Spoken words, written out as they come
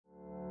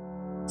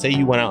say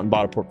you went out and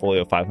bought a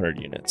portfolio of 500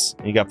 units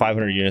and you got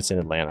 500 units in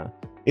Atlanta.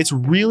 It's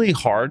really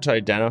hard to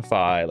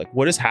identify like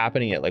what is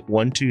happening at like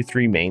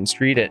 123 Main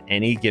Street at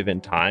any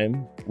given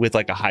time with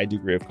like a high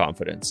degree of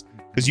confidence,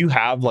 because you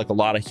have like a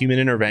lot of human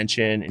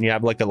intervention and you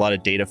have like a lot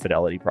of data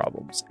fidelity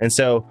problems. And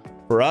so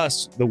for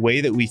us, the way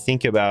that we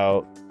think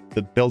about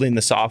building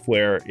the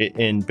software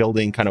in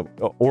building kind of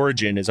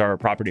Origin is our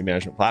property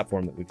management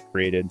platform that we've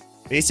created.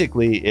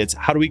 Basically, it's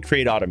how do we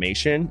create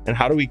automation and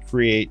how do we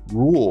create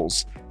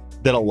rules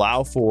that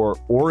allow for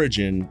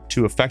Origin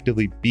to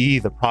effectively be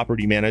the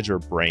property manager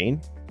brain.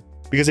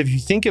 Because if you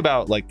think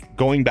about like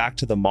going back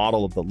to the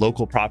model of the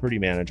local property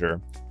manager,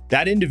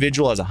 that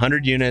individual has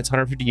 100 units,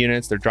 150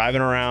 units, they're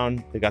driving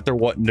around, they got their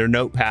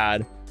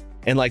notepad,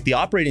 and like the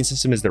operating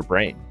system is their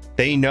brain.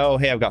 They know,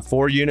 hey, I've got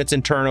 4 units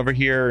in turn over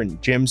here and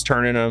Jim's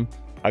turning them.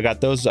 I got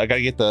to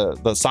get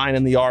the sign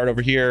in the yard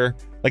over here.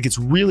 Like it's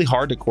really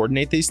hard to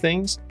coordinate these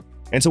things.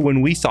 And so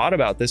when we thought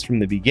about this from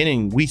the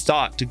beginning, we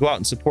thought to go out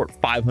and support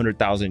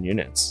 500,000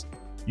 units,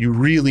 you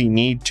really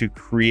need to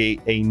create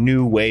a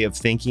new way of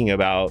thinking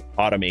about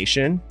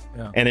automation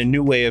and a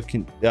new way of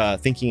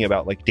thinking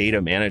about like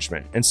data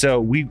management. And so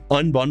we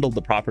unbundled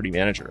the property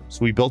manager.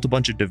 So we built a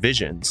bunch of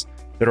divisions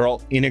that are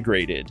all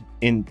integrated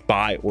in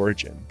by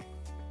Origin.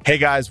 Hey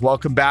guys,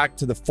 welcome back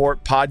to the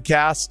Fort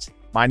Podcast.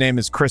 My name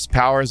is Chris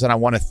Powers, and I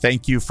want to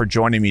thank you for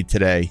joining me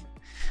today.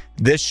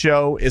 This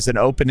show is an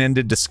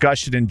open-ended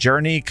discussion and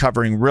journey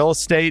covering real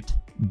estate,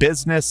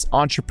 business,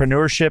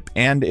 entrepreneurship,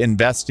 and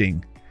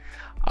investing.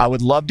 I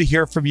would love to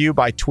hear from you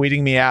by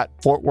tweeting me at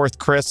Fort Worth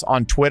Chris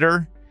on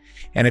Twitter.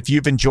 And if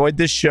you've enjoyed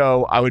this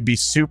show, I would be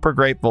super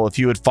grateful if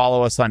you would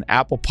follow us on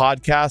Apple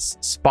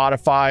Podcasts,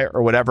 Spotify,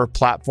 or whatever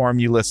platform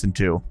you listen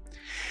to.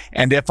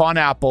 And if on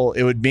Apple,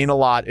 it would mean a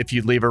lot if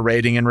you'd leave a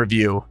rating and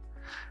review.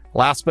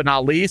 Last but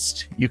not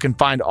least, you can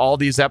find all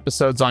these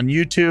episodes on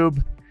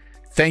YouTube.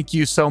 Thank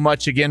you so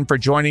much again for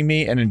joining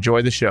me, and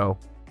enjoy the show.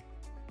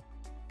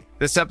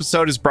 This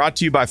episode is brought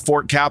to you by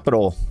Fort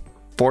Capital.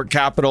 Fort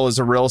Capital is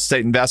a real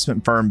estate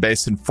investment firm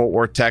based in Fort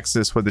Worth,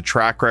 Texas, with a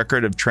track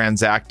record of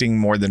transacting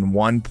more than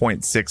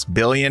 $1.6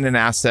 billion in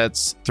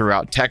assets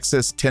throughout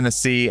Texas,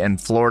 Tennessee, and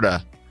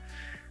Florida.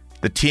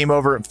 The team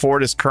over at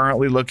Fort is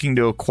currently looking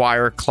to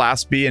acquire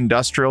Class B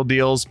industrial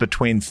deals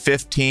between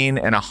 $15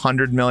 and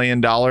 $100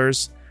 million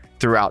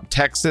throughout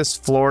Texas,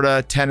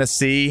 Florida,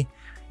 Tennessee,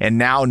 and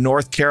now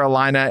North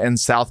Carolina and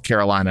South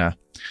Carolina.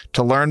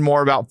 To learn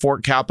more about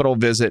Fort Capital,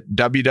 visit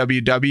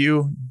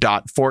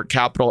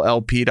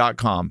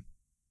www.fortcapitallp.com.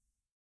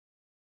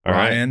 All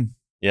right. Ryan,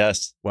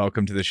 yes,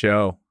 welcome to the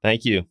show.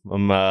 Thank you.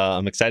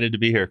 I'm excited to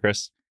be here,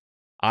 Chris.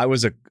 I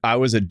was a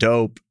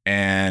dope,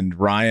 and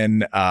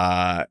Ryan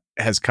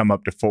has come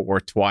up to Fort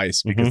Worth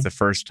twice because the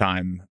first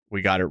time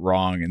we got it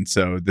wrong, and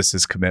so this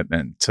is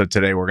commitment. So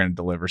today we're going to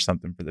deliver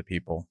something for the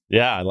people.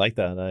 Yeah, I like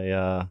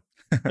that.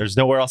 There's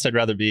nowhere else I'd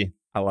rather be.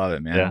 I love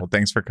it, man. Yeah. Well,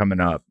 thanks for coming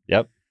up.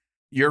 Yep.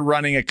 You're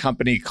running a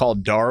company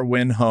called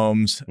Darwin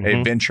Homes,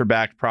 a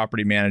venture-backed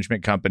property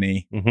management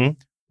company. We're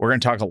going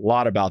to talk a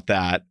lot about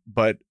that,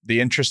 but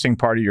the interesting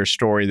part of your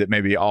story that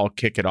maybe I'll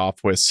kick it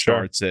off with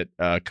starts at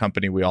a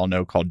company we all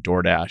know called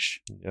DoorDash.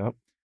 Yep.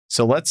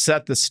 So let's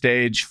set the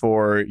stage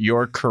for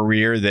your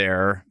career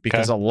there,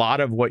 because a lot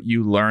of what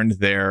you learned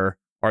there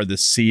are the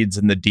seeds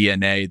and the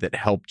DNA that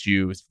helped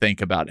you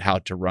think about how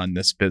to run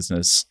this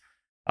business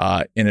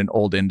in an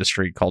old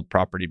industry called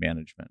property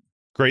management.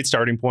 Great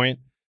starting point.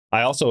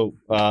 I also,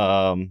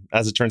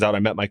 as it turns out, I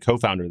met my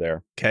co-founder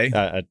there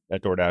at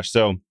DoorDash.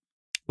 So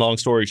long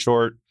story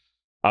short,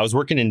 I was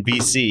working in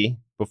BC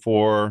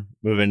before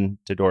moving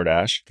to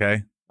DoorDash.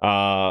 Okay.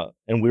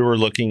 And we were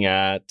looking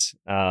at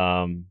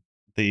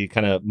the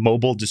kind of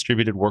mobile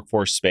distributed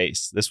workforce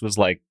space. This was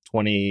like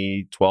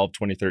 2012,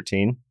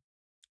 2013.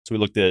 So we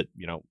looked at,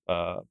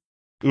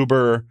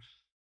 Uber.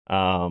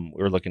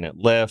 We were looking at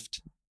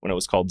Lyft when it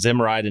was called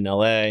Zimride in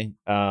LA.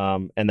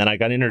 And then I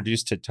got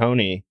introduced to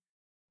Tony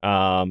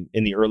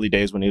in the early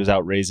days when he was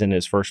out raising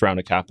his first round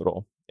of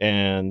capital.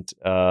 And,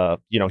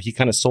 he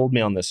kind of sold me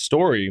on this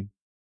story.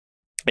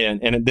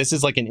 And this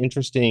is like an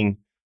interesting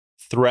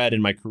thread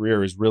in my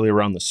career, is really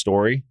around the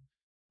story.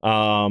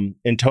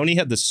 And Tony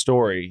had this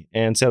story.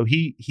 And so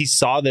he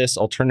saw this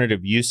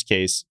alternative use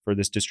case for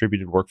this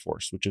distributed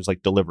workforce, which is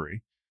like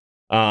delivery.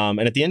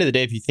 And at the end of the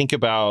day, if you think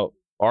about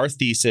our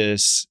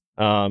thesis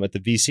at the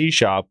VC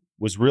shop,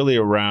 was really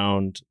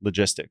around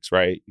logistics,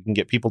 right? You can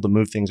get people to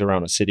move things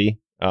around a city,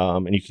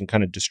 and you can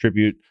kind of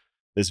distribute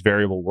this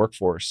variable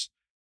workforce.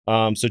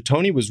 So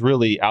Tony was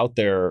really out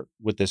there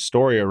with this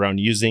story around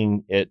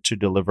using it to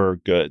deliver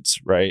goods,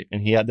 right?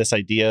 And he had this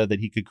idea that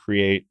he could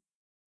create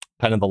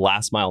kind of the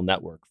last mile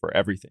network for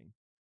everything.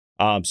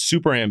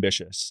 Super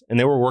ambitious. And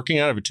they were working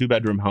out of a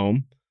 2-bedroom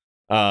home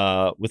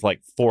with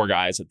like 4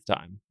 guys at the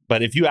time.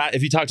 But if you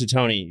talk to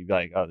Tony, you'd be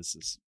like, oh, this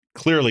is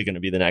clearly going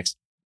to be the next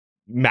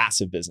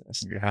massive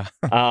business. Yeah.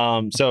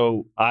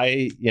 So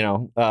I,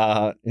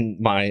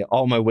 in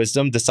all my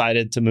wisdom,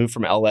 decided to move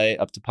from LA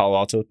up to Palo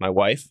Alto with my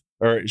wife,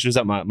 or she was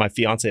at my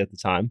fiance at the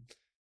time,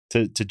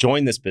 to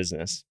join this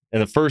business.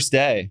 And the first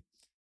day,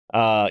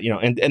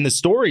 and the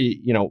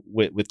story,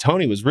 with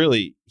Tony was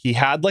really, he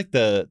had like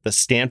the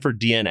Stanford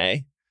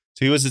DNA.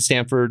 So he was at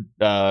Stanford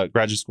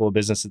Graduate School of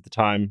Business at the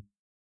time,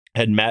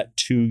 had met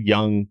two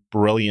young,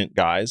 brilliant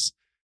guys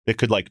that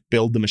could like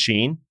build the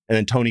machine, and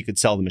then Tony could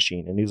sell the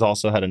machine. And he's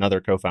also had another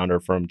co-founder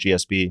from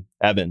GSB,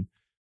 Evan,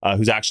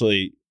 who's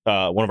actually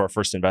one of our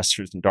first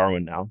investors in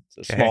Darwin now.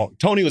 So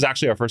Tony was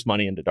actually our first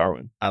money into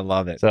Darwin. I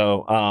love it.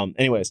 So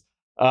anyways,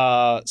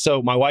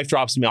 so my wife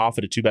drops me off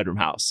at a 2-bedroom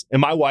house. And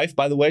my wife,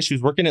 by the way, she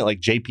was working at like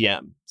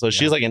JPM. So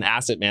she's like an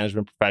asset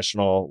management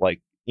professional.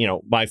 Like,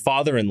 my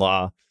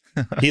father-in-law,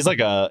 he's like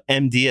a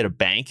MD at a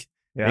bank.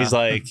 Yeah. He's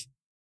like,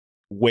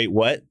 wait,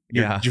 what?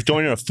 You're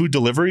joining a food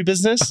delivery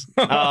business?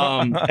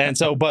 And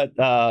so, but,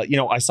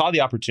 I saw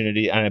the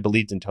opportunity and I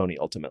believed in Tony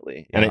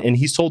ultimately. And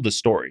he sold the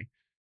story.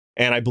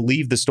 And I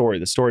believed the story.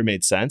 The story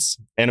made sense.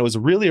 And it was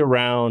really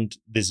around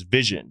this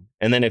vision.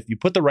 And then if you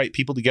put the right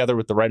people together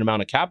with the right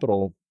amount of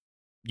capital,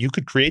 you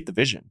could create the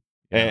vision.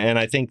 Yeah. And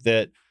I think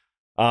that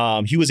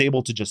he was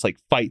able to just like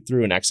fight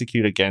through and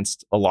execute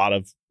against a lot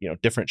of,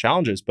 different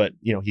challenges, but,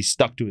 he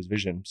stuck to his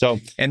vision.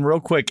 So, and real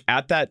quick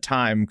at that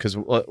time, because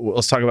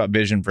let's talk about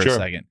vision for a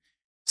second.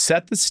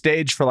 Set the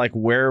stage for like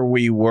where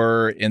we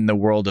were in the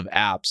world of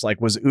apps. Like,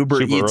 was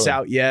Uber Super Eats early.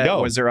 Out yet?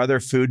 No. Was there other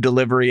food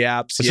delivery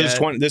apps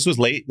yet? This was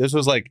late. This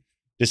was like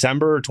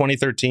December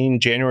 2013,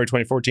 January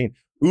 2014.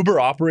 Uber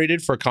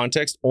operated, for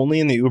context, only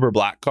in the Uber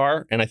Black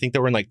car. And I think they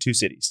were in like 2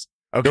 cities.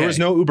 Okay. There was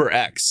no Uber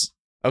X.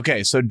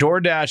 Okay, so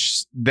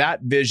DoorDash,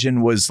 that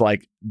vision was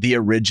like the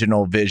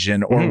original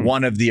vision or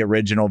one of the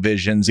original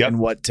visions in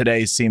what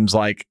today seems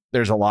like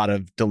there's a lot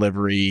of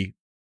delivery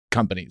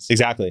companies.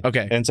 Exactly.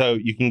 Okay. And so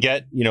you can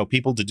get,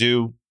 people to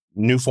do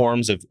new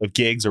forms of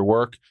gigs or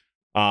work.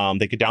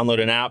 They could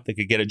download an app, they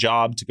could get a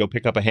job to go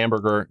pick up a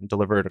hamburger and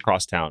deliver it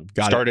across town.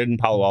 Started in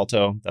Palo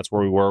Alto. That's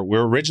where we were. We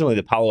were originally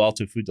the Palo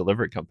Alto food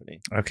delivery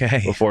company.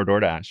 Okay. Before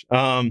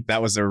DoorDash.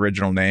 That was the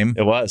original name?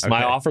 It was. Okay.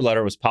 My offer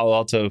letter was Palo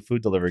Alto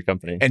food delivery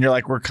company. And you're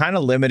like, we're kind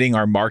of limiting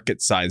our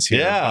market size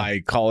here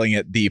by calling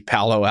it the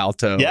Palo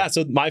Alto. Yeah.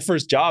 So my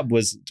first job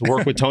was to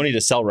work with Tony to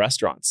sell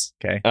restaurants.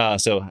 Okay.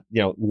 So,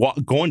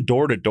 going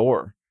door to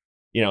door,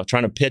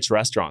 trying to pitch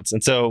restaurants.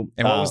 And so.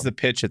 And what was the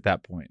pitch at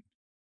that point?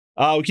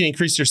 We can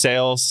increase your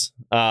sales,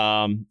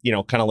 kind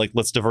of like,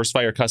 let's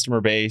diversify your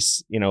customer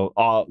base,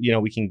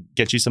 we can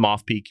get you some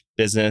off-peak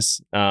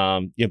business,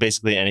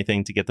 basically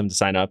anything to get them to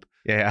sign up.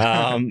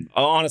 Yeah.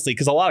 Honestly,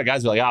 because a lot of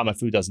guys are like, my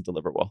food doesn't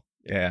deliver well.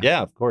 Yeah.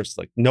 Yeah, of course.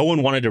 Like, no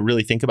one wanted to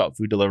really think about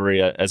food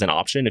delivery as an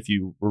option if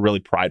you were really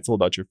prideful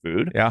about your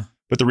food. Yeah.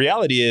 But the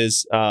reality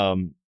is,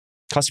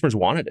 customers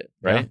wanted it,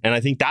 right? Yeah. And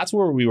I think that's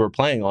where we were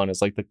playing on,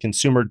 is like the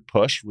consumer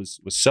push was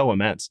so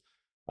immense.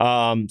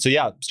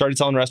 Started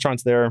selling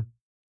restaurants there.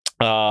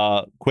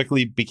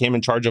 Quickly became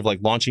in charge of like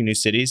launching new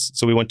cities.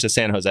 So we went to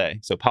San Jose.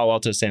 So Palo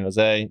Alto, San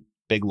Jose,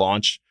 big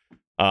launch.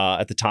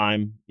 At the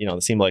time,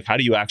 it seemed like, how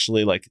do you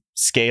actually like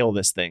scale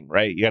this thing,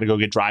 right? You got to go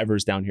get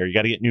drivers down here. You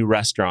got to get new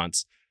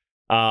restaurants.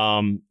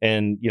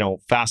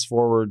 Fast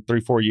forward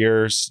 3-4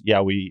 years.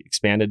 Yeah, we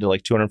expanded to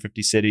like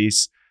 250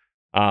 cities.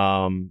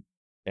 Had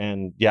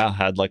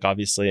like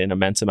obviously an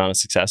immense amount of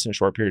success in a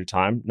short period of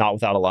time, not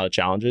without a lot of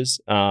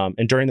challenges.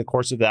 And during the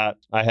course of that,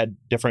 I had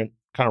different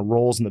kind of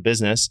roles in the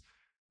business.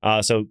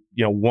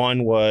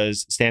 One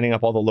was standing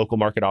up all the local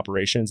market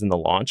operations in the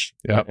launch.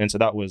 Yep. And so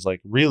that was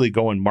like really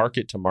going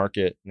market to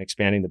market and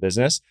expanding the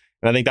business.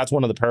 And I think that's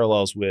one of the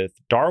parallels with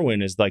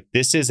Darwin, is like,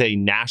 this is a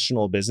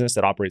national business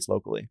that operates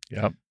locally.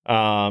 Yep.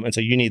 And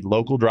so you need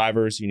local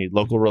drivers, you need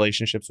local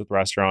relationships with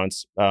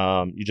restaurants.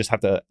 You just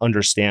have to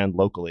understand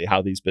locally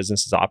how these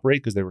businesses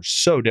operate, because they were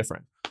so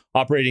different.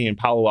 Operating in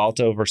Palo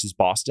Alto versus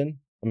Boston,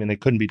 I mean, they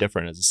couldn't be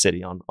different as a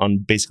city on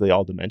basically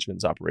all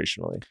dimensions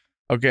operationally.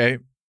 Okay.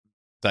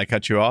 Did I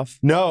cut you off?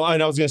 No, I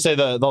was going to say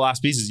the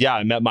last piece is,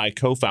 I met my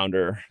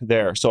co-founder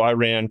there. So I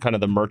ran kind of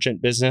the merchant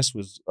business,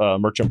 was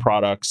merchant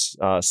products,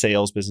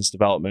 sales, business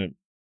development.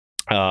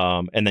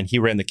 And then he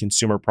ran the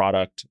consumer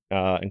product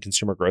and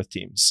consumer growth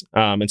teams.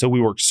 And so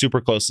we worked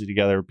super closely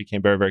together,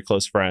 became very, very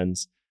close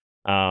friends.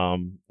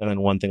 And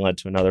then one thing led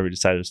to another. We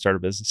decided to start a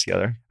business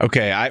together.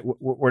 Okay,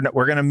 we're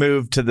going to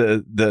move to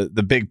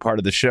the big part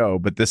of the show,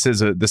 but this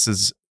is a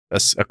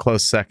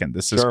close second.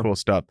 This is cool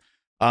stuff.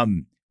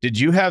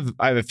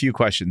 I have a few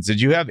questions. Did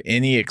you have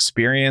any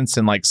experience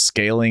in like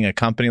scaling a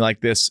company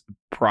like this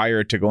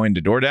prior to going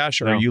to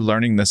DoorDash, or are you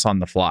learning this on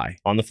the fly?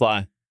 On the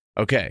fly.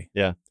 Okay.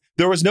 Yeah.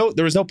 There was no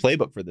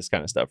playbook for this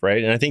kind of stuff,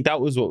 right? And I think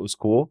that was what was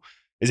cool,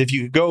 is if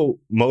you could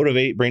go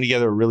motivate, bring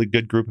together a really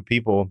good group of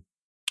people,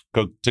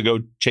 go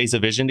chase a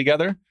vision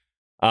together,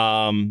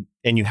 and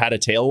you had a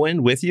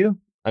tailwind with you.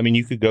 I mean,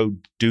 you could go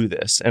do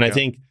this. And I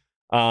think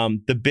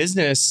the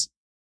business,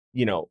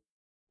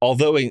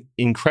 although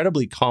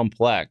incredibly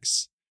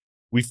complex,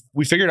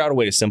 we figured out a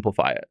way to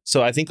simplify it.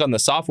 So I think on the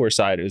software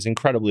side, it was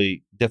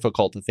incredibly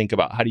difficult to think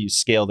about how do you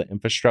scale the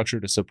infrastructure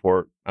to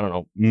support,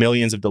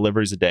 millions of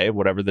deliveries a day,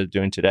 whatever they're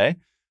doing today.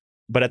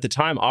 But at the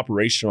time,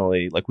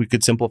 operationally, like, we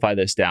could simplify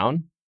this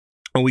down,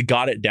 and we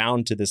got it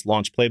down to this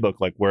launch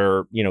playbook, like,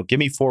 where, give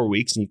me 4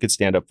 weeks and you could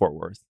stand up Fort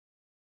Worth.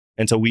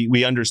 And so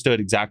we understood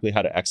exactly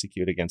how to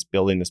execute against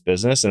building this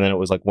business. And then it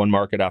was like one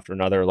market after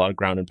another, a lot of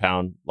ground and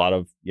pound, a lot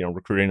of,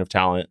 recruiting of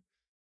talent,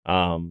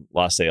 a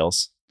lot of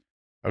sales.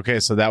 Okay.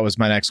 So that was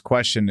my next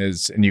question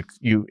and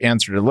you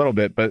answered a little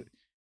bit, but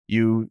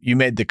you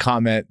made the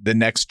comment, the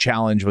next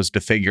challenge was to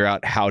figure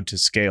out how to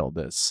scale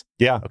this.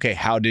 Yeah. Okay.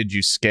 How did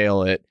you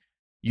scale it?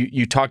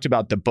 You talked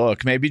about the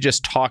book. Maybe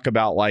just talk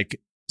about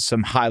like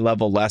some high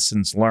level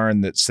lessons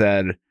learned that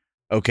said,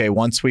 okay,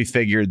 once we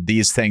figured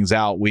these things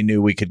out, we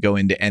knew we could go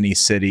into any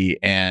city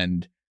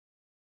and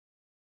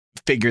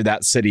figure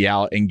that city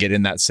out and get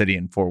in that city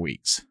in 4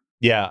 weeks.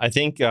 Yeah, I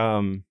think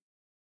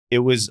it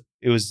was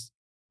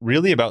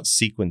really about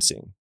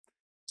sequencing.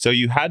 So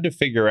you had to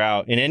figure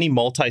out, in any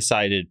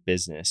multi-sided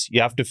business, you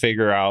have to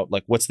figure out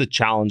like what's the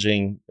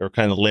challenging or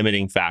kind of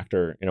limiting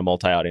factor in a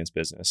multi-audience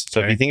business.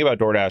 So if you think about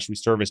DoorDash, we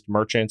serviced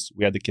merchants,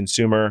 we had the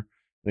consumer,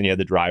 then you had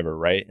the driver,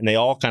 right? And they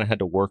all kind of had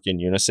to work in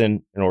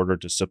unison in order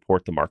to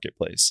support the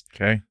marketplace.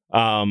 Okay.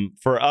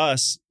 For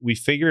us, we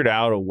figured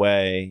out a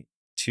way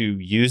to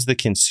use the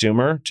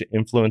consumer to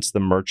influence the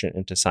merchant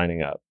into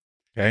signing up.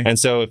 Okay. And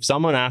so if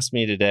someone asked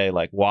me today,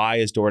 like, why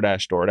is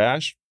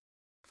DoorDash?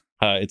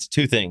 It's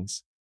two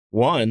things.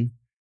 One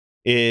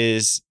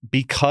is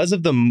because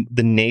of the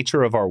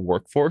nature of our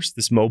workforce,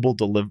 this mobile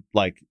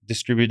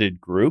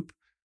distributed group,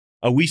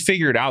 we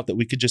figured out that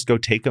we could just go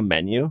take a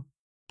menu,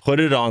 put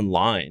it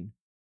online,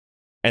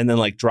 and then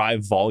like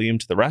drive volume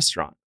to the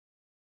restaurant.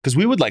 Because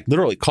we would like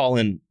literally call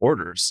in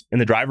orders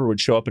and the driver would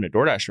show up in a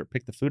DoorDash or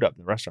pick the food up in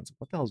the restaurant's like,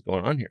 what the hell is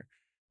going on here?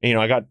 And,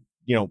 I got,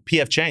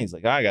 PF Chang's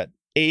like, I got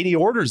 80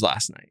 orders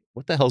last night.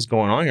 What the hell's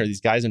going on here?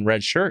 These guys in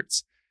red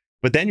shirts.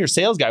 But then your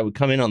sales guy would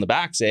come in on the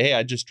back, say, hey,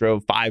 I just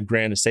drove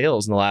 $5,000 of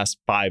sales in the last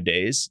 5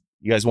 days.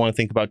 You guys want to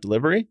think about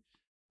delivery?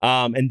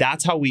 And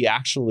that's how we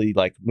actually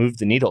like moved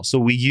the needle. So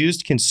we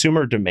used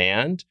consumer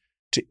demand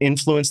to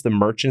influence the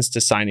merchants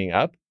to signing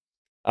up.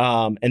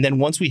 And then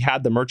once we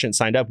had the merchant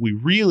signed up, we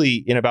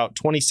really, in about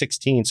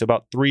 2016, so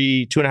about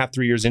 2.5,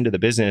 3 years into the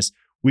business,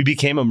 we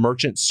became a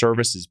merchant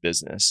services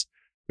business,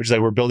 which is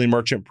like we're building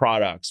merchant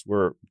products.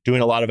 We're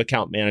doing a lot of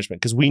account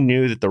management because we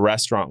knew that the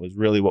restaurant was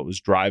really what was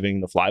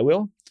driving the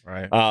flywheel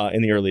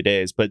in the early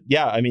days. But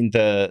yeah, I mean,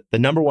 the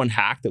number one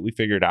hack that we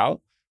figured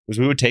out was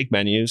we would take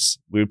menus,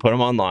 we would put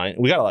them online.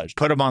 We got a lot.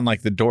 Put them on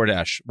like the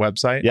DoorDash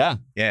website. Yeah.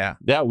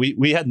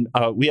 We had.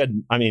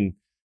 I mean.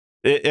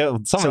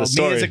 Some of the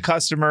story, me as a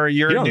customer,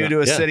 you're new to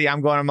a city.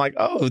 I'm like,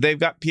 oh, they've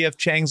got PF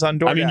Chang's on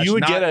DoorDash. I mean, you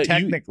would get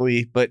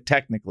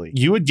technically,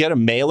 you would get a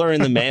mailer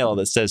in the mail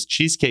that says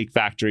Cheesecake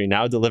Factory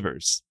now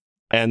delivers,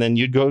 and then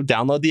you'd go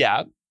download the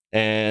app,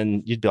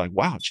 and you'd be like,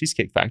 wow,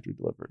 Cheesecake Factory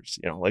delivers.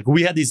 Like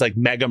we had these like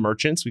mega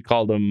merchants. We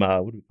called them,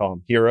 what do we call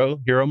them?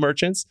 Hero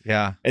merchants.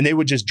 Yeah, and they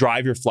would just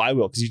drive your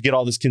flywheel because you'd get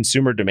all this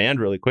consumer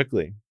demand really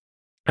quickly,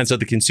 and so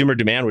the consumer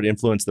demand would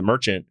influence the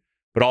merchant.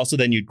 But also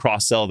then you'd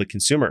cross-sell the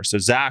consumer. So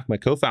Zach, my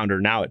co-founder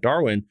now at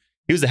Darwin,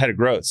 he was the head of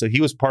growth. So he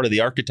was part of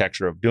the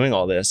architecture of doing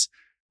all this.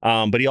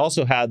 But he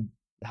also had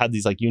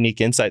these like unique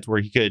insights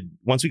where he could,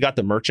 once we got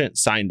the merchant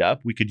signed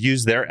up, we could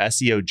use their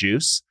SEO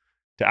juice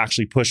to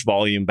actually push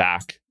volume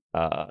back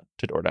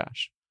to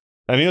DoorDash.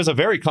 I mean, it was a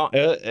very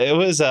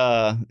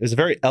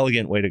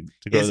elegant way to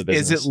grow the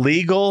business. Is it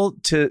legal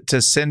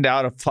to send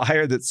out a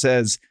flyer that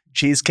says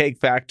Cheesecake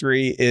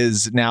Factory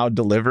is now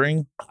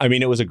delivering? I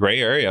mean, it was a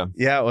gray area.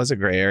 Yeah, it was a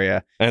gray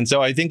area. And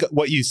so I think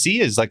what you see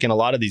is like in a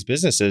lot of these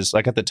businesses,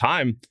 like at the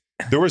time,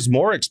 there was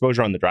more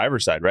exposure on the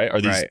driver's side, right?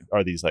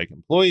 Are these like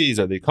employees?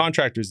 Are they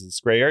contractors? This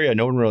gray area?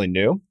 No one really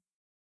knew.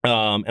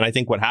 And I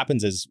think what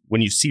happens is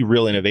when you see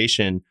real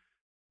innovation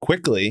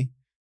quickly,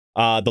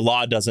 the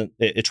law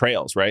it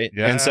trails, right?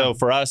 Yeah. And so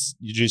for us,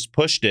 you just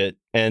pushed it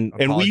and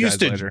we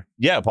used to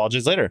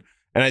apologize later.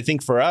 And I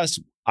think for us,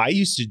 I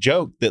used to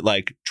joke that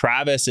like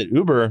Travis at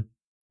Uber,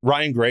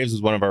 Ryan Graves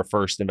was one of our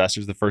first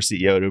investors, the first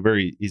CEO at Uber.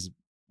 He's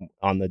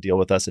on the deal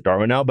with us at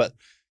Darwin now, but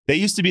they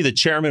used to be the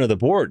chairman of the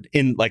board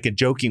in like a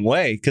joking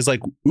way. Cause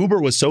like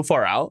Uber was so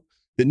far out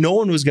that no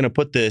one was going to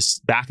put this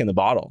back in the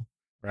bottle.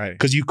 Right.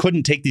 Cause you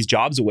couldn't take these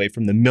jobs away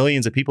from the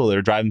millions of people that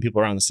are driving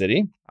people around the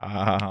city.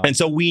 And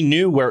so we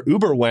knew where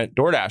Uber went,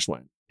 DoorDash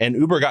went, and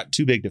Uber got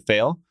too big to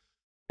fail.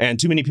 And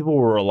too many people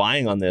were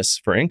relying on this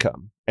for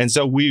income. And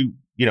so we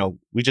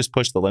just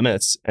pushed the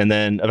limits, and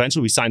then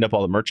eventually we signed up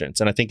all the merchants.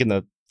 And I think in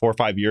the 4 or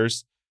 5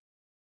 years,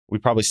 we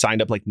probably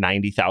signed up like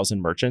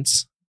 90,000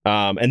 merchants.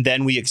 And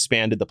then we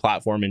expanded the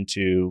platform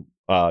into,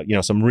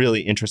 some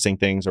really interesting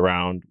things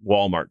around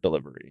Walmart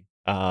delivery,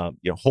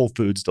 Whole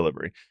Foods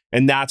delivery.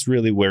 And that's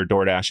really where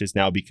DoorDash has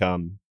now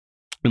become,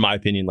 in my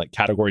opinion, like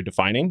category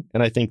defining.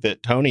 And I think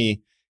that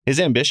Tony, his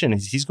ambition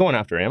is he's going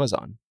after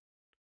Amazon.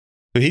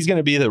 So he's going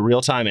to be the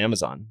real-time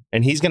Amazon,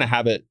 and he's going to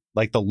have it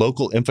like the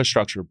local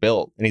infrastructure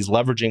built, and he's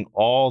leveraging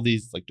all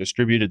these like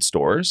distributed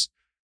stores.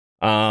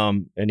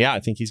 And yeah, I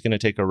think he's going to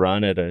take a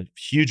run at a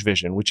huge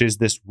vision, which is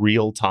this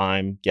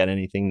real-time get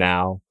anything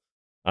now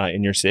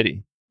in your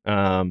city. It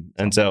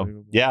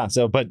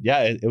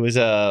was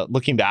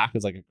looking back, it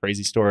was like a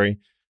crazy story.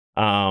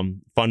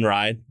 Fun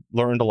ride,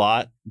 learned a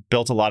lot,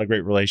 built a lot of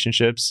great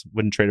relationships,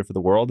 wouldn't trade it for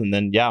the world. And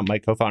then, my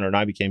co-founder and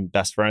I became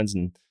best friends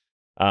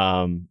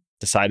and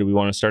decided we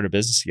want to start a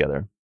business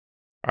together.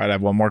 All right, I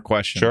have one more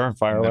question. Sure,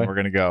 fire away. Then we're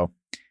going to go.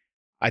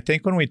 I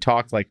think when we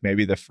talked like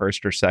maybe the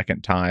first or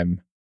second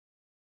time,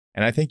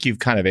 and I think you've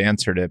kind of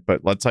answered it,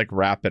 but let's like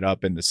wrap it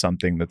up into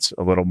something that's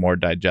a little more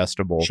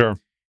digestible. Sure.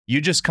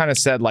 You just kind of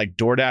said like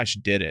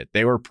DoorDash did it.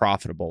 They were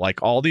profitable.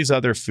 Like all these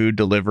other food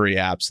delivery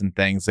apps and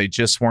things, they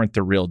just weren't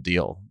the real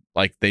deal.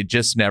 Like they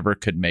just never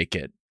could make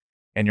it.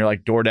 And you're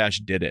like,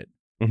 DoorDash did it.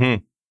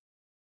 Mm-hmm.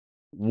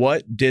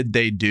 What did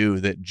they do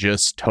that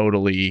just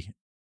totally,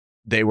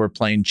 they were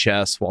playing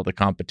chess while the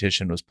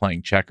competition was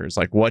playing checkers?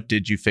 Like what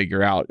did you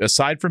figure out?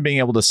 Aside from being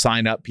able to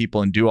sign up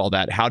people and do all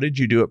that, how did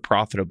you do it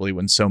profitably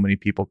when so many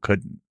people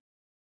couldn't?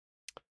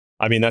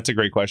 I mean, that's a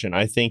great question.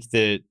 I think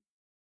that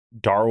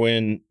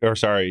DoorDash,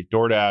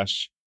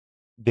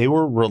 they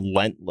were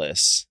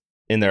relentless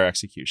in their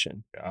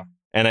execution. Yeah.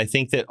 And I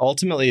think that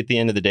ultimately at the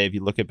end of the day, if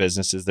you look at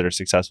businesses that are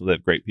successful, they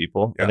have great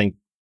people. Yeah. I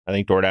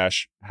think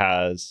DoorDash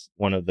has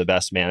one of the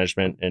best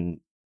management and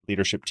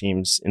leadership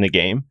teams in the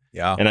game.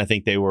 Yeah. And I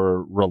think they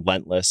were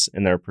relentless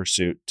in their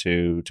pursuit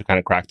to kind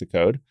of crack the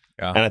code.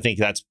 Yeah. And I think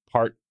that's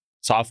part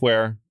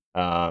software.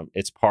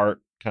 It's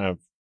part kind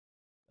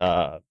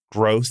of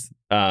growth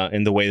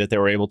in the way that they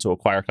were able to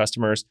acquire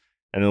customers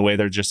and the way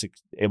they're just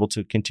able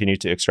to continue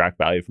to extract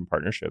value from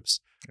partnerships.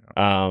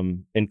 Yeah.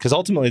 And because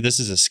ultimately this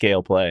is a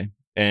scale play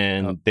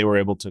and they were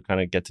able to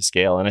kind of get to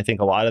scale. And I think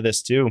a lot of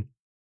this too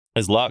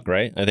is luck,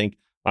 right? I think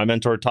my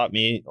mentor taught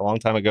me a long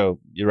time ago,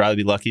 you'd rather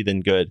be lucky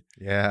than good.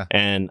 Yeah.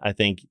 And I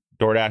think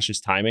DoorDash's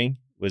timing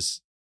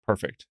was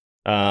perfect.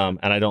 And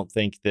I don't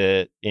think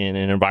that in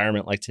an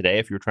environment like today,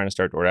 if you were trying to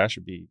start DoorDash,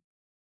 it'd be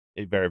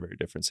a very, very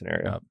different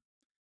scenario. Yeah.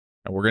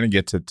 And we're going to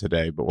get to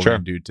today, but we're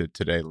going to do to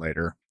today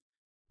later.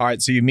 All right.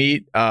 So you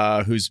meet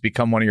who's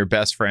become one of your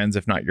best friends,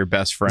 if not your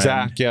best friend.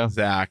 Zach. Yeah.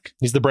 Zach.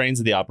 He's the brains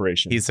of the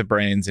operation. He's the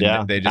brains.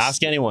 And they just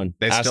ask anyone.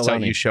 They ask still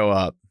Tony. let you show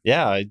up.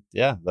 Yeah.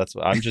 That's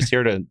what I'm just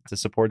here to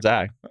support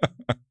Zach.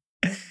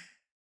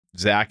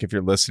 Zach, if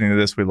you're listening to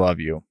this, we love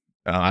you.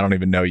 I don't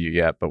even know you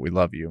yet, but we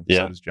love you.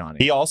 Yeah. So does Johnny.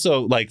 He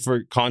also, like,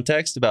 for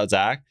context about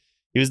Zach,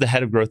 he was the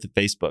head of growth at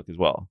Facebook as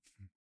well.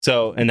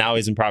 So, and now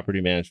he's in property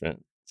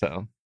management.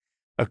 So,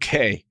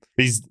 okay.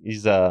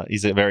 He's a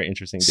very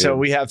interesting dude. So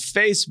we have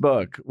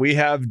Facebook, we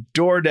have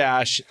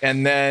DoorDash,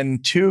 and then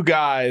two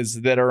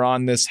guys that are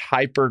on this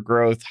hyper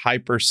growth,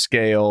 hyper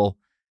scale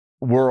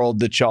world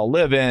that y'all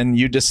live in.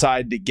 You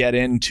decide to get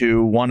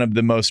into one of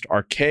the most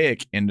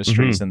archaic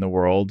industries in the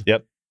world.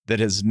 Yep. That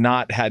has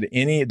not had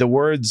any, the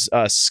words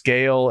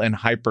scale and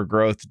hyper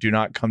growth do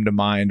not come to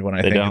mind when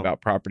I think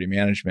about property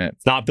management.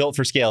 It's not built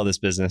for scale, this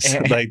business,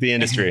 like the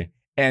industry.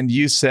 And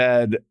you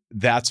said,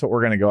 that's what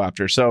we're going to go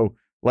after. So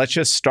let's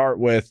just start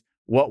with,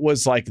 what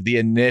was like the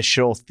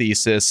initial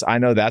thesis? I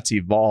know that's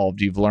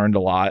evolved. You've learned a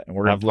lot, and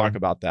we're going to talk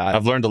about that.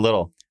 I've learned a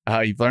little.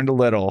 You've learned a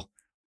little.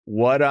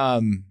 What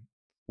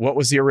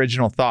was the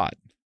original thought?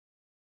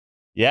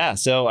 Yeah,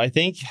 so I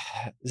think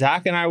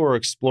Zach and I were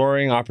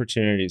exploring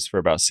opportunities for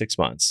about 6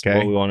 months,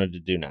 what we wanted to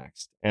do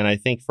next. And I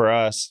think for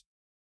us,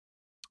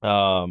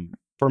 for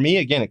me,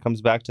 again, it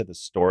comes back to the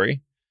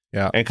story.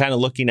 Yeah. And kind of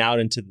looking out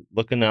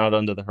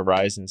under the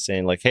horizon,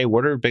 saying like, hey,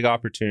 what are big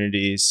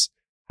opportunities?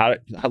 How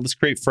let's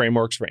create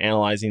frameworks for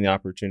analyzing the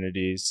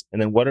opportunities,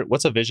 and then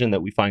what's a vision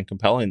that we find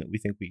compelling that we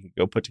think we can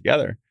go put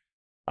together.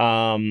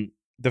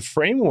 The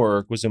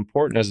framework was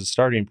important as a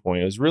starting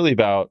point. It was really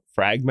about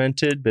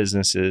fragmented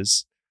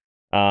businesses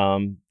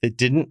that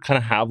didn't kind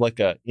of have like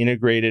a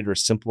integrated or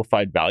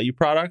simplified value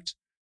product.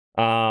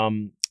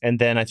 And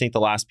then I think the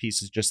last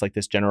piece is just like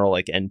this general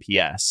like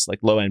NPS, like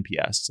low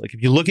NPS. Like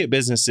if you look at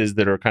businesses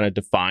that are kind of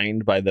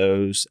defined by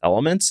those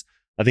elements,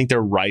 I think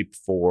they're ripe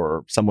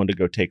for someone to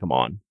go take them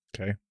on.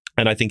 Okay.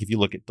 And I think if you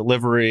look at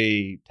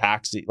delivery,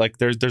 taxi, like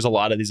there's a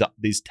lot of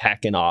these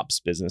tech and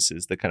ops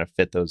businesses that kind of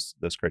fit those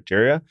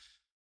criteria.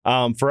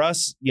 For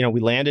us, we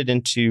landed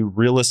into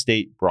real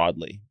estate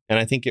broadly, and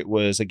I think it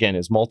was, again,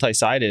 is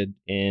multi-sided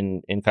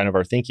in kind of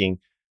our thinking.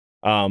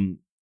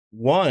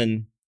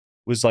 One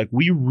was like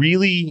we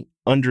really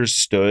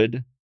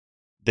understood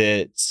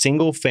that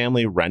single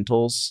family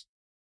rentals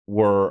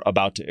were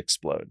about to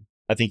explode.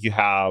 I think you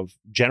have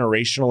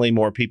generationally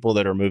more people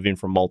that are moving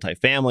from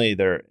multifamily.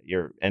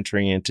 You're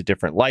entering into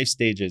different life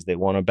stages. They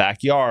want a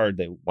backyard.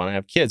 They want to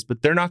have kids,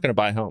 but they're not going to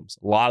buy homes.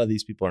 A lot of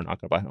these people are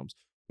not going to buy homes.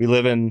 We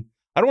live in,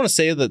 I don't want to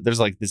say that there's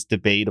like this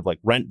debate of like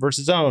rent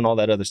versus own, all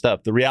that other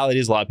stuff. The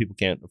reality is a lot of people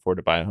can't afford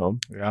to buy a home.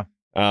 Yeah.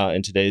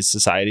 In today's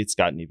society, it's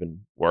gotten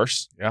even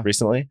worse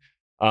recently.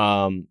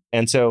 And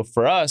so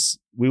for us,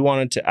 we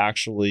wanted to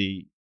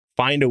actually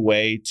find a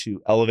way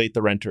to elevate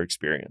the renter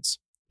experience.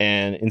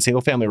 And in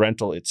single family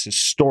rental, it's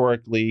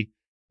historically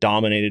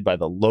dominated by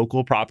the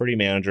local property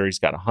manager. He's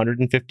got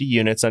 150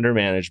 units under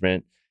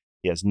management.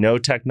 He has no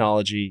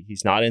technology.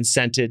 He's not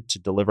incented to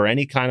deliver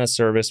any kind of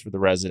service for the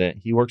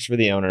resident. He works for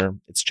the owner.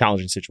 It's a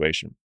challenging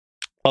situation.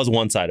 That was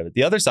one side of it.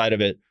 The other side of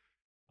it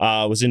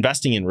was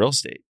investing in real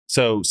estate.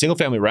 So single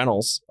family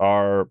rentals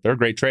they're a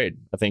great trade.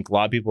 I think a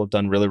lot of people have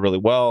done really, really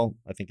well.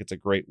 I think it's a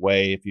great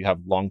way if you have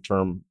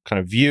long-term kind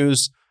of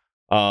views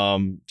to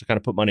kind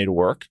of put money to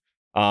work.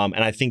 And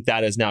I think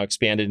that has now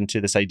expanded into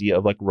this idea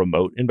of like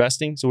remote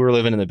investing. So we were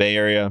living in the Bay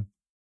Area,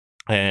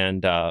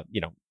 and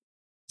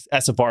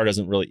SFR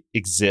doesn't really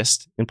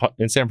exist in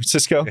San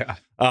Francisco. Yeah.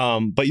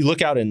 But you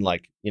look out in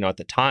like, at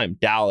the time,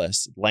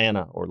 Dallas,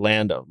 Atlanta,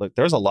 Orlando, like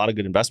there's a lot of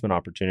good investment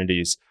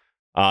opportunities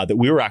that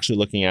we were actually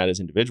looking at as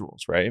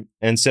individuals, right?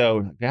 And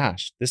so,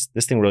 gosh, this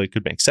thing really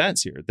could make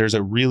sense here. There's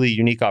a really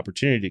unique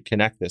opportunity to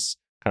connect this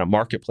kind of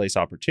marketplace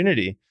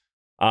opportunity.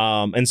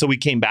 And so we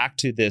came back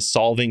to this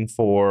solving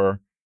for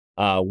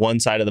one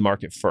side of the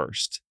market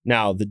first.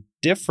 Now, the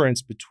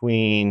difference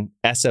between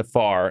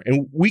SFR,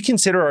 and we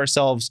consider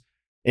ourselves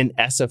an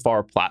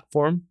SFR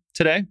platform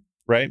today,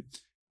 right?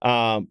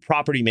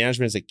 Property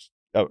management is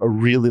a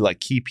really like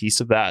key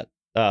piece of that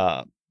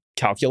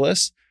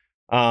calculus.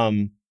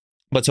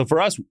 But so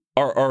for us,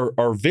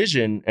 our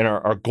vision and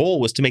our goal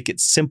was to make it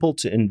simple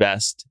to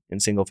invest in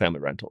single family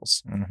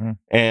rentals. Mm-hmm.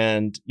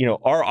 And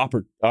our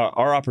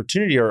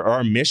opportunity or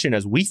our mission,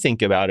 as we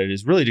think about it,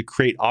 is really to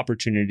create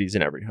opportunities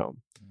in every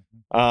home.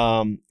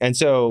 And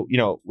so,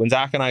 when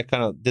Zach and I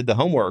kind of did the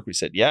homework, we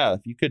said, yeah,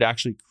 if you could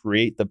actually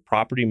create the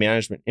property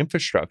management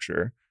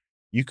infrastructure,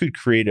 you could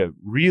create a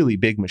really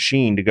big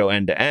machine to go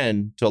end to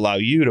end to allow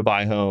you to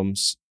buy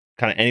homes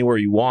kind of anywhere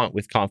you want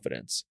with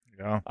confidence.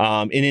 Yeah.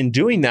 And in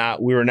doing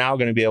that, we were now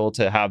going to be able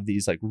to have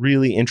these like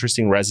really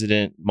interesting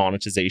resident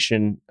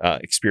monetization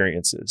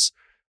experiences.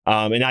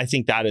 And I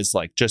think that is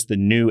like just the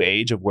new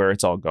age of where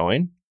it's all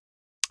going.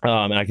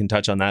 And I can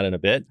touch on that in a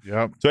bit.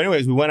 Yep. So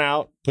anyways, we went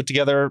out, put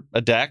together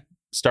a deck,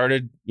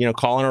 started,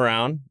 calling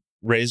around,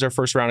 raised our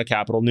first round of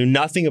capital, knew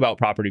nothing about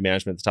property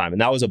management at the time. And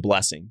that was a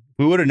blessing. If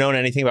we would have known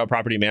anything about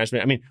property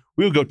management,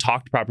 we would go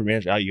talk to property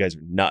management. Oh, you guys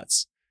are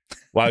nuts.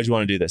 Why would you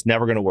want to do this?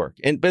 Never going to work.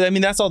 But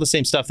that's all the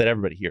same stuff that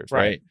everybody hears,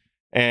 right?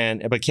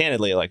 But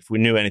candidly, like if we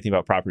knew anything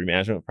about property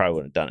management, we probably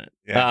wouldn't have done it.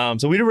 Yeah.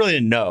 So we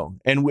didn't know.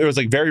 And it was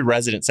like very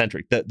resident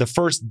centric. The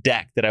first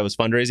deck that I was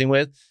fundraising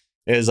with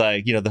is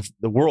like,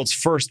 the world's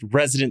first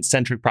resident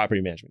centric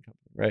property management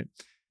company, right?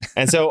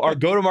 And so our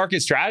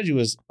go-to-market strategy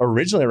was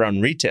originally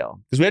around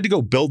retail because we had to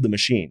go build the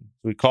machine.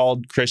 So we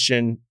called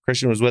Christian.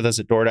 Christian was with us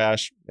at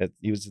DoorDash.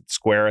 He was at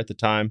Square at the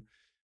time.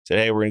 Said,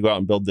 hey, we're going to go out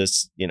and build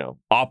this,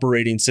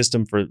 operating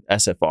system for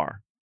SFR.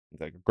 He's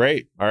like,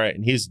 great. All right.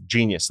 And he's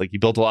genius. Like he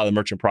built a lot of the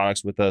merchant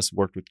products with us,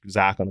 worked with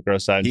Zach on the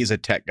growth side. He's a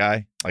tech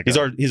guy. He's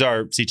our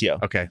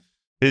CTO. Okay.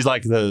 He's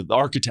like the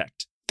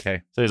architect.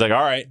 Okay. So he's like,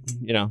 all right,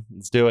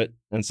 let's do it.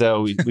 And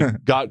so we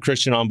got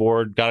Christian on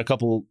board, got a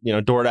couple,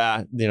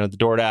 DoorDash, the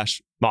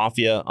DoorDash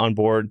mafia on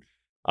board,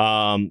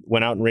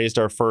 went out and raised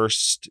our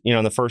first,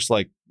 in the first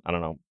 6-7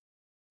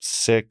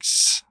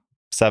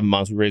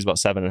 months, we raised about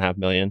 $7.5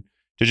 million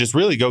to just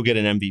really go get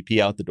an MVP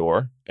out the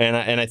door. And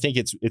I think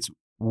it's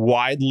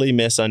widely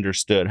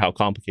misunderstood how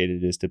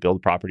complicated it is to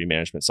build property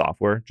management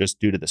software just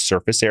due to the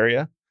surface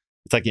area.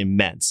 It's like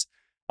immense.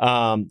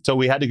 So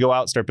we had to go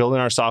out, start building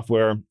our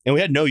software, and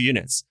we had no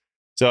units.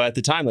 So at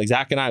the time, like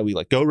Zach and I, we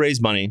go raise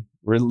money.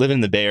 We're living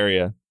in the Bay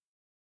Area.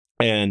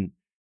 And,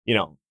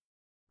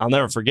 I'll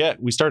never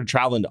forget, we started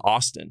traveling to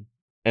Austin.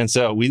 And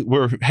so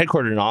we're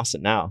headquartered in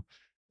Austin now.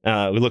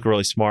 We look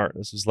really smart.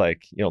 This was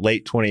late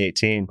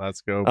 2018.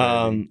 Let's go,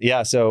 baby.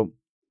 Yeah. So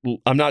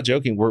I'm not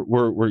joking.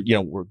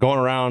 We're going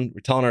around,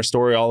 we're telling our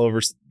story all over,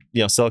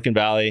 Silicon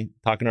Valley,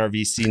 talking to our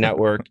VC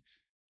network.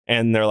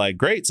 And they're like,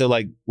 great. So where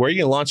are you going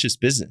to launch this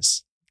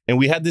business? And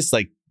we had this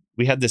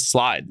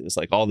slide. It was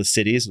like all the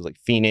cities. It was like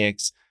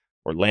Phoenix,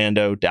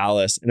 Orlando,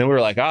 Dallas. And then we were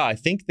like, I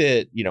think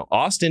that,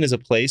 Austin is a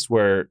place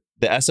where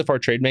the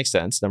SFR trade makes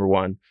sense, number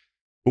one.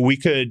 But we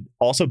could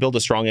also build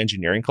a strong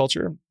engineering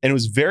culture. And it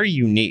was very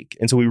unique.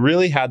 And so we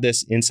really had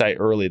this insight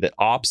early that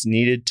ops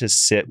needed to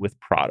sit with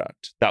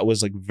product. That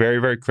was very,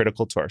 very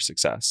critical to our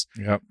success.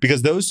 Yep.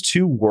 Because those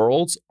two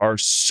worlds are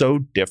so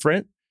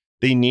different.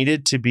 They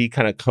needed to be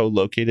kind of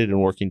co-located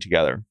and working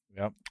together.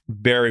 Yep.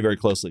 Very, very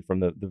closely from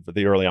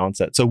the early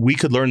onset. So we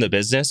could learn the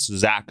business. So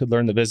Zach could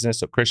learn the business.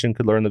 So Christian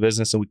could learn the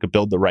business, and we could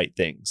build the right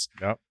things.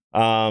 Yep.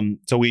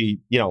 So we,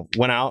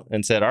 went out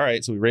and said, all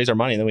right, so we raised our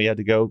money. And then we had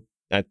to go,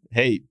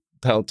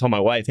 tell my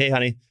wife, hey,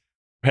 honey,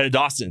 we're headed to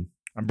Austin.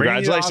 I'm bringing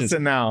you to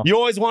Austin now. You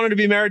always wanted to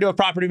be married to a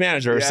property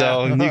manager. Yeah.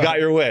 So you got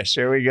your wish.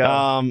 Here we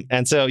go.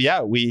 And so,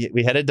 we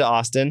headed to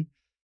Austin,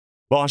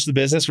 launched the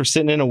business. We're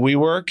sitting in a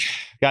WeWork,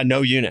 got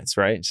no units,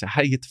 right? So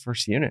how do you get the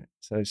first unit?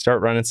 So you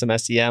start running some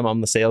SEM.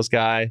 I'm the sales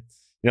guy.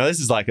 This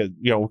is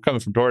we're coming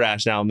from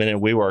DoorDash now. I'm in a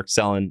WeWork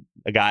selling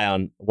a guy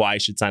on why I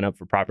should sign up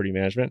for property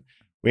management.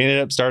 We ended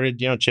up started,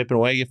 chipping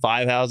away, get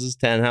 5 houses,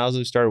 10 houses.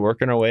 We started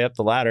working our way up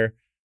the ladder.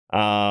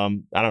 I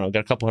don't know,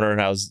 got a couple hundred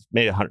houses,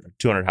 maybe 100,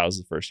 200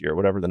 houses the first year,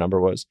 whatever the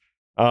number was.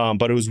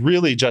 But it was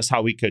really just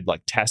how we could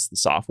test the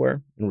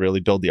software and really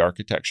build the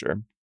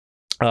architecture.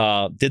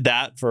 Did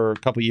that for a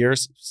couple of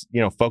years,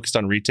 focused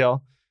on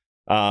retail.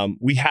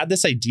 We had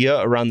this idea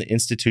around the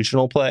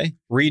institutional play.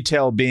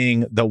 Retail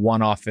being the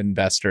one-off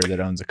investor that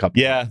owns a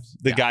couple. Yeah,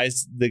 the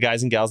guys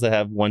and gals that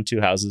have 1,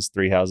 2 houses,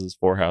 3 houses,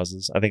 4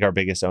 houses. I think our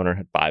biggest owner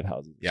had 5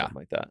 houses, something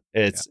like that.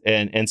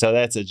 And so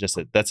that's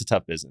a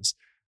tough business.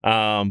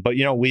 But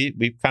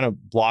we kind of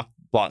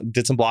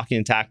did some blocking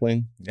and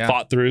tackling,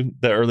 fought through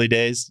the early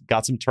days,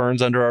 got some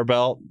turns under our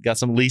belt, got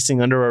some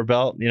leasing under our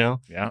belt. We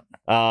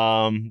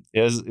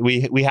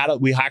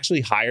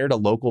actually hired a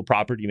local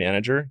property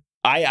manager.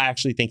 I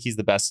actually think he's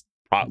the best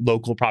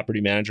local property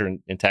manager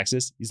in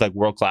Texas. He's like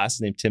world class.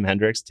 His name's Tim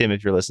Hendricks. Tim,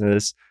 if you're listening to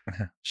this,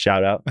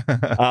 shout out.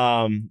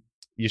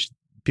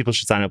 People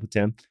should sign up with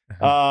Tim.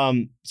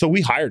 So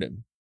we hired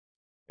him,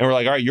 and we're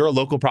like, all right, you're a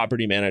local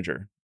property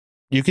manager.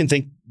 You can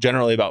think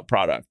generally about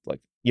product, like,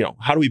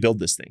 how do we build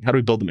this thing? How do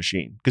we build the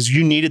machine? Because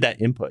you needed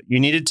that input. You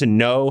needed to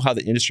know how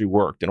the industry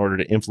worked in order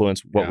to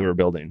influence what we were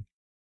building.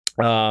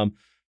 I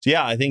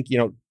think,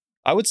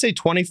 I would say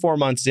 24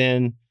 months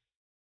in,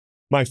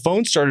 my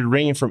phone started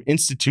ringing from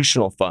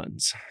institutional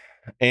funds.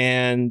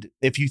 And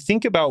if you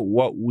think about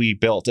what we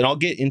built, and I'll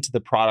get into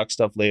the product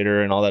stuff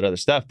later and all that other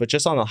stuff, but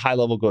just on a high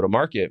level go to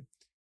market,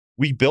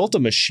 we built a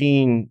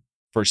machine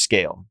for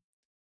scale,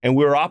 and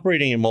we were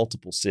operating in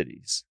multiple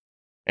cities.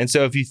 And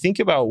so if you think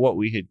about what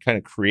we had kind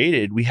of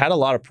created, we had a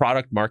lot of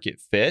product market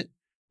fit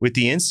with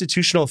the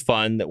institutional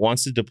fund that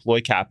wants to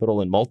deploy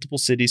capital in multiple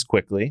cities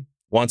quickly,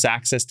 wants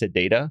access to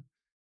data,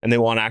 and they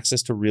want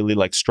access to really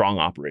like strong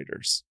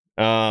operators.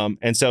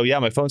 And so,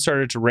 my phone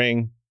started to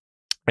ring,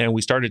 and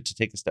we started to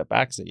take a step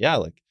back and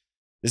say,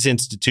 this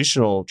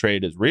institutional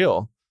trade is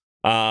real.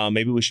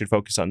 Maybe we should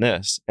focus on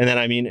this. And then,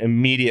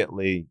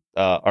 immediately,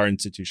 our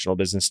institutional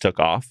business took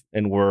off,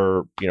 and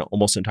we're,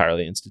 almost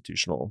entirely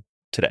institutional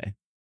today.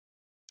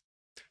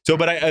 So,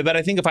 but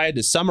I think if I had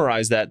to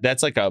summarize that,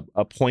 that's like a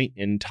point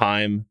in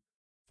time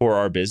for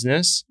our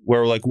business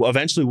where like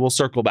eventually we'll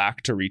circle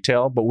back to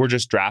retail, but we're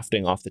just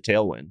drafting off the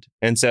tailwind.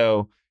 And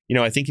so,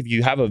 I think if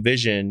you have a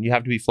vision, you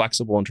have to be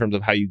flexible in terms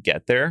of how you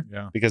get there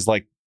because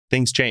like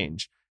things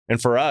change.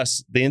 And for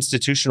us, the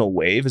institutional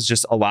wave is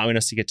just allowing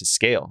us to get to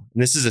scale.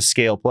 And this is a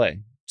scale play,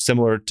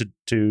 similar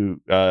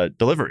to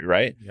delivery,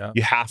 right? Yeah.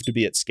 You have to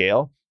be at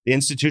scale. The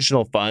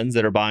institutional funds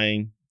that are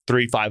buying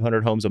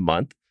 300-500 homes a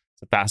month, it's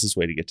the fastest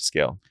way to get to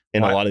scale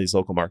in a lot of these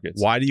local markets.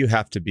 Why do you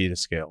have to be to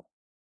scale?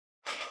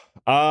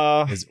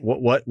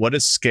 What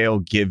does scale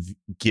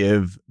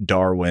give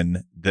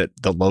Darwin that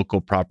the local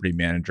property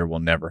manager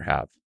will never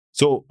have?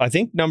 So I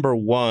think number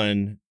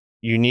one,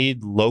 you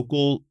need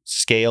local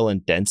scale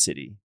and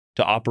density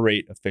to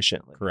operate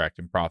efficiently. Correct.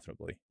 And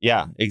profitably.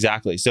 Yeah,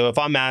 exactly. So if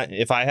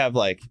I have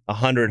like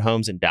 100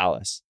 homes in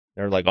Dallas,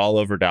 they're like all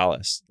over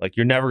Dallas, like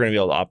you're never going to be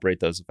able to operate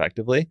those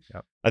effectively.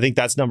 Yep. I think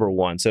that's number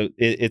one. So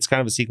it's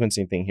kind of a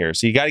sequencing thing here.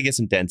 So you got to get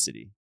some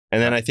density.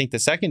 And then I think the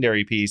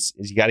secondary piece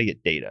is you got to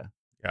get data.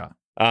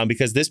 Yeah.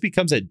 Because this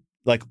becomes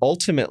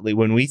ultimately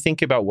when we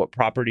think about what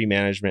property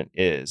management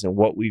is and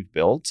what we've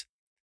built,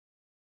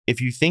 if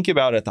you think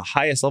about it at the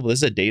highest level, this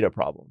is a data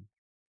problem.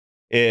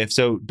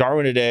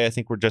 Darwin today, I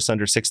think we're just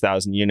under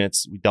 6,000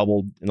 units. We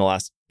doubled in the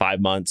last 5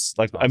 months.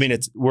 Awesome.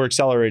 We're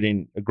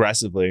accelerating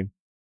aggressively.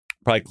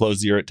 Probably close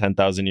the year at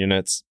 10,000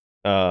 units.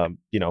 And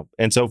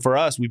so for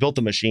us, we built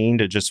a machine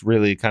to just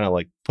really kind of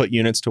like put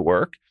units to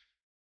work.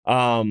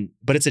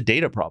 But it's a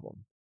data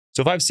problem.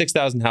 So if I have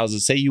 6,000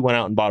 houses, say you went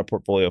out and bought a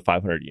portfolio of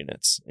 500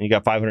 units, and you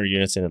got 500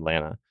 units in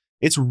Atlanta,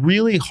 it's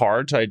really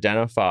hard to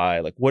identify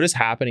like what is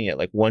happening at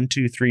like 1,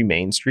 2, 3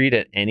 Main Street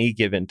at any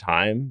given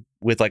time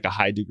with like a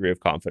high degree of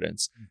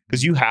confidence,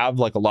 because you have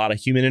like a lot of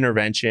human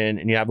intervention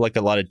and you have like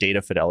a lot of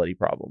data fidelity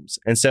problems.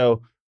 And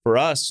so for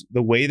us,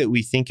 the way that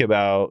we think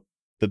about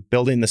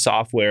building the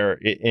software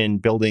in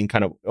building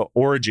kind of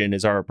Origin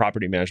is our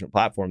property management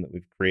platform that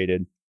we've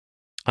created.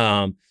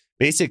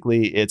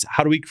 Basically, it's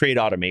how do we create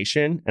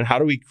automation and how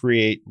do we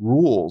create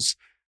rules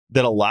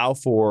that allow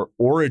for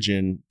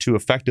Origin to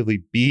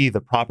effectively be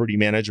the property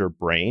manager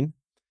brain?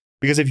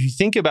 Because if you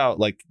think about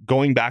like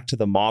going back to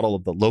the model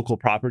of the local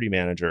property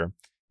manager,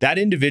 that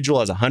individual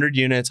has 100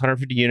 units,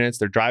 150 units.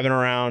 They're driving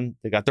around.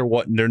 They got their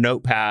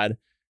notepad,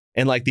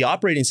 and like the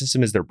operating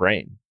system is their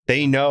brain.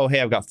 They know,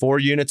 hey, I've got 4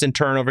 units in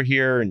turn over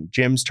here, and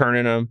Jim's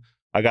turning them.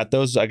 I got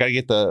those. I got to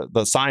get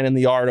the sign in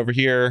the yard over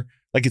here.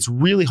 Like it's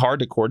really hard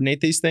to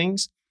coordinate these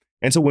things.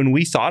 And so when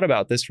we thought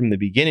about this from the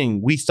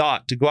beginning, we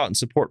thought to go out and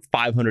support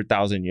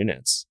 500,000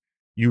 units,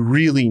 you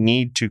really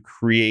need to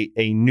create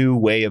a new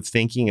way of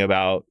thinking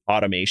about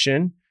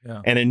automation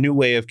and a new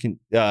way of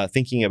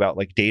thinking about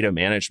like data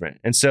management.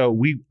 And so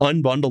we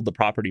unbundled the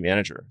property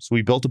manager. So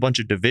we built a bunch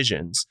of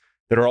divisions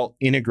that are all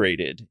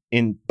integrated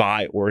in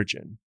by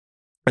Origin.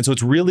 And so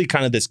it's really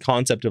kind of this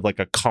concept of like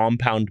a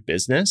compound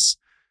business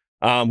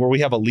where we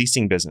have a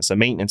leasing business, a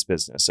maintenance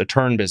business, a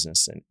turn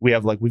business. And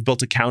we've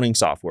built accounting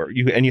software.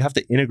 You have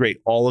to integrate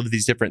all of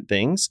these different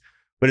things,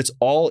 but it's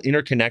all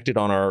interconnected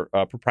on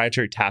our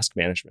proprietary task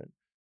management.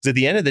 Because at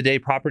the end of the day,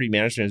 property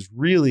management is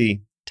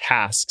really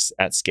tasks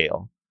at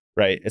scale,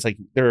 right? It's like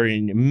there are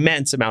an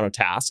immense amount of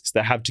tasks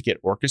that have to get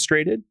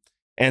orchestrated.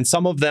 And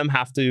some of them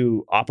have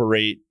to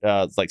operate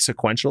like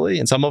sequentially,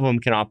 and some of them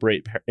can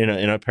operate in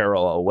a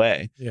parallel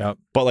way. Yeah.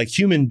 But like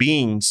human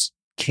beings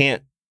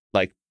can't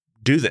like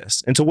do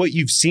this. And so what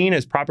you've seen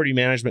as property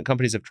management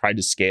companies have tried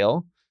to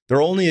scale,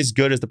 they're only as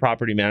good as the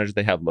property manager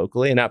they have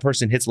locally. And that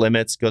person hits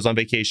limits, goes on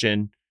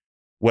vacation,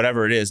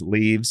 whatever it is,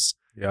 leaves.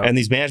 Yeah. And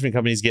these management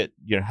companies get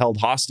held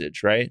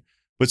hostage, right?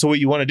 But so what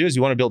you want to do is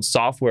you want to build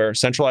software,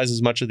 centralize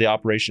as much of the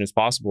operation as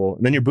possible.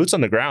 And then your boots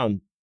on the ground,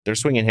 they're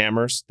swinging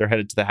hammers. They're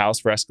headed to the house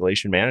for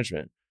escalation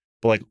management.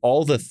 But like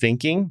all the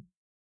thinking,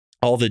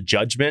 all the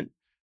judgment,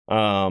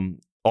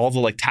 all the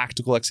like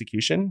tactical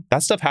execution,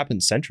 that stuff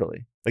happens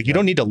centrally. Like you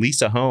don't need to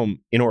lease a home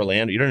in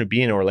Orlando. You don't need to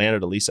be in Orlando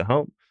to lease a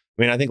home.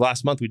 I mean, I think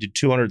last month we did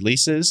 200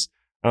 leases.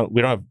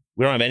 We don't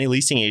have any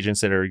leasing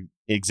agents that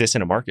exist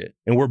in a market,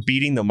 and we're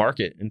beating the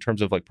market in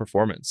terms of like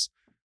performance.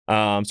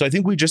 So I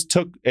think we just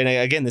took, and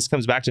again, this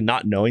comes back to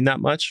not knowing that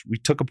much. We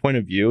took a point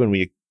of view and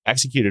we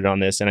executed on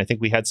this, and I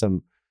think we had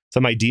some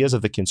ideas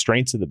of the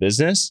constraints of the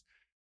business,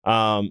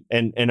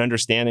 and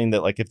understanding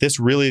that like if this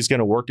really is going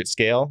to work at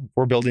scale, if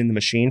we're building the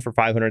machine for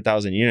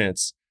 500,000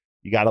 units,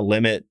 you got to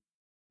limit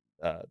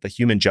the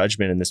human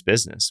judgment in this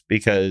business,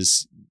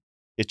 because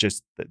it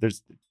just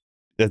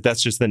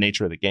that's just the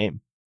nature of the game.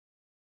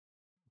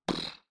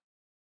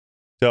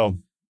 So,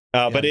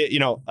 but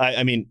it,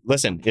 I mean,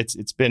 listen,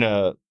 it's been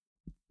an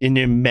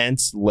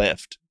immense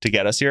lift to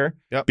get us here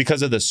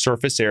because of the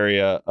surface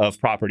area of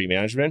property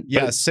management.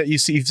 Yeah. So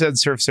you've said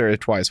surface area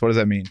twice. What does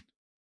that mean?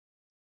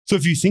 So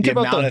if you think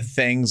about the amount of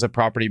things a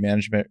property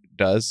management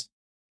does.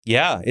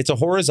 Yeah, it's a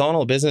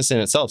horizontal business in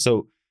itself.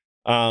 So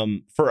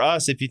for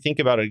us, if you think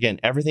about it, again,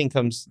 everything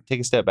take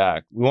a step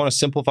back. We want to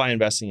simplify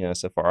investing in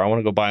SFR. I want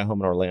to go buy a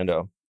home in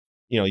Orlando.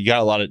 You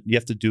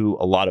have to do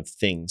a lot of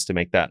things to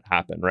make that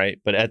happen, right?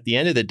 But at the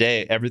end of the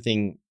day,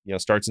 everything,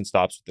 starts and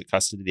stops with the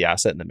custody of the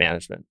asset and the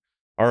management.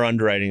 Our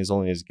underwriting is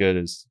only as good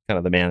as kind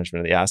of the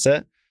management of the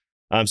asset.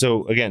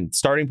 So again,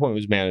 starting point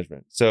was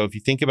management. So if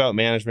you think about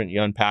management,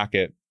 you unpack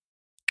it.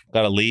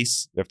 Got a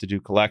lease. We have to do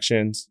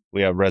collections.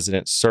 We have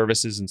resident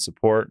services and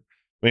support.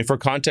 I mean, for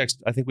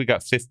context, I think we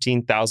got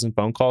 15,000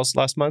 phone calls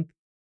last month.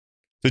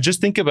 So just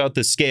think about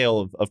the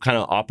scale of kind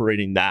of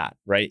operating that,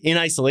 right? In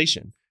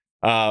isolation.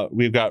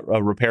 We've got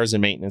a repairs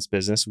and maintenance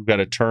business. We've got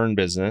a turn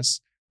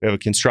business. We have a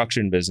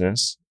construction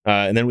business.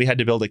 And then we had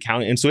to build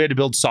accounting. And so we had to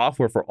build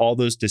software for all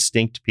those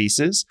distinct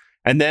pieces.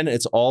 And then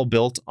it's all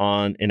built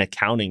on an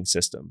accounting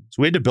system.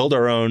 So we had to build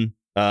our own,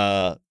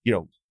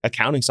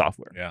 accounting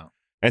software. Yeah.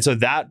 And so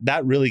that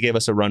really gave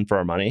us a run for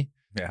our money.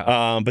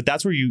 Yeah. But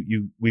that's where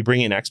we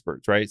bring in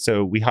experts, right?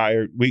 So we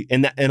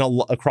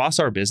across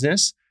our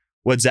business,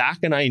 what Zach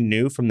and I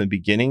knew from the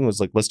beginning was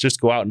like, let's just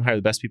go out and hire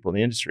the best people in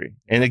the industry.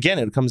 And again,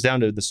 it comes down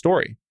to the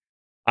story.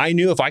 I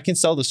knew if I can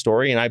sell the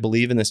story and I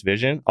believe in this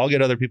vision, I'll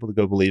get other people to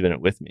go believe in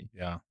it with me.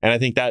 Yeah. And I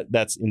think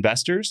that's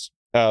investors,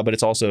 but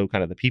it's also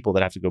kind of the people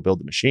that have to go build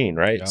the machine,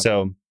 right? Yep.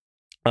 So,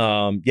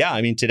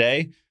 I mean,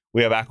 today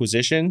we have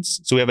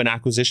acquisitions. So we have an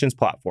acquisitions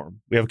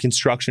platform, we have a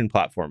construction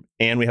platform,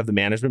 and we have the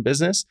management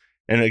business.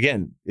 And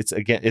again, it's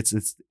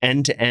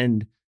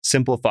end-to-end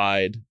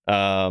simplified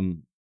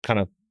kind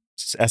of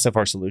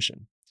SFR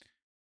solution.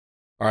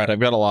 All right, I've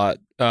got a lot.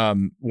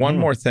 One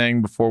more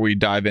thing before we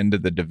dive into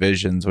the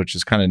divisions, which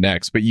is kind of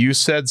next. But you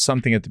said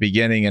something at the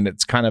beginning, and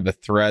it's kind of a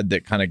thread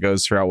that kind of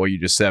goes throughout what you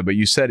just said. But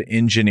you said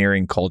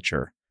engineering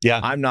culture. Yeah,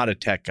 I'm not a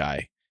tech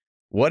guy.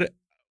 What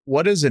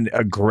does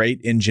a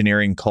great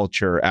engineering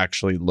culture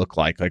actually look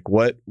like? Like,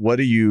 what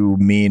do you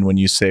mean when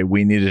you say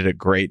we needed a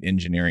great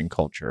engineering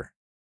culture?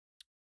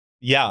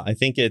 Yeah, I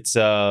think it's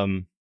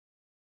a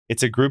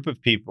group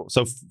of people.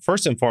 So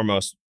first and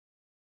foremost,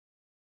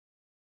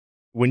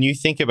 when you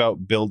think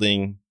about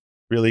building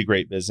really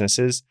great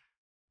businesses,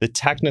 the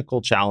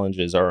technical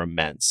challenges are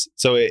immense.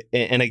 So,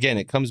 again,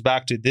 it comes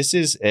back to this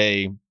is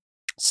a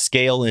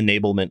scale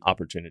enablement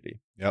opportunity.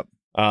 Yep.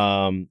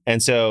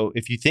 And so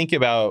if you think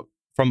about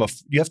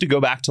you have to go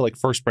back to like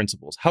first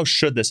principles. How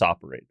should this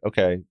operate?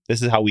 Okay,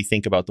 this is how we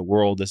think about the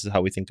world. This is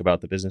how we think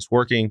about the business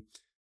working.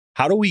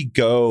 How do we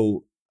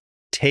go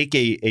take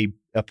a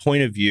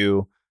point of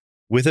view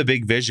with a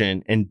big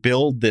vision and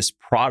build this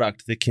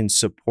product that can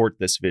support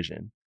this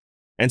vision?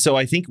 And so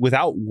I think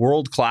without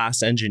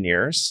world-class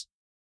engineers,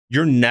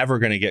 you're never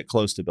going to get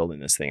close to building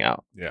this thing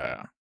out.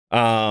 Yeah.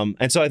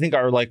 And so I think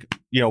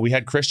we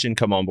had Christian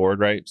come on board,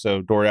 right?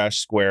 So DoorDash,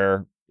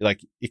 Square,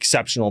 like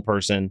exceptional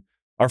person.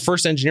 Our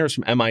first engineer is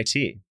from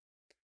MIT.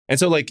 And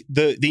so like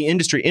the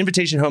industry,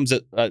 Invitation Homes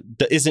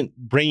that isn't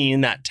bringing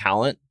in that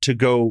talent to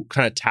go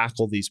kind of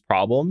tackle these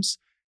problems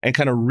and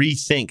kind of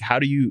rethink how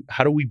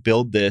do we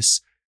build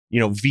this,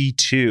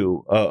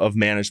 V2 of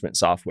management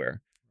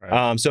software.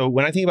 Right. So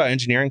when I think about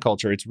engineering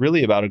culture, it's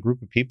really about a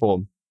group of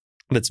people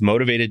that's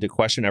motivated to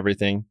question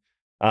everything,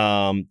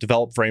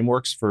 develop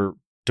frameworks for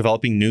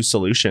developing new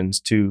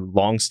solutions to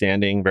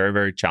longstanding, very,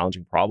 very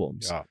challenging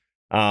problems. Yeah.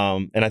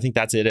 And I think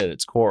that's it at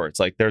its core. It's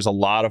like there's a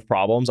lot of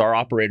problems. Our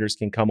operators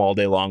can come all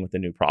day long with a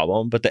new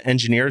problem, but the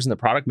engineers and the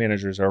product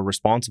managers are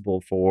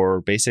responsible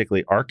for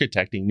basically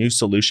architecting new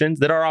solutions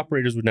that our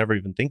operators would never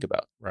even think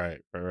about.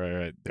 Right.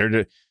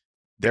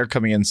 they're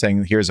coming in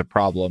saying, here's a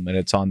problem, and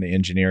it's on the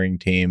engineering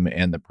team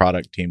and the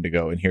product team to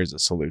go, and here's a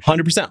solution.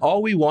 100%.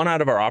 All we want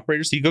out of our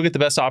operators, so you go get the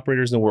best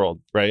operators in the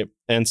world, right?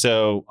 And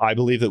so I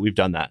believe that we've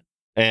done that.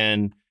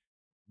 And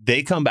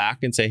they come back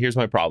and say, here's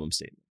my problem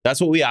statement. That's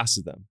what we ask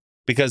of them.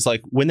 Because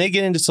like when they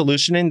get into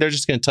solutioning, they're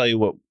just going to tell you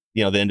what,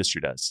 the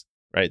industry does,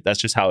 right? That's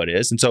just how it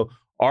is. And so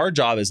our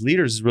job as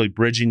leaders is really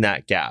bridging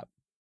that gap.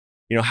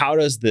 How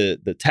does the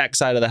tech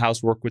side of the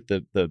house work with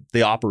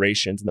the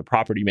operations and the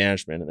property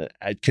management and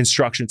the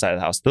construction side of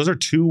the house? Those are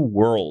two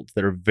worlds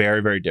that are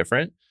very, very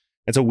different.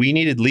 And so we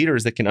needed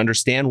leaders that can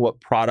understand what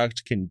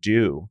product can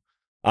do,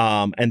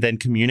 and then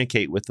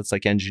communicate with this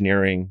like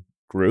engineering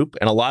group.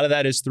 And a lot of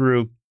that is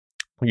through,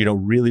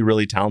 really,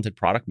 really talented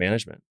product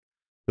management.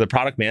 The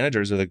product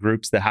managers are the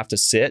groups that have to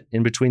sit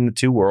in between the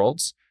two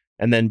worlds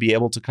and then be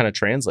able to kind of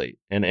translate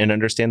and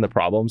understand the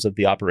problems of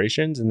the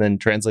operations and then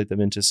translate them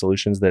into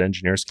solutions that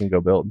engineers can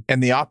go build.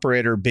 And the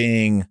operator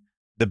being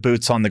the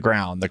boots on the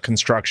ground, the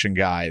construction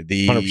guy,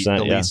 the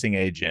leasing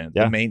agent,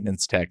 the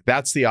maintenance tech.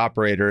 That's the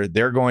operator.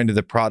 They're going to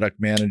the product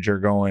manager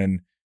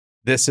going,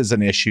 this is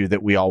an issue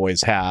that we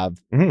always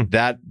have. Mm-hmm.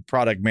 That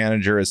product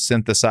manager is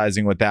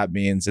synthesizing what that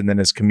means and then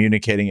is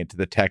communicating it to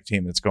the tech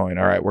team that's going,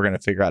 all right, we're going to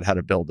figure out how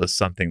to build this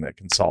something that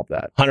can solve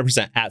that.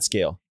 100% at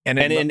scale. And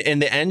in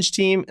the eng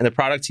team and the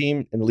product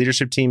team and the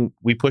leadership team,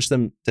 we push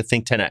them to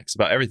think 10x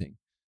about everything.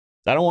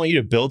 I don't want you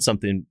to build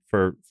something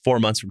for 4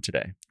 months from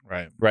today.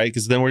 Right?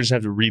 Because then we're just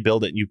have to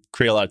rebuild it and you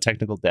create a lot of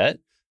technical debt.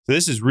 So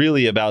this is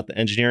really about the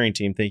engineering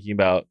team thinking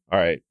about, all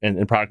right,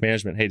 and product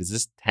management, hey, does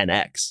this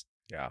 10x?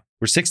 Yeah.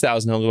 We're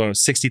 6,000 homes, we're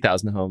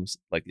 60,000 homes.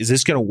 Like, is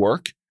this going to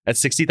work at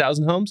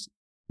 60,000 homes?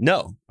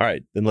 No. All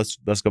right, then let's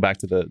go back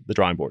to the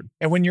drawing board.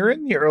 And when you're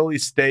in the early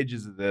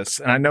stages of this,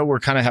 and I know we're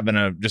kind of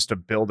having just a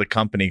build a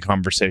company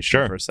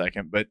conversation for a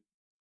second, but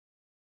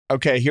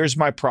okay, here's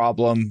my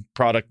problem,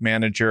 product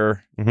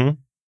manager. Mm-hmm.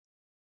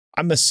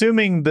 I'm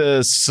assuming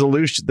the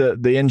solution,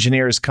 the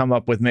engineers come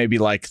up with maybe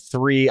like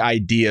 3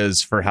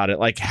 ideas for how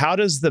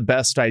does the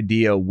best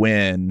idea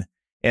win?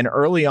 And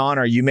early on,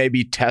 are you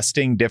maybe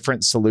testing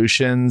different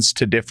solutions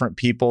to different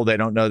people? They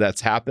don't know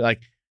that's happening.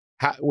 Like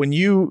when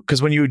you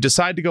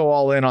decide to go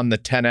all in on the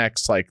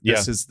 10X,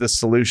 this is the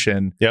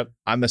solution. Yep.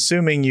 I'm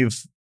assuming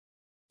you've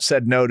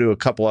said no to a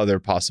couple other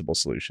possible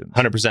solutions.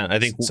 100%. I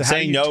think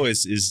saying no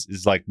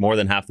is like more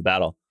than half the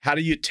battle. How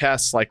do you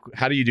test?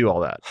 How do you do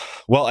all that?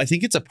 Well, I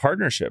think it's a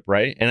partnership,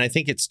 right? And I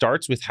think it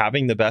starts with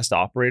having the best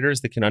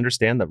operators that can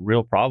understand the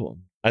real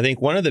problem. I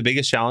think one of the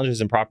biggest challenges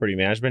in property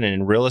management and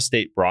in real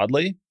estate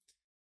broadly,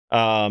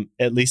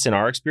 at least in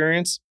our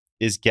experience,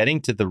 is getting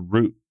to the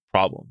root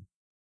problem.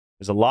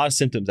 There's a lot of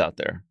symptoms out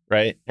there,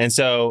 right? And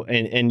so,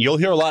 and you'll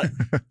hear a lot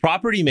of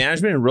property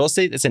management and real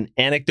estate. It's an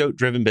anecdote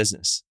driven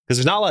business because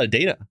there's not a lot of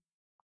data,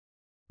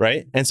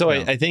 right? And so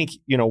I think,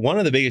 one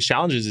of the biggest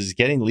challenges is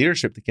getting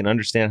leadership that can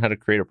understand how to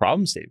create a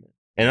problem statement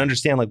and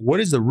understand what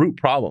is the root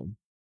problem?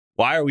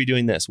 Why are we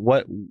doing this?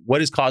 What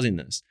is causing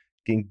this?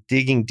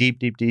 Digging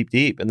deep.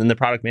 And then the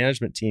product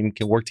management team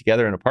can work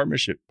together in a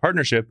partnership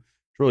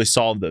to really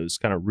solve those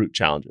kind of root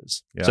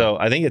challenges. Yeah. So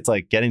I think it's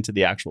like getting to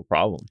the actual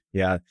problem.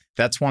 Yeah.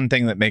 That's one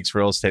thing that makes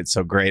real estate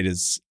so great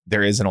is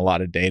there isn't a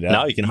lot of data.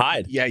 No, you can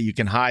hide. Yeah, you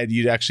can hide.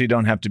 You actually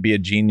don't have to be a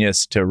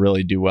genius to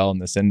really do well in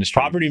this industry.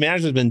 Property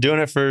management has been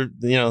doing it for,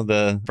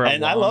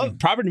 I love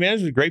property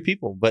management, great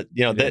people, but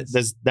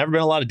there's never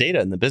been a lot of data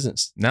in the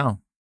business.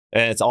 No.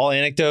 And it's all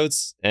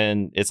anecdotes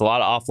and it's a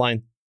lot of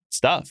offline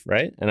stuff,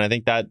 right? And I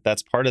think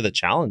that's part of the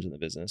challenge in the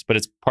business, but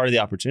it's part of the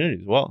opportunity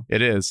as well.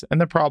 It is.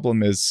 And the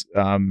problem is,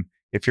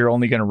 if you're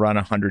only going to run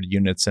 100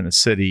 units in a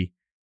city,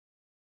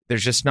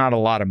 there's just not a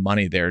lot of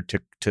money there to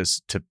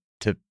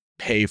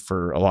pay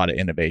for a lot of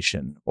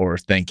innovation or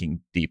thinking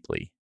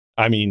deeply.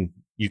 I mean,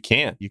 you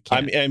can't.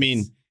 I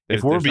mean,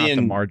 if we're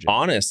being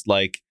honest,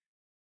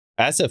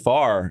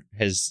 SFR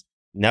has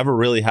never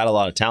really had a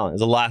lot of talent.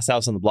 It's the last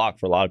house on the block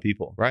for a lot of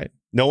people. Right.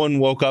 No one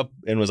woke up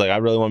and was like, I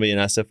really want to be an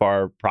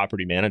SFR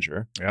property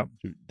manager. Yep.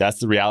 That's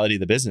the reality of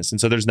the business. And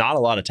so there's not a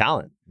lot of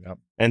talent. Yep.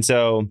 And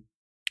so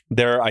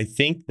I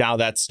think now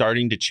that's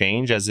starting to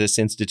change as this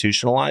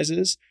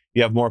institutionalizes.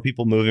 You have more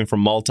people moving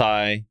from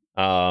multi.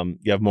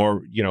 You have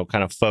more,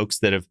 kind of folks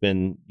that have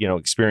been,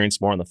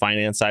 experienced more on the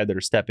finance side that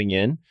are stepping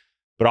in.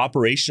 But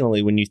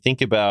operationally, when you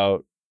think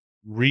about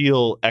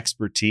real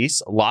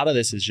expertise, a lot of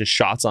this is just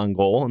shots on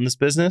goal in this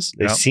business.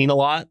 They've seen a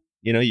lot.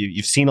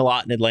 You've seen a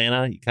lot in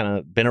Atlanta. You kind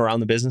of been around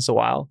the business a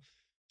while.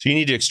 So you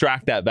need to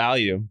extract that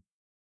value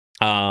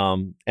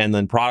and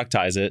then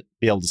productize it,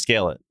 be able to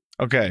scale it.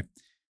 Okay.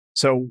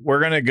 So we're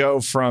going to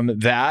go from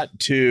that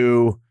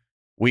to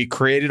we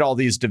created all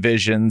these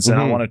divisions, and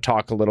I want to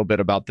talk a little bit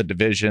about the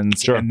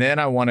divisions. Sure. And then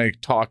I want to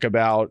talk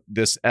about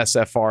this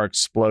SFR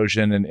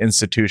explosion and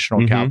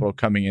institutional capital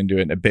coming into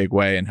it in a big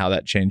way and how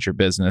that changed your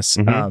business.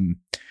 All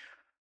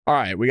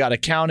right. We got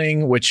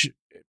accounting, which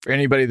for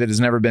anybody that has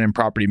never been in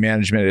property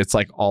management, it's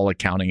like all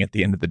accounting at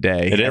the end of the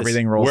day. It is.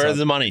 Everything rolls Where's up.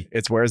 the money?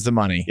 It's where's the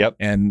money. Yep.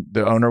 And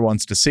the owner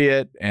wants to see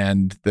it,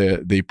 and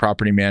the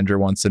property manager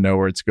wants to know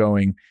where it's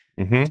going.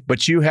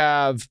 But you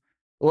have,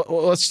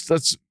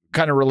 let's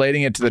kind of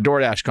relating it to the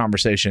DoorDash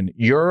conversation,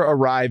 you're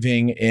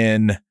arriving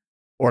in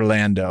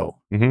Orlando.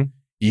 Mm-hmm.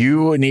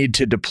 You need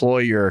to deploy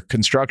your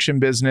construction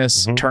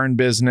business, turn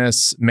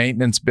business,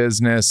 maintenance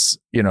business,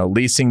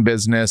 leasing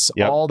business.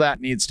 Yep. All that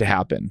needs to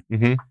happen.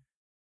 Mm-hmm.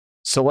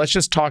 So let's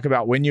just talk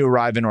about when you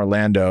arrive in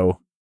Orlando,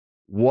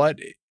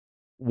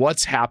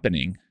 what's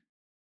happening.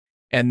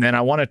 And then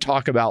I want to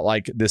talk about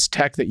like this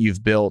tech that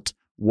you've built,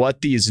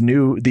 what these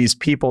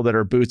people that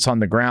are boots on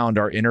the ground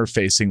are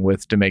interfacing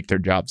with to make their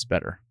jobs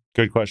better.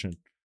 Good question.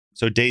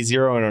 So day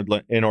zero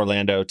in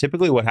Orlando,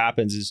 typically what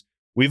happens is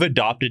we've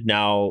adopted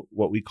now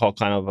what we call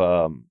kind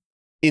of,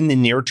 in the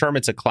near term,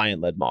 it's a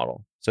client-led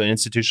model. So an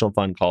institutional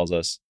fund calls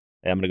us,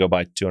 hey, I'm going to go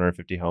buy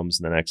 250 homes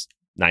in the next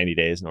 90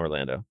 days in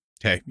Orlando.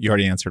 Okay. You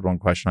already answered one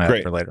question I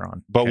had for later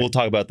on. But we'll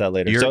talk about that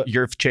later.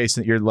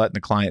 You're letting the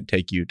client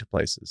take you to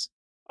places.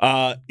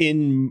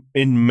 In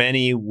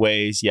many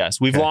ways, yes.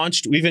 We've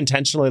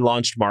intentionally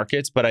launched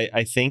markets, but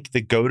I think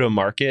the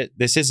go-to-market,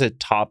 this is a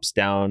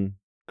tops-down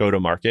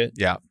go-to-market.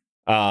 Yeah.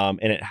 And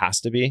it has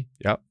to be.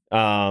 Yep.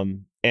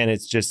 And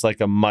it's just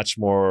like a much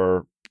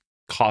more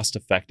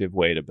cost-effective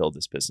way to build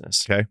this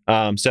business. Okay.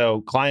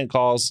 So client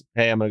calls,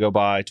 hey, I'm going to go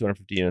buy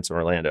 250 units in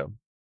Orlando.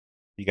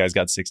 You guys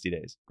got 60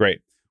 days.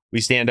 Great. We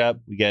stand up,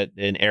 we get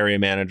an area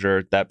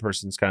manager. That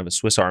person's kind of a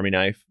Swiss Army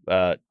knife,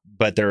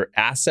 but they're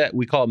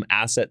we call them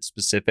asset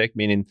specific,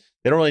 meaning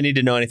they don't really need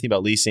to know anything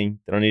about leasing.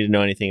 They don't need to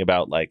know anything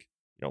about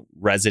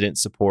resident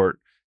support.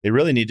 They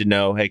really need to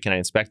know, hey, can I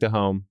inspect a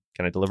home?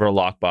 Can I deliver a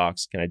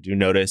lockbox? Can I do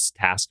notice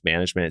task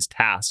management? It's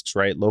tasks,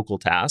 right? Local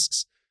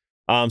tasks.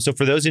 So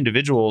for those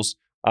individuals,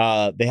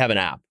 they have an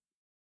app.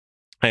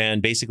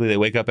 And basically they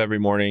wake up every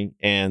morning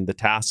and the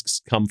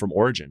tasks come from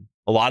Origin.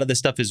 A lot of this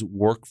stuff is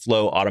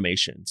workflow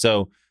automation.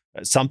 So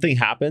something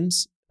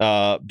happens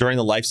during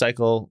the life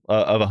cycle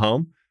of a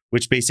home,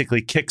 which basically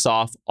kicks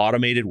off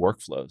automated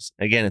workflows.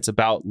 Again, it's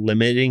about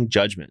limiting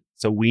judgment.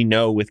 So we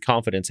know with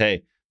confidence,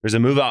 hey, there's a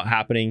move out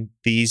happening.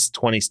 These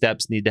 20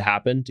 steps need to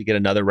happen to get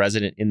another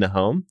resident in the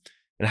home.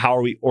 And how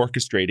are we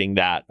orchestrating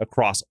that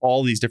across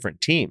all these different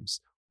teams?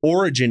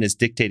 Origin is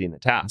dictating the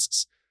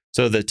tasks.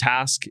 So the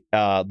task,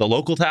 the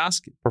local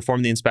task,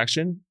 perform the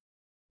inspection,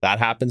 that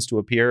happens to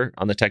appear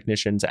on the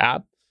technician's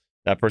app.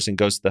 That person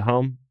goes to the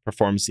home,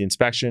 performs the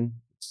inspection,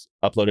 it's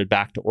uploaded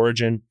back to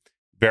Origin,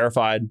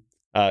 verified,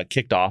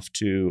 kicked off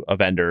to a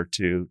vendor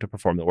to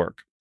perform the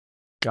work.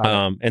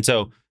 And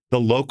so the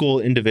local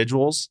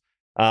individuals,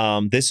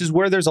 this is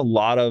where there's a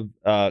lot of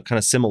kind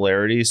of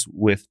similarities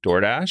with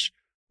DoorDash,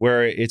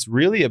 where it's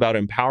really about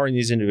empowering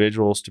these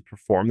individuals to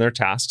perform their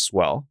tasks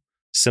well,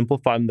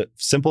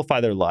 simplify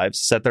their lives,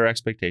 set their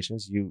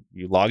expectations. You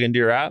log into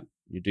your app,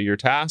 you do your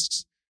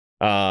tasks,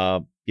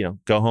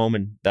 go home,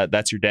 and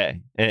that's your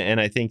day. And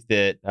I think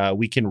that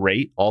we can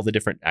rate all the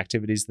different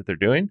activities that they're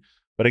doing.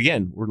 But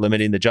again, we're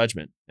limiting the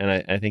judgment. And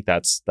I think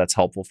that's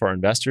helpful for our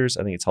investors.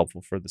 I think it's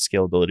helpful for the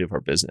scalability of our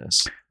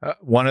business.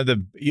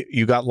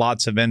 You got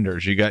lots of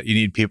vendors. You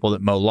need people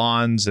that mow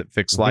lawns, that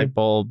fix light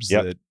bulbs,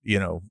 that,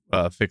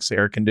 fix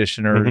air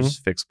conditioners,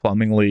 fix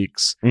plumbing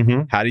leaks.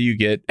 How do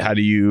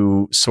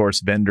you source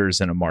vendors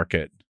in a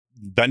market?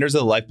 Vendors are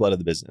the lifeblood of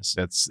the business.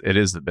 It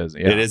is the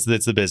business. Yeah.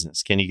 It's the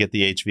business. Can you get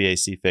the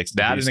HVAC fixed?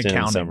 That and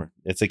accounting.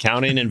 It's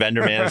accounting and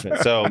vendor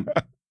management. So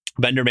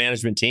vendor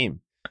management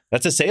team.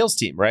 That's a sales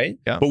team, right?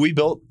 Yeah. But we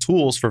built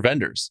tools for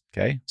vendors.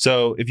 Okay.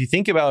 So if you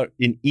think about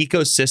an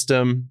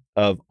ecosystem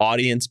of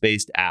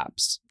audience-based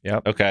apps,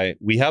 okay,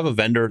 we have a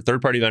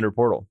third-party vendor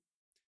portal.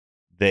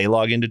 They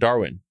log into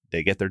Darwin.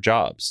 They get their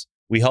jobs.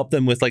 We help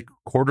them with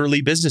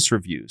quarterly business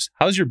reviews.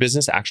 How's your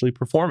business actually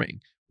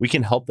performing? We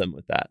can help them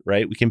with that,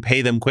 right? We can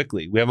pay them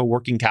quickly. We have a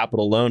working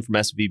capital loan from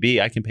SVB.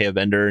 I can pay a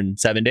vendor in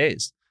 7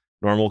 days.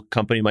 Normal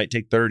company might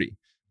take 30.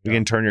 We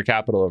can turn your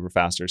capital over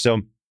faster.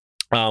 So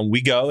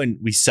we go and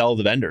we sell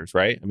the vendors,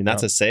 right? I mean,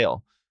 that's a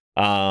sale.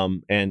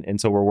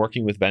 And so we're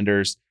working with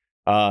vendors.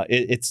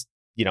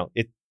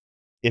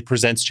 It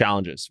presents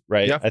challenges,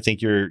 right? Yeah. I think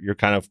you're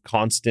kind of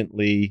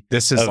constantly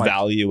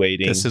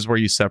evaluating. This is where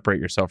you separate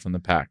yourself from the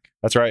pack.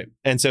 That's right.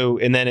 And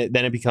then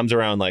it becomes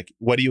around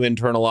what do you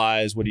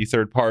internalize? What do you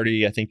third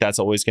party? I think that's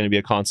always going to be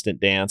a constant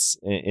dance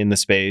in the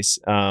space.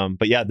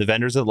 But yeah, the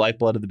vendors are the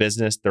lifeblood of the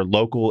business. They're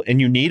local, and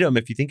you need them.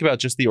 If you think about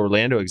just the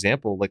Orlando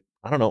example,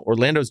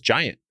 Orlando's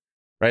giant,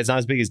 right? It's not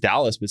as big as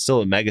Dallas, but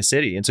still a mega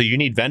city. And so you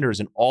need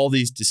vendors in all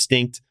these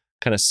distinct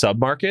kind of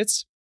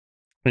sub-markets.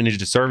 We need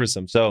to service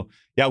them. So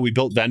yeah, we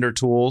built vendor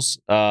tools,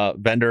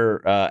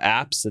 vendor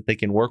apps that they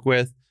can work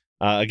with.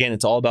 Again,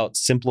 it's all about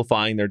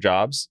simplifying their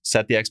jobs,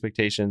 set the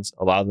expectations,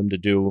 allow them to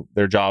do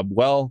their job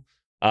well.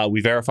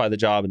 We verify the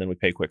job, and then we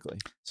pay quickly.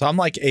 So I'm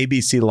like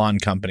ABC Lawn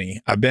Company.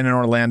 I've been in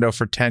Orlando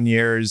for 10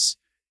 years.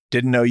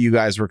 Didn't know you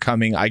guys were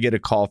coming. I get a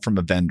call from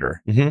a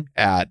vendor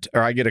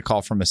I get a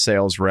call from a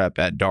sales rep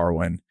at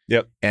Darwin.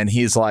 Yep. And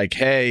he's like,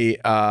 hey,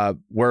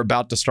 we're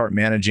about to start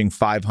managing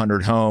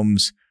 500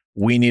 homes.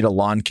 We need a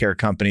lawn care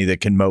company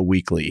that can mow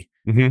weekly.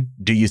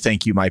 Do you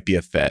think you might be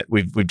a fit?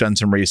 We've done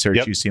some research.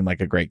 Yep. You seem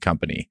like a great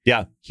company.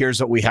 Yeah. Here's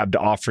what we have to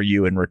offer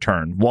you in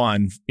return.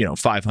 1,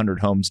 500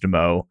 homes to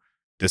mow.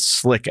 this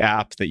slick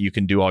app that you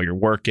can do all your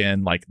work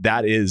in. Like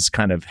that is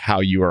kind of how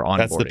you are onboarding.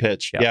 That's the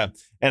pitch. Yeah.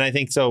 And I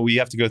think so. We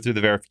have to go through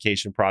the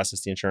verification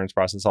process, the insurance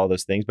process, all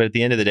those things. But at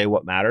the end of the day,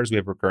 what matters, we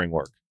have recurring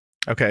work.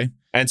 Okay.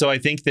 And so I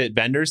think that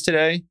vendors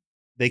today,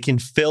 they can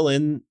fill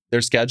in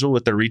their schedule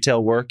with their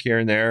retail work here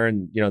and there.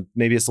 And,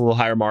 maybe it's a little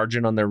higher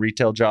margin on their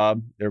retail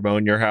job. They're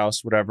mowing your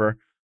house, whatever.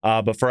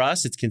 But for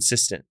us, it's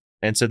consistent.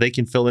 And so they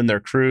can fill in their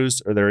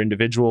crews or their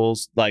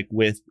individuals like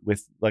with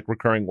like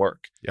recurring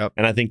work. Yep.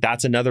 And I think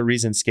that's another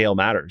reason scale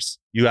matters.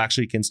 You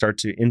actually can start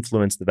to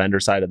influence the vendor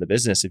side of the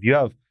business. If you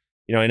have,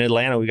 in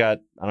Atlanta, we got,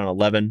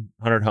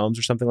 1,100 homes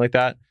or something like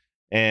that.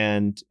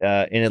 And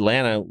in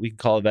Atlanta, we can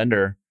call a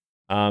vendor.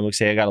 We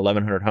say, I got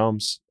 1,100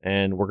 homes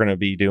and we're going to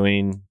be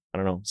doing,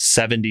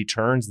 70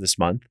 turns this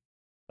month.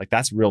 Like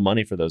that's real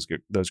money for those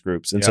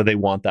groups. And so they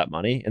want that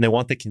money and they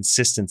want the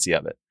consistency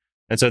of it.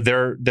 And so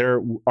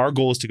our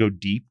goal is to go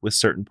deep with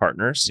certain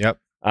partners. Yep.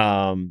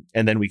 And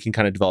then we can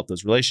kind of develop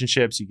those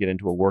relationships. You get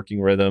into a working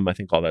rhythm. I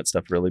think all that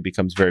stuff really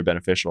becomes very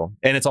beneficial.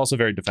 And it's also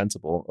very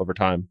defensible over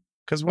time.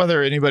 Because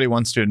whether anybody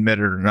wants to admit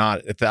it or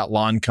not, if that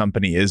lawn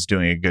company is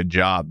doing a good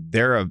job,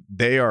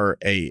 they are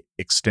a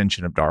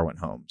extension of Darwin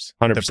Homes.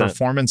 100%. The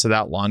performance of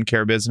that lawn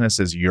care business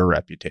is your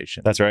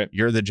reputation. That's right.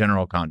 You're the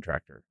general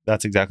contractor.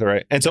 That's exactly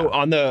right. And so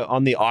on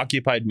the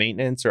occupied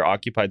maintenance or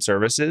occupied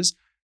services,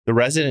 the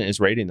resident is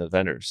rating those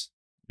vendors.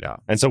 Yeah.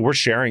 And so we're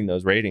sharing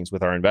those ratings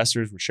with our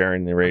investors. We're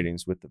sharing the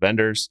ratings with the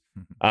vendors.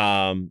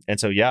 Mm-hmm. And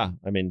so,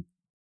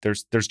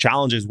 there's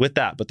challenges with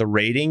that, but the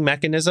rating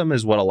mechanism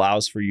is what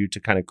allows for you to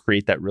kind of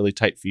create that really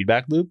tight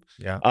feedback loop.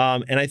 Yeah.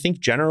 And I think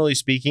generally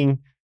speaking,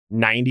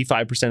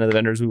 95% of the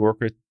vendors we work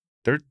with,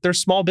 they're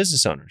small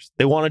business owners.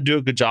 They want to do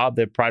a good job.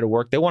 They have pride of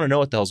work. They want to know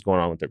what the hell's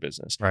going on with their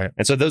business. Right.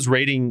 And so those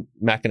rating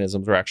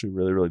mechanisms are actually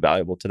really, really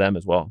valuable to them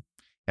as well.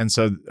 And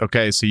so,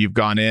 so you've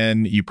gone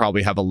in, you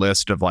probably have a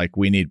list of like,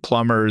 we need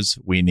plumbers,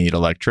 we need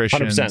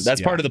electricians. 100%. That's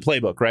part of the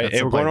playbook, right?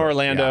 Hey, we're going to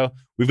Orlando. Yeah.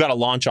 We've got a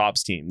launch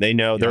ops team. They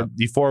know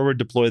you forward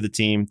deploy the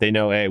team. They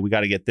know, hey, we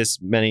got to get this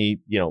many,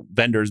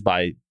 vendors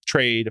by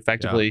trade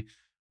effectively,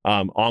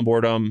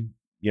 onboard them,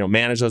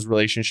 manage those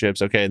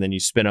relationships. Okay. And then you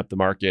spin up the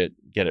market,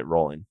 get it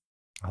rolling.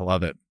 I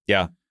love it.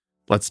 Yeah.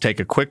 Let's take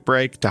a quick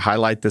break to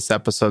highlight this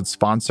episode's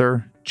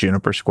sponsor,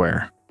 Juniper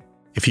Square.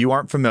 If you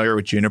aren't familiar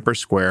with Juniper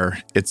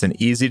Square, it's an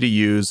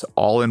easy-to-use,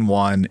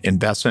 all-in-one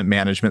investment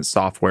management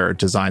software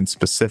designed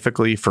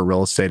specifically for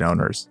real estate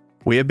owners.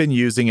 We have been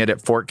using it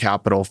at Fort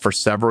Capital for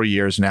several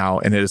years now,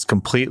 and it has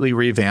completely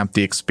revamped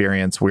the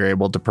experience we're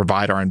able to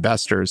provide our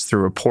investors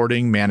through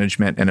reporting,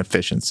 management, and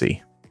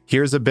efficiency.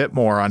 Here's a bit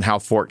more on how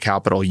Fort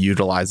Capital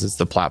utilizes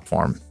the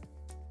platform.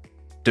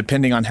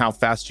 Depending on how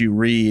fast you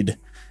read,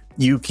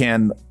 you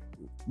can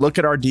look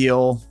at our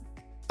deal,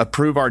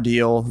 approve our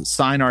deal,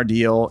 sign our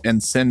deal,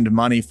 and send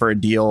money for a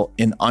deal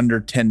in under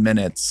 10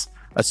 minutes,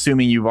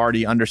 assuming you've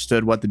already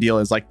understood what the deal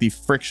is. Like the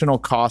frictional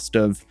cost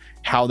of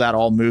how that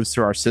all moves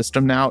through our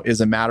system now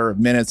is a matter of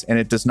minutes, and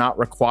it does not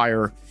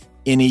require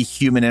any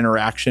human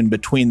interaction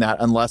between that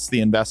unless the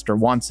investor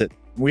wants it.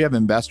 We have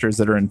investors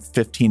that are in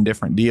 15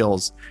 different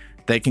deals.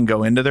 They can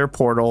go into their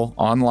portal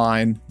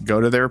online,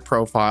 go to their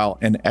profile,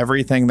 and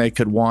everything they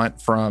could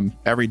want, from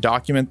every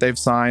document they've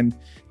signed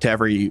to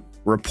every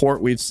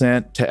report we've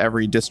sent to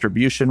every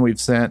distribution we've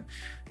sent,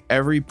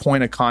 every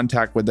point of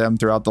contact with them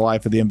throughout the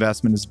life of the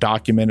investment is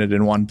documented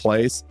in one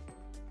place.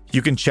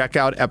 You can check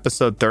out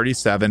episode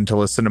 37 to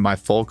listen to my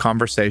full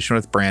conversation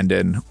with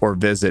Brandon, or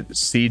visit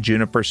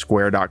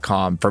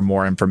cjunipersquare.com for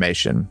more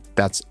information.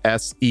 That's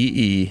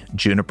SEE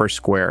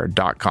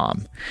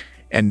junipersquare.com.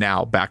 And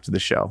now back to the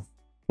show.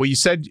 Well, you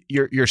said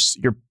you're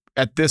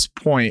at this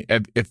point,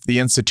 if the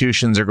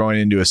institutions are going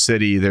into a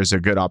city, there's a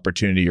good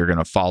opportunity you're going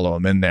to follow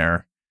them in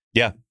there.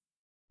 Yeah.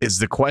 Is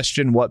the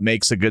question, what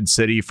makes a good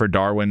city for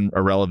Darwin,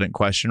 a relevant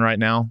question right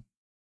now?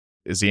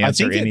 Is the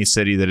answer any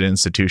city that an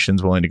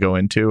institution's willing to go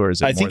into, or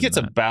is it? I think it's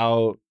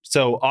about,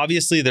 so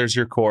obviously there's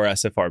your core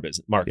SFR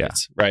business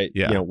markets, right?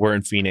 Yeah. We're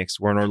in Phoenix,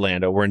 we're in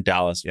Orlando, we're in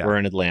Dallas, we're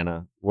in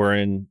Atlanta, we're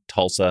in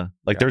Tulsa.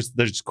 Like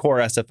there's core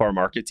SFR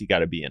markets you got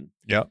to be in.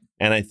 Yep.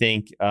 And I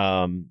think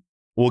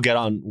we'll get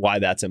on why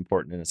that's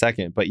important in a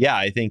second. But yeah,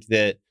 I think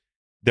that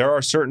there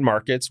are certain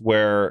markets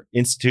where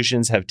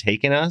institutions have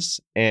taken us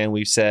and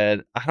we've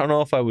said, I don't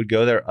know if I would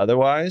go there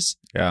otherwise,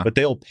 but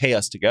they'll pay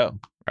us to go.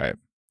 Right.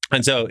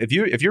 And so if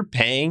you're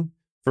paying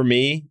for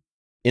me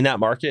in that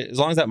market, as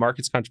long as that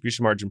market's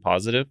contribution margin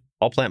positive,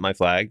 I'll plant my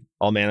flag.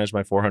 I'll manage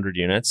my 400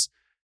 units,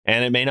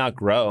 and it may not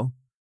grow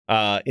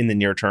in the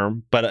near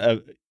term,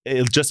 but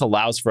it just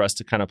allows for us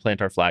to kind of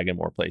plant our flag in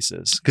more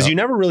places, because you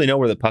never really know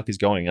where the puck is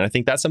going. And I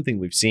think that's something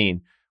we've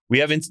seen. We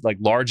have like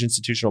large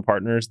institutional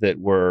partners that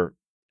were,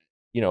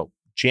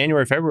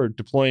 January, February,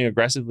 deploying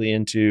aggressively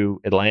into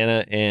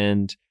Atlanta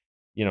and,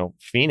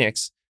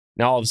 Phoenix.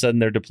 Now all of a sudden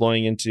they're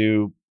deploying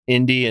into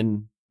Indy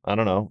and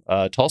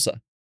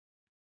Tulsa.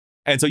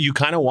 And so you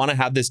kind of want to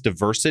have this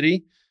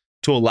diversity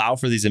to allow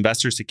for these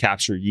investors to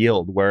capture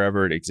yield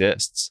wherever it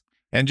exists.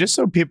 And just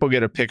so people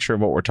get a picture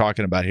of what we're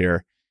talking about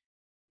here,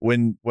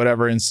 when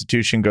whatever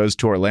institution goes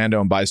to Orlando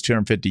and buys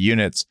 250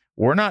 units,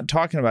 we're not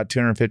talking about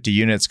 250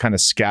 units kind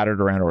of scattered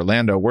around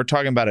Orlando. We're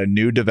talking about a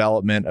new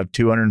development of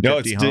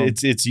 250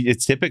 homes.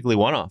 It's typically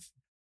one-off.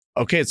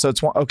 Okay, so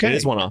it's okay. It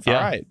is one-off. Yeah.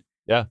 All right.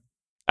 Yeah.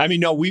 I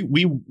mean, no,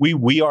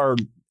 we are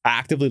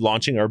actively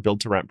launching our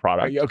build to rent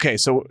product. Okay,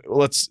 so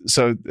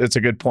it's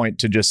a good point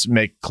to just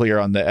make clear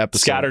on the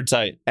episode. Scattered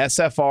site.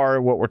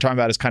 SFR, what we're talking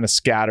about is kind of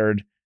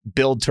scattered.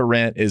 Build to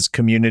rent is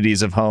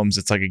communities of homes.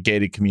 It's like a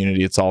gated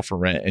community. It's all for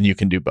rent, and you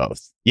can do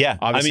both. Yeah,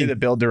 obviously the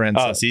build to rent.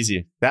 Oh, it's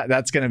easy.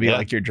 That's going to be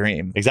like your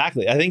dream.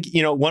 Exactly. I think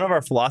one of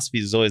our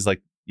philosophies is always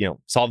like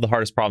solve the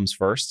hardest problems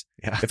first.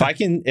 Yeah.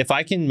 If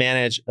I can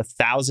manage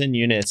 1,000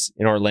 units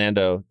in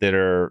Orlando that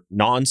are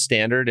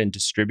non-standard and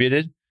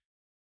distributed,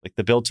 like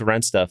the build to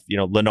rent stuff,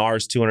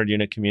 Lennar's 200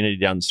 unit community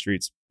down the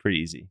street's pretty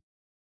easy.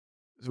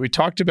 We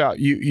talked about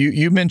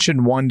you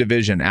mentioned one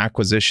division,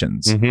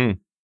 acquisitions. Mm-hmm.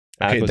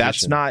 Okay,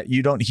 that's not,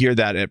 you don't hear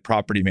that at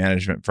property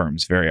management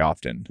firms very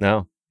often.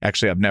 No.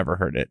 Actually, I've never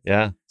heard it.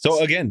 Yeah.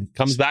 So again,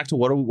 comes back to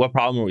what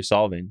problem are we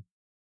solving?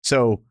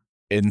 So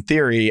in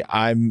theory,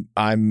 I'm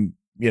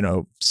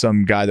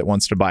some guy that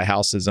wants to buy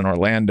houses in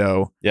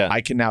Orlando. Yeah.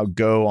 I can now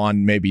go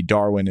on maybe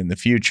Darwin in the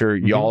future.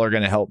 Mm-hmm. Y'all are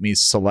going to help me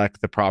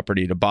select the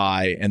property to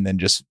buy and then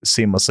just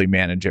seamlessly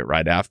manage it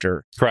right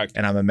after. Correct.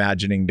 And I'm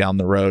imagining down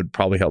the road,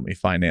 probably help me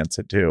finance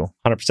it too.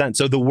 100%.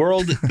 So the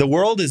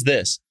world is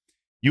this.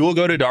 You will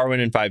go to Darwin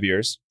in 5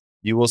 years.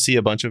 You will see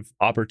a bunch of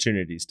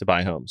opportunities to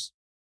buy homes,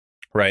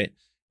 right?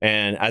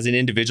 And as an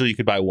individual, you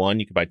could buy 1,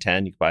 you could buy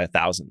 10, you could buy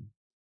 1,000,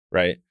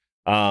 right?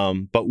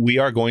 But we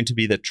are going to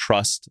be the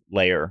trust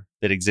layer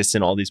that exists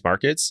in all these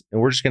markets.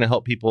 And we're just going to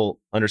help people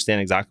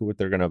understand exactly what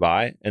they're going to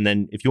buy. And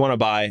then if you want to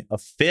buy a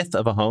fifth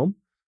of a home,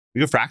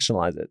 we can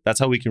fractionalize it. That's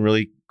how we can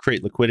really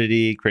create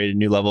liquidity, create a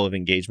new level of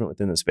engagement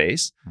within the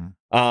space.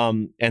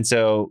 And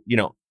so,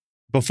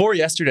 before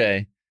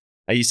yesterday,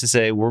 I used to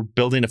say we're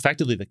building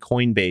effectively the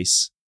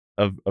Coinbase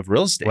of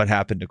real estate. What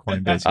happened to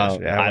Coinbase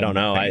yesterday? I don't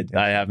know. I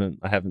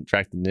haven't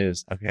tracked the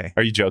news. Okay.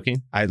 Are you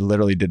joking? I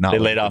literally did not. They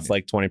laid off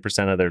like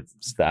 20% of their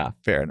staff.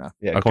 Fair enough.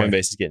 Yeah, okay. Coinbase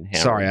is getting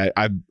hammered. Sorry,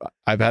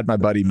 I've had my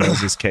buddy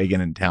Moses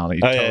Kagan in town.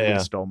 He totally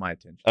stole my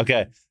attention.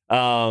 Okay.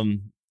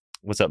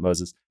 What's up,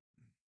 Moses?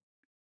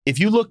 If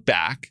you look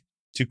back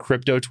to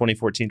crypto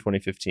 2014,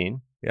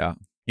 2015,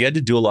 you had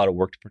to do a lot of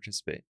work to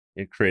participate.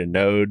 You had to create a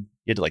node.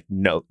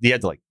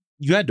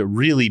 You had to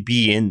really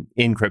be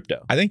in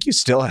crypto. I think you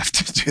still have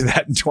to do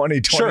that in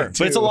 2020. Sure,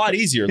 but it's a lot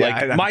easier.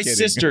 Yeah, my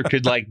sister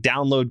could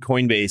download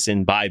Coinbase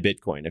and buy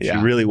Bitcoin if she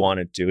really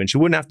wanted to, and she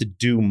wouldn't have to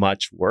do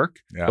much work.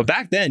 Yeah. But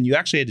back then, you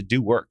actually had to do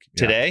work.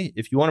 Today,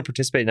 if you want to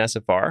participate in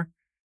SFR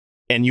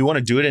and you want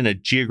to do it in a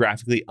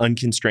geographically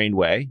unconstrained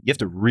way, you have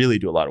to really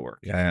do a lot of work.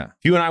 Yeah.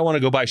 If you and I want to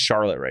go buy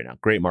Charlotte right now,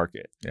 great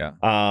market. Yeah.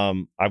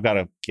 I've got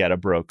to get a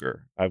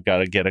broker. I've got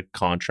to get a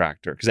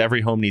contractor because every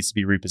home needs to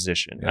be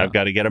repositioned. Yeah. I've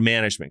got to get a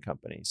management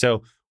company.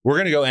 So we're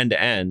going to go end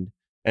to end.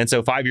 And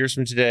so 5 years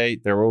from today,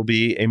 there will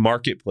be a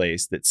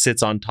marketplace that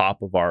sits on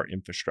top of our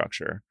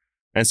infrastructure.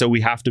 And so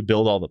we have to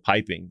build all the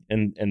piping.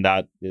 And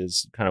that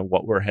is kind of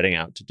what we're heading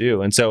out to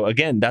do. And so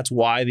again, that's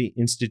why the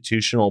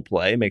institutional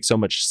play makes so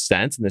much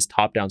sense in this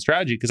top-down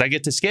strategy, because I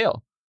get to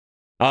scale.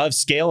 I'll have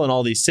scale in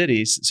all these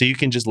cities. So you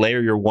can just layer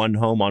your one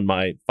home on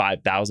my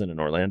 5,000 in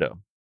Orlando.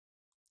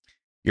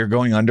 You're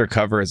going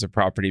undercover as a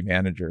property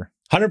manager.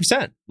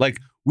 100%. Like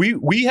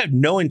we had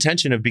no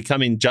intention of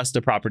becoming just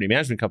a property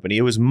management company.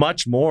 It was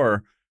much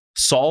more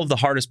solve the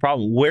hardest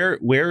problem. Where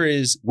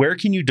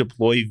can you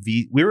deploy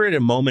we were at a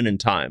moment in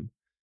time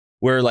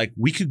where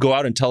we could go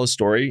out and tell a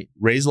story,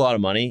 raise a lot of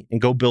money, and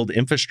go build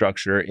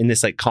infrastructure in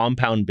this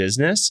compound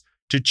business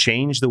to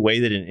change the way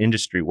that an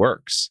industry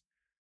works.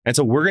 And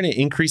so we're going to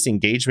increase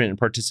engagement and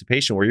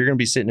participation where you're going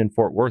to be sitting in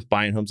Fort Worth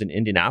buying homes in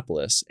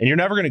Indianapolis, and you're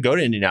never going to go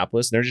to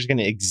Indianapolis, and they're just going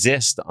to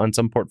exist on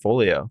some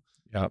portfolio.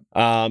 Yep.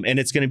 And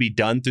it's going to be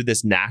done through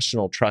this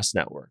national trust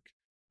network.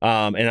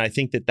 And I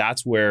think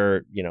that's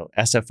where,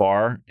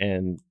 SFR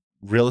and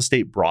real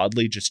estate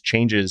broadly just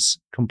changes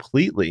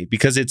completely,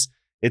 because it's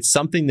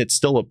something that's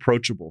still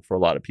approachable for a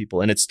lot of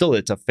people. And it's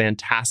a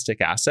fantastic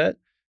asset.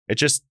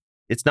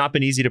 It's not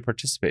been easy to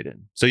participate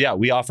in. So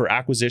we offer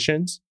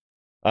acquisitions,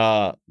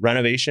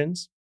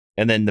 renovations,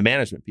 and then the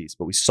management piece.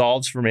 But we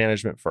solve for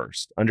management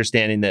first,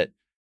 understanding that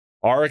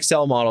our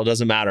Excel model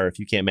doesn't matter if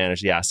you can't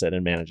manage the asset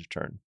and manage a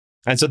turn.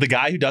 And so the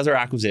guy who does our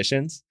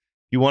acquisitions,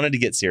 he wanted to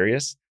get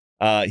serious.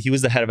 He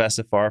was the head of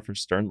SFR for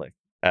Sternlicht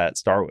at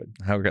Starwood.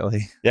 Oh,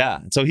 really?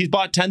 Yeah. So he's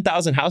bought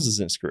 10,000 houses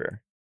in his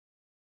career.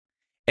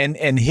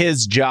 And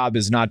his job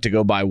is not to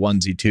go buy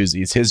onesie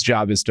twosies. His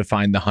job is to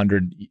find the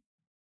 100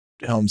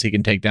 homes he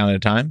can take down at a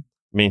time.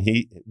 I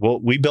mean,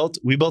 we built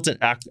an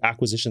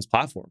acquisitions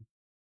platform.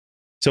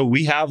 So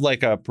we have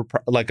a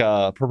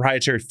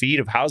proprietary feed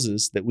of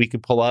houses that we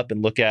could pull up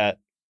and look at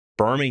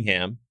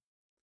Birmingham,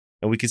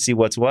 and we could see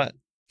what's what.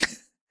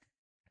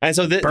 And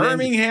so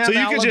Birmingham, so you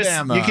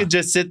Alabama. could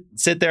just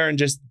sit there and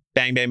just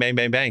bang, bang, bang,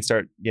 bang, bang,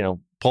 start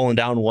pulling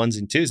down ones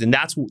and twos, and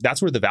that's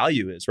where the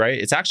value is, right?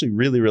 It's actually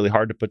really, really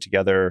hard to put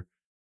together,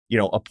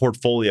 a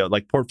portfolio.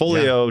 Like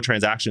portfolio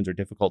transactions are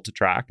difficult to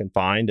track and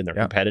find, and they're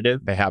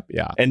competitive. They have,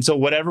 And so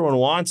what everyone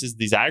wants is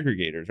these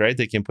aggregators, right?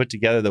 They can put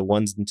together the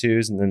ones and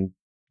twos and then,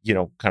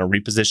 kind of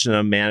reposition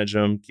them, manage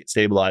them,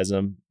 stabilize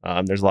them.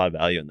 There's a lot of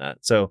value in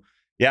that. So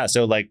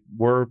so like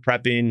we're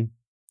prepping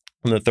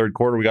in the third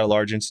quarter. We got a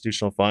large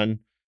institutional fund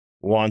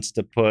wants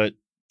to put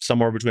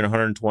somewhere between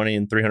 120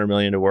 and 300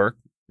 million to work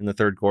in the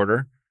third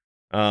quarter.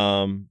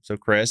 So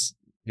Chris,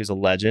 who's a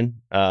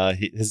legend,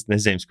 his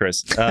name's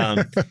Chris.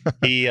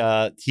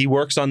 He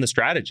works on the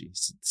strategy,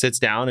 sits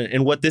down,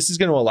 and what this is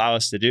going to allow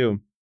us to do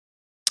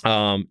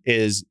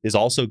is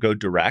also go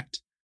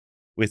direct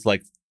with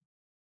like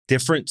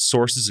different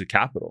sources of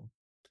capital,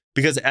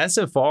 because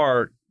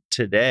SFR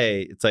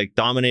today, it's like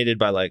dominated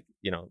by like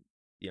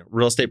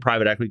real estate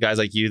private equity guys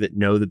like you that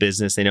know the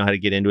business, they know how to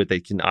get into it, they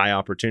can eye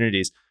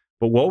opportunities.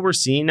 But what we're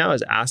seeing now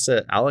is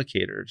asset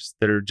allocators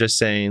that are just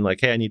saying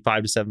like, hey, I need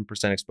 5 to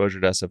 7% exposure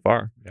to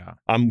SFR. Yeah.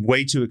 I'm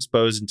way too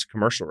exposed into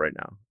commercial right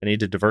now. I need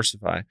to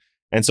diversify.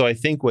 And so I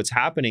think what's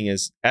happening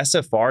is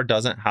SFR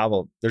doesn't have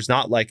there's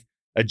not like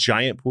a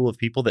giant pool of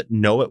people that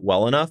know it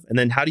well enough. And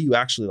then how do you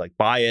actually like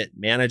buy it,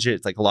 manage it?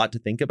 It's like a lot to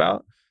think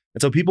about.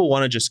 And so people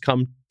want to just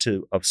come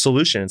to a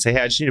solution and say,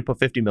 hey, I just need to put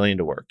 50 million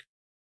to work.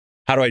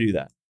 How do I do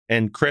that?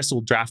 And Chris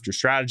will draft your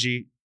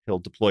strategy. He'll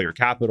deploy your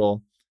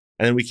capital.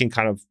 And then we can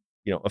kind of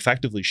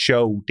effectively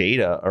show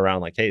data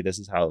around like, hey, this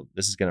is how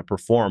this is going to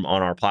perform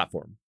on our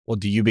platform. Well,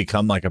 do you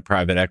become like a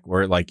private equity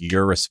where like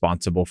you're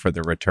responsible for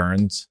the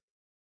returns?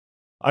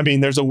 I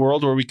mean, there's a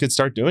world where we could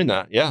start doing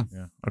that. Yeah.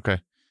 Okay.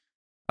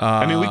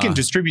 I mean, we can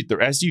distribute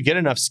as you get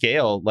enough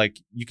scale,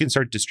 like you can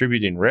start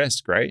distributing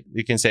risk, right?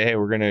 You can say, hey,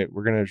 we're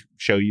gonna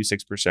show you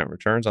 6%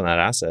 returns on that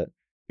asset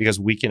because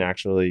we can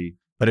actually.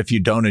 But if you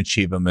don't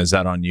achieve them, is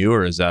that on you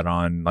or is that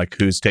on like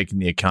who's taking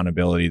the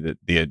accountability that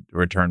the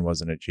return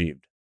wasn't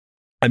achieved?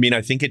 I mean,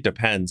 I think it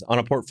depends. On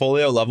a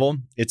portfolio level,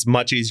 it's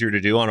much easier to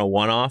do. On a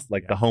one-off,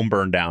 like the home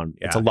burn down,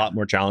 it's a lot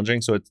more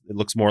challenging. So it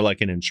looks more like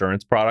an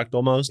insurance product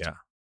almost. Yeah.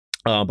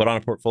 But on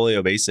a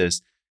portfolio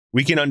basis,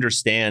 we can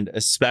understand,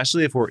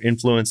 especially if we're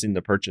influencing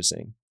the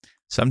purchasing.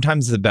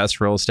 Sometimes the best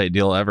real estate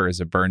deal ever is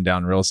a burned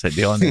down real estate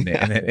deal and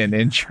an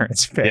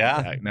insurance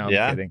payback. No,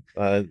 I'm kidding.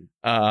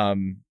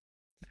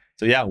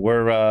 So yeah,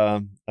 we're.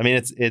 I mean,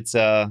 it's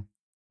but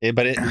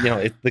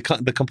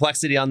the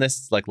complexity on this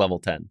is like level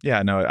 10.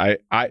 Yeah, no,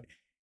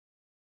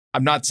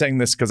 I'm not saying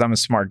this because I'm a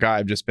smart guy.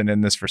 I've just been in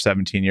this for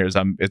 17 years.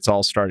 It's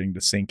all starting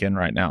to sink in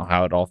right now,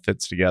 how it all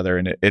fits together.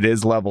 And it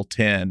is level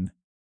 10.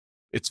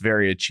 It's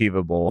very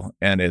achievable.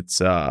 And it's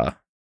kind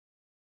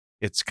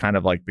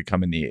of like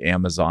becoming the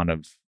Amazon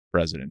of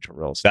residential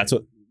real estate. That's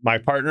what my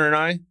partner and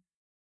I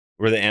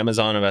were, the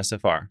Amazon of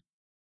SFR.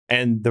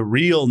 And the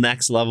real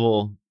next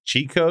level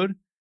cheat code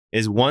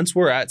is once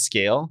we're at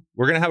scale,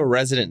 we're going to have a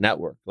resident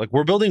network. Like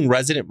we're building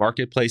resident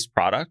marketplace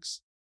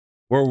products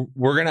where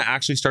we're going to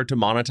actually start to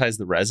monetize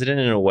the resident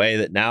in a way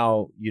that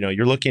now,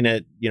 you're looking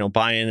at,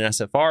 buying an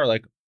SFR,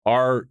 like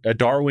a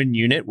Darwin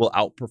unit will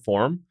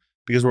outperform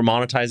because we're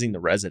monetizing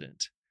the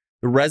resident.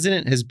 The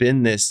resident has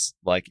been this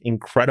like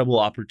incredible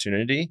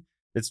opportunity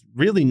that's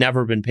really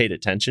never been paid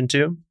attention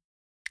to.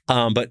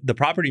 But the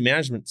property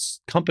management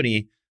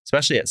company,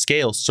 especially at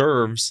scale,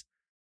 serves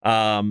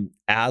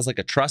as like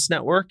a trust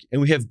network,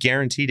 and we have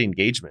guaranteed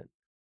engagement.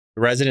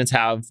 The residents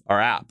have our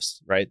apps,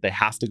 right? They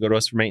have to go to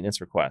us for maintenance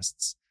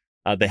requests.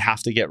 They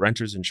have to get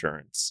renter's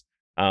insurance.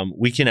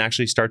 We can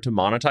actually start to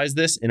monetize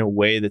this in a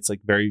way that's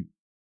like very,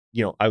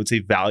 I would say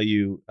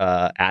value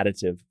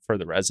additive for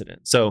the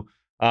resident. So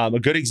a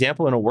good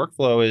example in a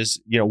workflow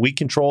is, we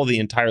control the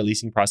entire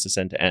leasing process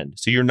end to end.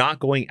 So you're not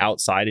going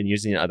outside and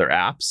using other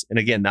apps. And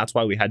again, that's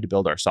why we had to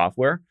build our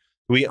software.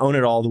 We own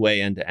it all the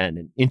way end to end.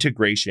 And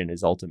integration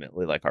is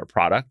ultimately like our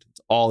product.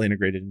 It's all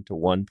integrated into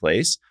one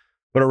place.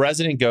 But a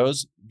resident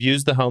goes,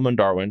 views the home on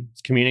Darwin,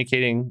 is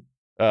communicating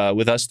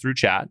with us through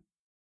chat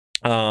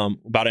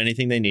about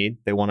anything they need.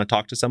 They want to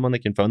talk to someone, they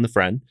can phone the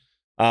friend.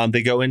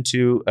 They go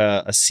into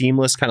a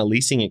seamless kind of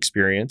leasing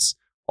experience,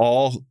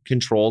 all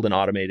controlled and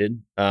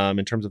automated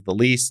in terms of the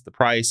lease, the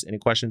price, any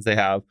questions they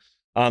have.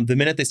 The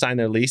minute they sign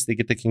their lease, they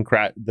get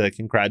the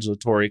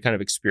congratulatory kind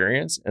of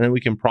experience. And then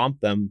we can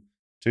prompt them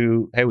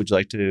to, hey, would you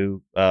like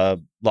to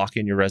lock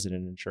in your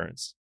resident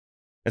insurance?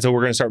 And so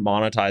we're going to start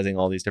monetizing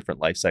all these different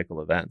life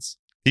cycle events.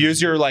 To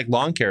use your like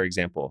lawn care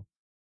example,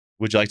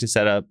 would you like to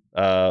set up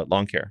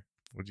lawn care?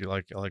 Would you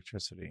like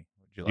electricity?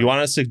 You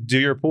want us to do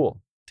your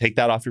pool? Take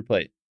that off your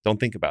plate. Don't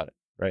think about it,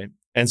 right?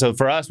 And so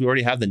for us, we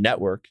already have the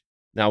network.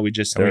 Now we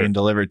just we can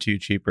deliver it to you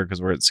cheaper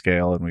because we're at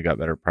scale and we got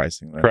better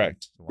pricing there.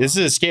 Correct. Wow. This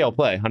is a scale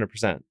play,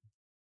 100%.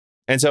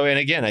 And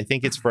again, I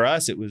think it's for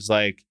us, it was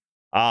like,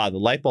 the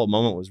light bulb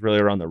moment was really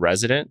around the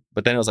resident.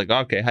 But then it was like,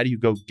 okay, how do you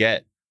go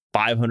get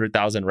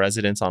 500,000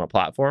 residents on a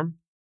platform?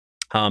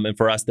 And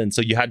for us then,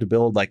 so you had to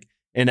build like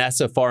an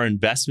SFR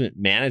investment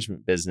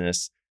management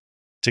business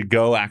to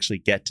go actually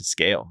get to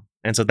scale.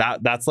 And so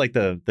that's like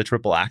the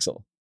triple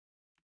axle.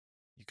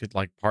 You could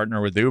like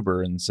partner with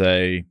Uber and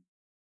say,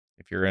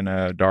 if you're in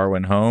a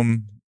Darwin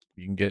home,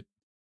 you can get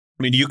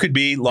I mean, you could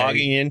be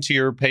logging into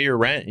your pay your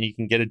rent and you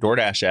can get a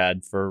DoorDash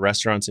ad for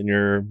restaurants in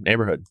your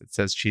neighborhood. It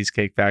says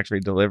Cheesecake Factory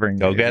delivering.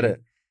 Go get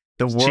it.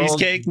 The world,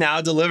 Cheesecake now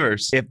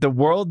delivers. If the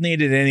world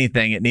needed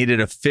anything, it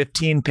needed a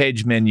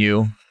 15-page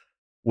menu,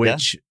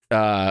 which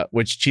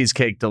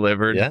Cheesecake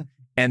delivered. Yeah.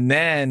 And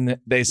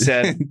then they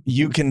said,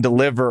 you can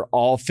deliver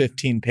all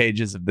 15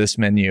 pages of this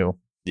menu.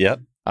 Yep.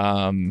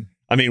 I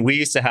mean, we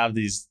used to have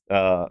these,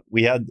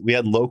 we had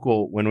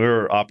local, when we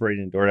were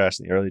operating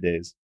DoorDash in the early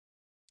days,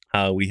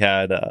 we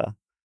had,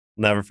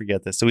 never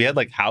forget this. So we had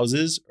like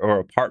houses or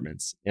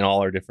apartments in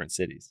all our different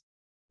cities,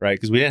 right?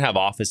 Because we didn't have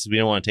offices. We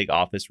didn't want to take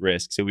office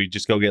risk. So we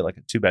just go get like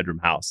a 2-bedroom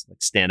house,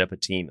 like stand up a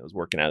team that was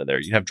working out of there.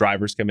 You'd have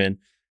drivers come in.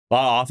 A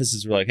lot of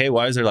offices were like, hey,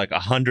 why is there like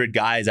 100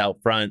 guys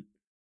out front,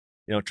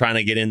 trying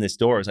to get in this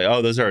door? It's like,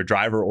 oh, those are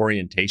driver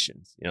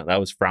orientations. That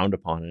was frowned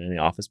upon in any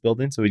office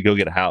building. So we'd go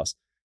get a house.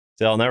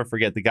 So I'll never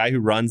forget the guy who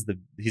runs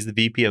he's the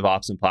VP of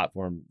Ops and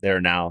Platform there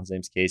now. His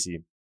name's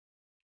Casey.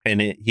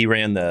 And he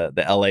ran the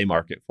LA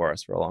market for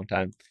us for a long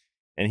time.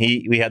 And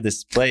we had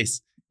this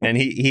place and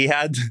he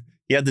had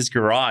this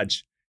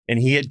garage and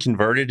he had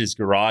converted his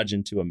garage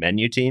into a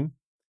menu team.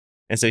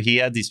 And so he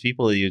had these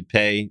people that you'd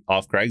pay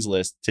off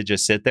Craigslist to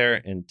just sit there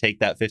and take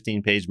that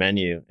 15-page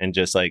menu and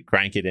just like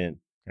crank it in.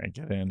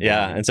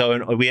 Yeah. And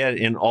so we had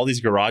in all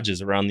these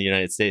garages around the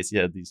United States, you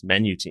had these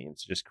menu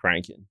teams just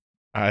cranking.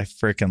 I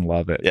freaking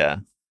love it. Yeah.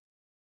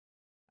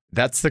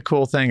 That's the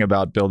cool thing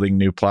about building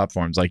new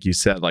platforms. Like you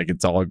said, like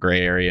it's all a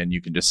gray area and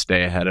you can just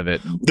stay ahead of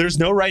it. There's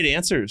no right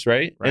answers,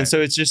 right? And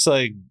so it's just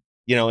like,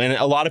 and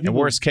a lot of people...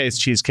 In worst case,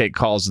 Cheesecake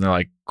calls and they're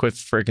like, quit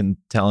freaking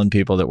telling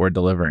people that we're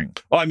delivering.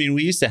 Oh, I mean,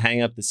 we used to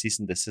hang up the cease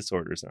and desist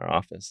orders in our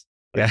office.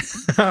 Yeah.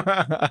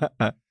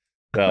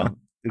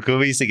 So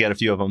we used to get a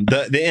few of them.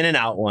 The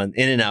In-N-Out one,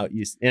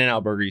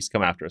 In-N-Out Burger used to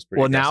come after us.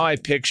 Well, now I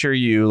picture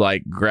you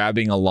like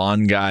grabbing a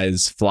lawn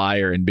guy's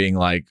flyer and being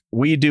like,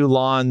 we do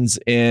lawns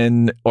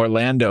in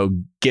Orlando,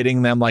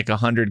 getting them like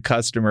 100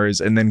 customers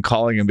and then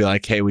calling and be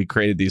like, hey, we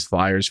created these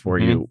flyers for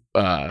you.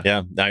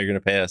 Yeah, now you're going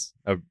to pay us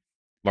a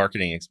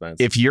marketing expense.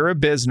 If you're a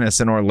business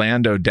in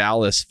Orlando,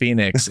 Dallas,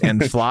 Phoenix,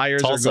 and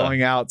flyers are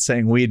going out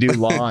saying we do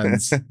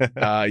lawns,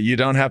 you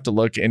don't have to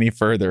look any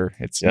further.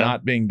 It's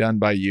not being done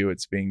by you.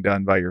 It's being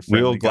done by your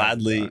family.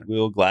 We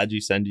will gladly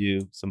send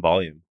you some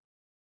volume.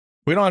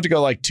 We don't have to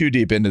go like too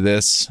deep into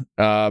this,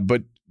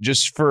 but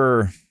just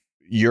for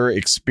your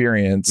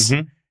experience,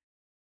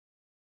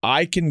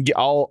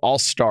 I'll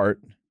start.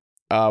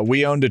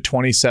 We owned a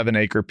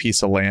 27-acre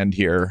piece of land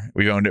here.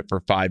 We owned it for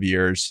 5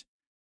 years.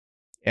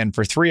 And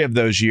for 3 of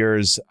those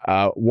years,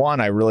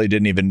 one, I really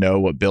didn't even know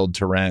what build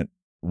to rent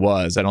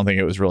was. I don't think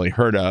it was really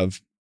heard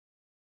of.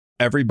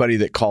 Everybody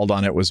that called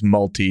on it was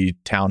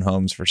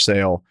multi-townhomes for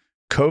sale.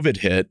 COVID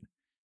hit.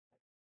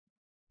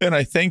 And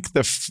I think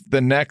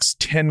the next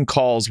 10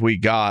 calls we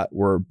got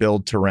were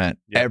build to rent.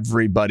 Yep.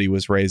 Everybody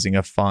was raising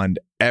a fund.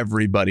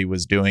 Everybody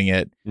was doing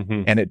it.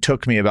 And it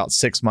took me about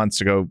 6 months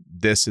to go,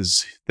 this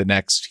is the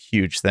next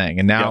huge thing.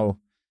 And now...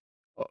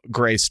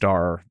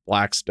 Graystar,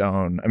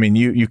 Blackstone. I mean,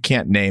 you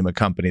can't name a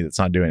company that's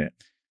not doing it.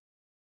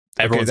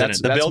 Everyone's in it.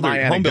 The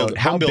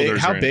builder,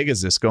 how big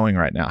is this going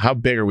right now? How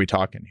big are we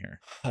talking here?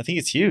 I think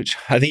it's huge.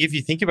 I think if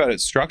you think about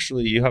it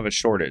structurally, you have a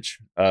shortage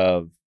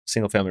of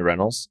single family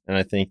rentals. And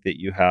I think that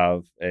you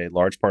have a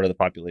large part of the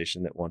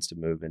population that wants to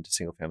move into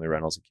single family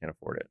rentals and can't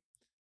afford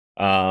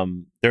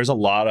it. There's a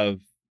lot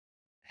of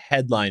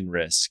headline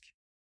risk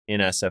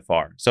in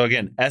SFR. So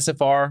again,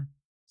 SFR,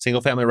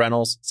 single family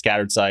rentals,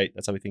 scattered site.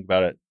 That's how we think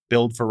about it.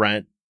 Build for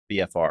rent,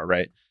 BFR,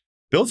 right?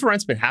 Build for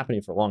rent's been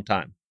happening for a long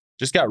time.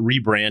 Just got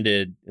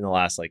rebranded in the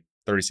last like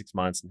 36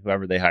 months, and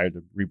whoever they hired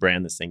to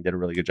rebrand this thing did a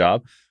really good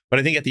job. But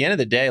I think at the end of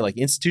the day, like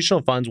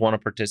institutional funds want to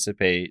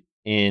participate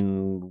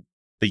in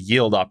the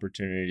yield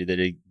opportunity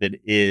that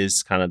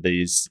is kind of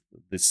this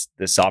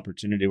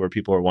opportunity where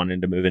people are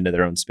wanting to move into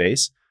their own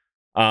space.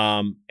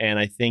 And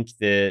I think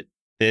that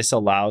this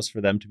allows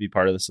for them to be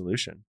part of the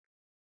solution.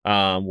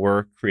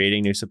 We're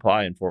creating new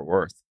supply in Fort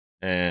Worth.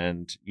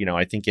 And,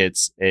 I think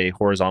it's a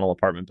horizontal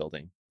apartment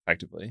building,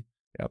 effectively.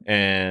 Yep.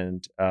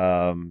 And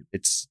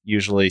it's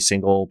usually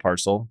single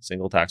tax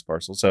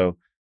parcel. So,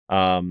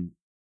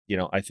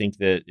 I think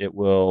that it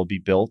will be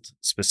built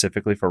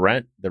specifically for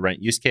rent, the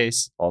rent use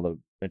case, all the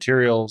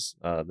materials,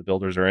 the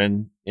builders are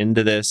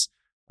into this.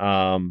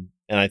 And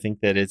I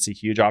think that it's a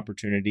huge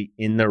opportunity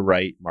in the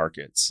right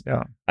markets.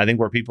 Yeah. I think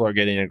where people are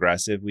getting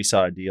aggressive, we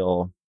saw a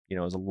deal, it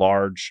was a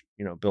large,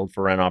 build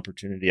for rent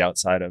opportunity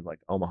outside of like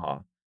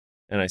Omaha.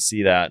 And I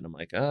see that and I'm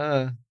like,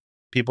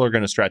 people are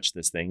going to stretch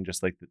this thing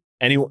just like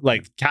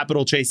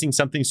capital chasing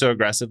something so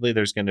aggressively.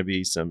 There's going to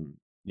be some,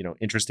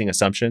 interesting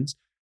assumptions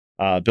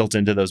built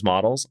into those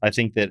models. I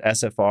think that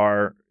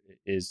SFR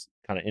is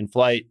kind of in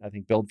flight. I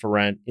think build for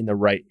rent in the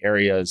right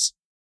areas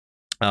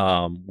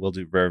will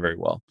do very, very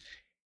well.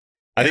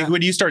 I think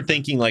when you start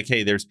thinking like,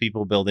 hey, there's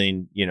people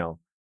building,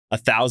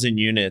 1,000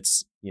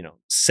 units,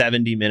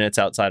 70 minutes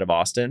outside of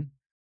Austin,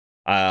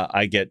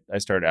 I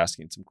started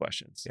asking some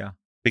questions. Yeah.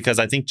 because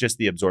I think just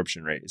the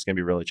absorption rate is going to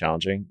be really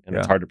challenging and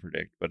it's Yeah. hard to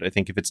predict. But I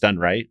think if it's done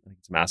right, I think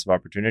it's a massive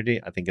opportunity.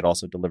 I think it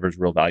also delivers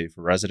real value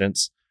for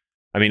residents.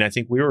 I mean, I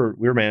think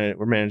we're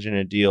managing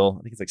a deal.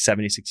 I think it's like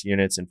 76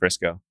 units in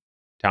Frisco,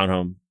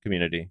 townhome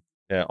community,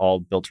 all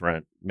built to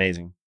rent.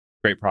 Amazing,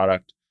 great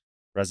product.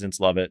 Residents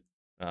love it.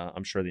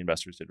 I'm sure the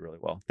investors did really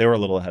well. They were a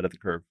little ahead of the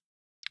curve.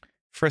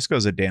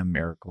 Frisco's a damn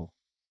miracle.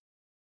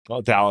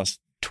 Oh, Dallas.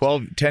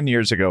 10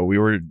 years ago,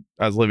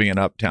 I was living in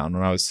Uptown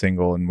when I was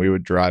single, and we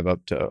would drive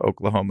up to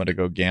Oklahoma to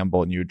go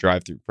gamble, and you would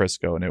drive through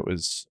Frisco, and it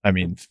was,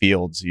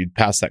 fields. You'd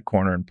pass that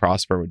corner and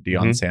Prosper with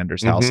Deion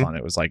Sanders' house on it.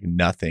 It was like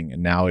nothing,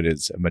 and now it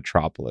is a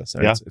metropolis,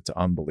 and it's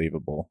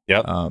unbelievable.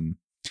 Yep.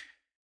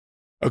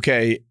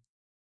 Okay,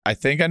 I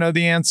think I know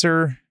the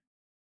answer.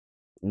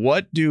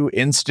 What do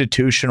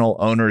institutional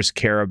owners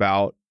care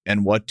about,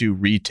 and what do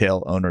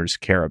retail owners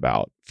care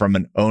about from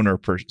an owner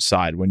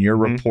side? When you're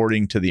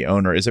reporting to the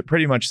owner, is it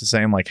pretty much the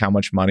same, like how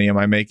much money am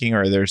I making,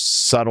 or are there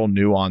subtle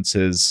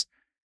nuances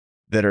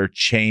that are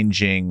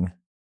changing?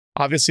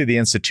 Obviously, the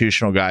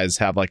institutional guys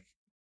have like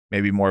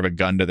maybe more of a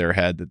gun to their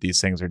head that these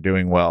things are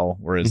doing well,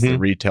 whereas the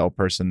retail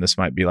person, this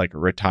might be like a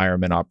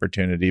retirement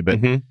opportunity.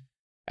 But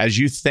as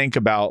you think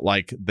about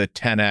like the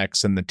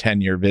 10X and the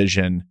 10-year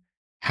vision,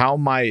 how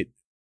might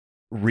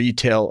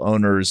retail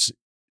owners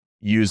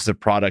use the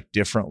product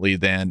differently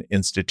than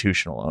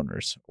institutional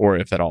owners, or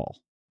if at all?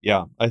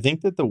 Yeah, I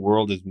think that the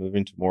world is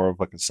moving to more of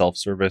like a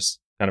self-service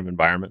kind of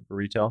environment for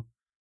retail.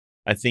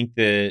 I think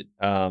that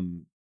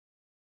the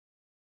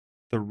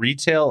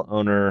retail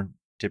owner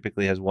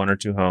typically has one or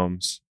two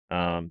homes.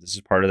 This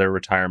is part of their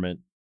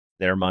retirement,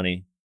 their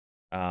money.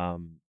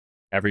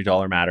 Every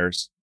dollar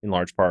matters in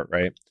large part,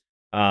 right?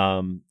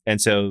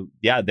 And so,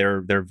 yeah,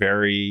 they're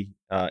very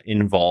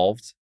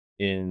involved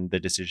in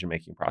the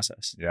decision-making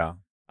process. Yeah.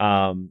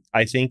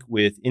 I think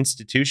with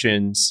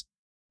institutions,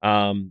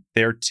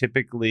 they're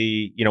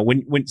typically,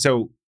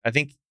 so I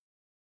think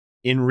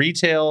in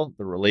retail,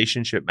 the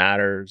relationship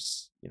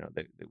matters.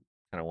 They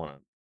kind of want to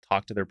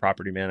talk to their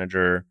property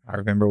manager. I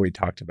remember we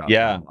talked about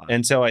that a lot.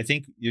 And so I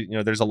think,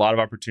 there's a lot of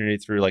opportunity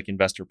through like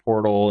investor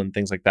portal and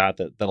things like that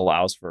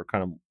allows for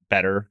kind of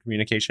better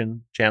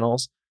communication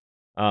channels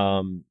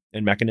and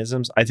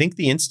mechanisms. I think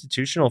the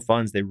institutional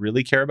funds, they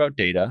really care about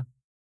data.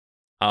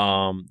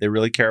 They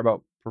really care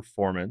about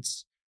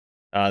performance.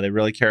 They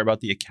really care about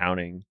the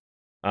accounting.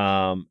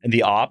 And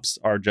the ops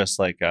are just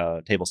like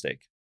table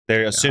stake.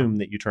 They assume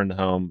that you turn the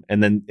home,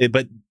 and then,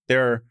 but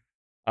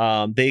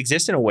they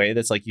exist in a way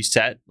that's like you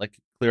set like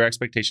clear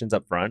expectations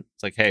up front.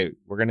 It's like, hey,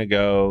 we're gonna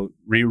go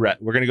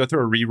through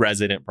a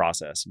re-resident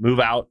process. Move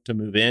out to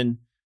move in.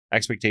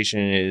 Expectation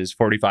is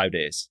 45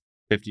 days,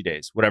 50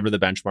 days, whatever the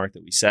benchmark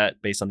that we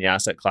set based on the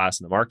asset class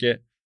in the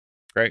market.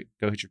 Great,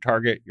 go hit your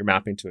target. You're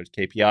mapping to a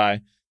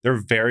KPI. They're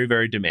very,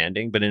 very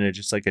demanding, but in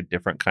just like a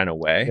different kind of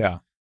way. Yeah.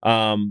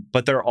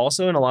 But they're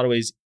also in a lot of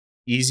ways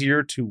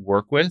easier to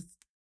work with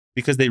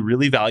because they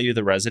really value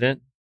the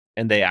resident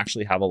and they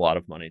actually have a lot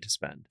of money to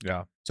spend.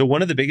 Yeah. So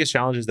one of the biggest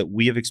challenges that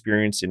we have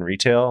experienced in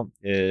retail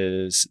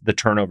is the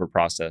turnover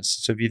process.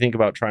 So if you think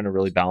about trying to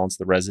really balance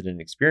the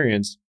resident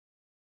experience,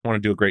 I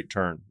want to do a great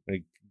turn,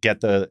 like get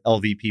the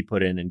LVP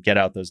put in and get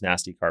out those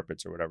nasty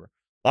carpets or whatever.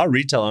 A lot of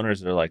retail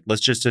owners are like,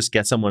 let's just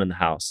get someone in the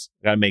house.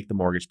 I got to make the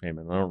mortgage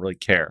payment. I don't really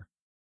care.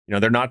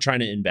 They're not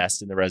trying to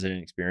invest in the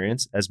resident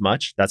experience as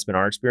much. That's been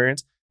our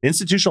experience. The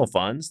institutional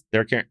funds,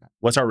 they're caring.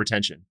 What's our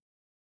retention?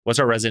 What's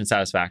our resident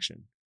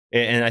satisfaction?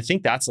 And I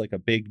think that's like a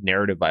big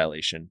narrative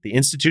violation. The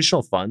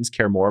institutional funds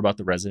care more about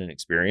the resident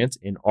experience,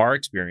 in our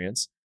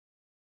experience,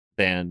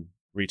 than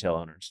retail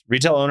owners.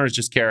 Retail owners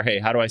just care, hey,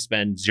 how do I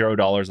spend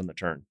 $0 on the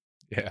turn?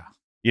 Yeah.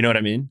 You know what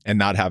I mean? And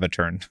not have a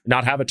turn.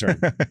 Not have a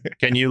turn.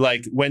 Can you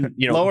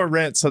lower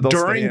rent so they'll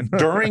stay in.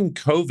 during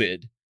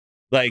COVID,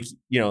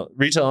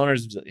 retail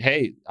owners,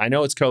 hey, I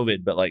know it's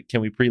COVID, but like,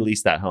 can we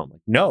pre-lease that home?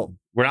 Like, no,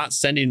 we're not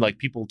sending like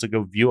people to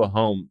go view a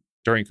home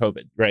during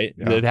COVID, right?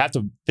 Yeah. They'd have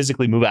to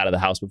physically move out of the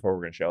house before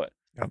we're going to show it.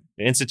 Yep.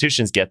 The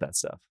institutions get that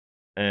stuff.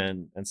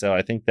 And so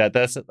I think that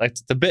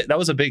that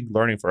was a big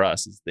learning for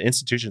us is the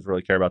institutions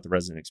really care about the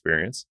resident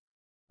experience.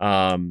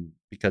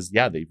 Because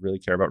they really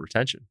care about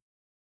retention.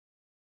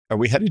 Are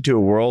we headed to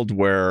a world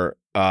where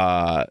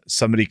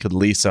somebody could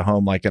lease a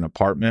home like an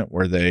apartment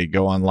where they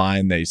go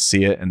online, they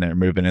see it, and they're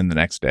moving in the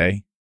next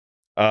day?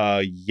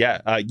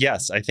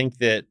 Yes. I think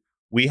that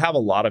we have a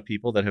lot of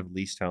people that have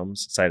leased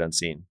homes sight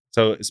unseen.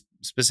 So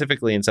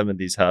specifically in some of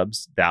these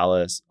hubs,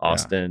 Dallas,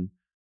 Austin,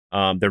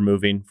 they're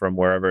moving from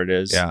wherever it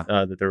is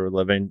that they're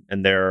living,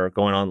 and they're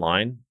going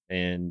online.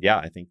 And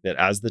I think that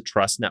as the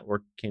trust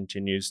network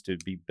continues to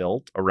be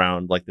built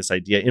around like this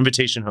idea,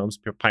 Invitation Homes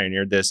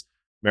pioneered this,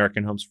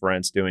 American Homes for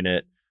Rent's doing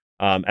it.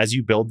 As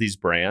you build these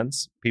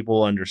brands,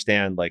 people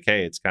understand like,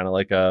 hey, it's kind of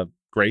like a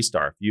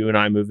Greystar. If you and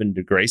I move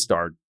into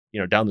Greystar,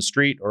 down the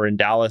street or in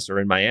Dallas or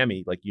in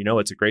Miami, like,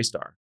 it's a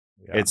Greystar.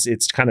 Yeah.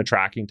 It's kind of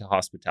tracking to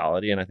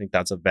hospitality. And I think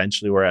that's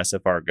eventually where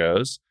SFR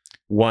goes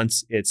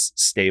once it's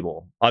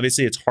stable.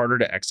 Obviously, it's harder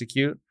to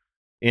execute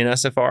in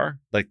SFR,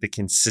 like the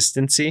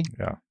consistency.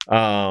 Yeah.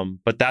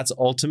 But that's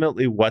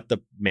ultimately what the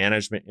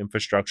management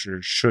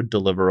infrastructure should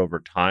deliver over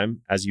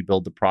time as you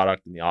build the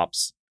product and the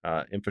ops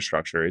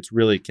infrastructure. It's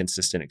really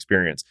consistent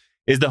experience.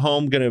 Is the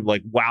home going to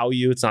like wow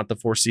you? It's not the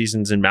Four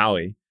Seasons in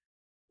Maui,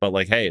 but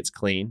like, hey, it's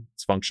clean,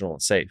 it's functional,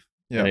 it's safe.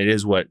 And it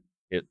is what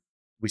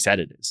we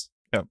said it is.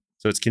 Yeah.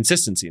 So it's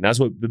consistency. And that's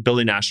what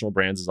building national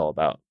brands is all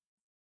about.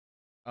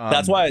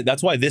 That's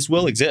why this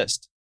will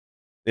exist.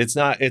 It's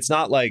not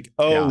like,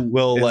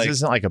 this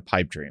isn't like a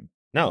pipe dream.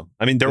 No.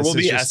 I mean, there will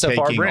be SFR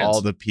taking brands.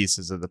 all the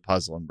pieces of the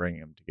puzzle and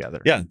bringing them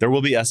together. Yeah, there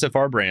will be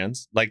SFR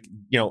brands. Like,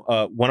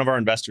 one of our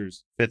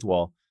investors, Fifth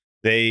Wall,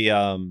 they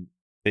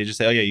just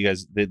say, oh yeah, you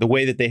guys, the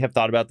way that they have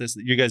thought about this,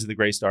 you guys are the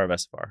gray star of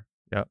SFR.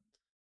 Yeah.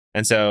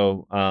 And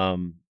so,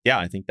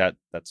 I think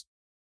that's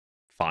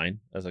fine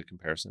as a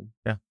comparison.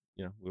 Yeah.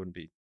 We wouldn't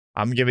be.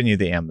 I'm giving you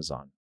the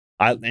Amazon.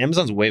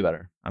 Amazon's way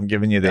better. I'm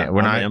giving you the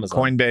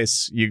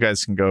Coinbase, you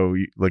guys can go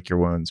lick your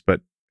wounds,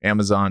 but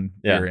Amazon,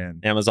 you're in.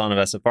 Amazon of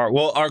SFR.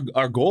 Well,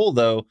 our goal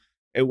though,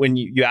 when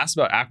you ask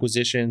about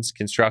acquisitions,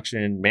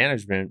 construction,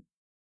 management,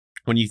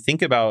 when you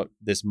think about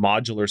this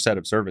modular set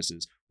of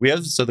services,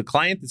 the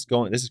client that's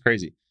going, this is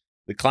crazy.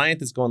 The client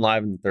that's going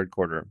live in the third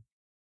quarter,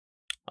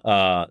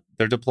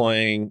 they're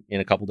deploying in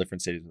a couple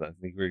different cities. I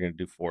think we're going to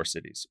do 4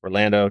 cities: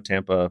 Orlando,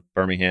 Tampa,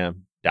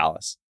 Birmingham,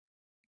 Dallas.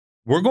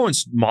 We're going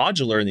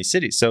modular in these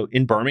cities. So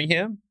in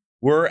Birmingham,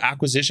 we're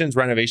acquisitions,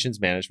 renovations,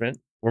 management.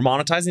 We're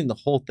monetizing the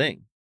whole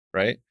thing,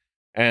 right?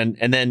 And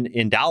then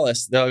in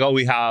Dallas, they're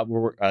like,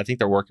 I think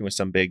they're working with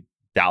some big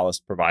Dallas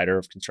provider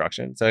of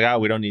construction. So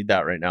like, we don't need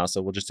that right now.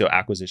 So we'll just do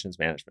acquisitions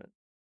management.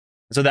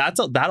 So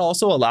that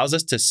also allows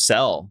us to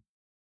sell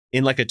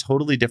in like a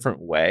totally different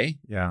way.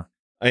 Yeah.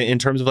 In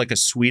terms of like a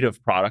suite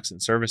of products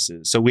and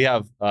services. So we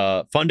have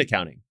fund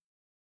accounting.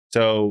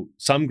 So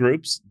some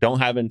groups don't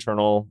have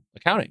internal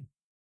accounting.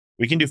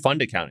 We can do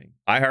fund accounting.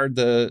 I hired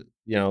the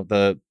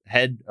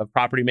head of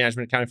property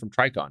management accounting from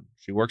Tricon.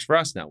 She works for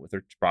us now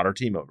brought her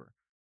team over.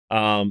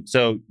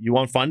 So you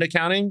want fund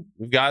accounting?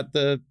 We've got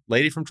the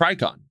lady from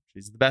Tricon.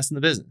 She's the best in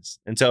the business.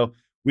 And so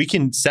we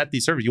can set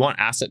these services. You want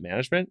asset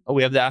management? Oh,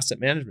 we have the asset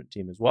management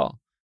team as well.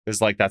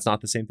 Because like that's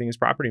not the same thing as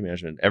property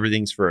management.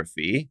 Everything's for a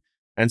fee.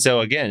 And so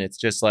again, it's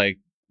just like,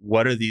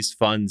 what do these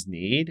funds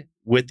need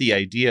with the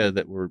idea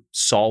that we're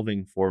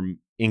solving for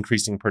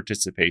increasing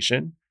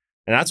participation?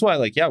 And that's why,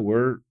 like,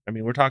 we're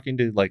talking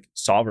to like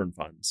sovereign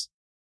funds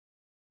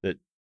that,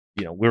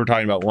 we were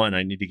talking about one,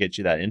 I need to get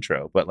you that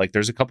intro, but like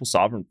there's a couple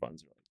sovereign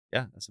funds.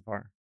 Yeah,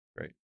 SFR.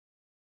 Great.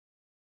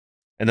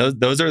 And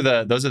those are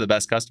the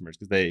best customers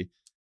because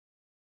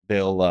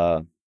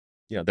they'll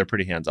they're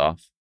pretty hands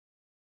off.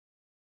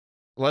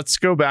 Let's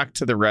go back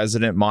to the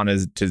resident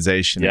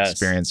monetization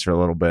experience for a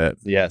little bit.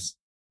 Yes.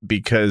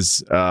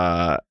 Because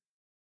like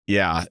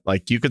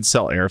you could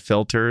sell air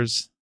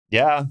filters.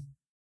 Yeah.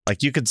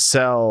 Like you could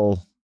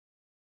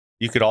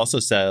also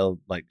sell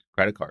like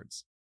credit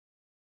cards.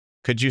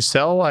 Could you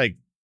sell like,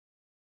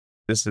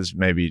 this is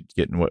maybe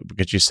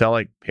could you sell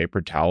like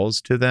paper towels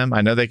to them?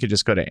 I know they could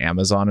just go to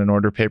Amazon and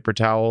order paper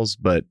towels,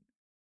 but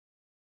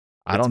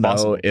I don't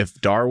know if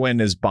Darwin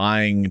is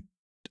buying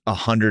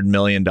 $100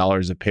 million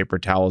of paper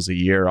towels a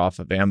year off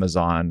of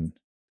Amazon.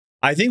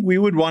 I think we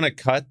would want to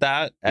cut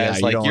that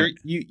as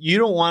you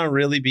don't want to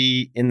really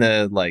be in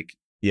the like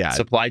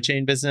supply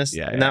chain business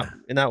in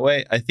that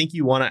way. I think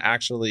you want to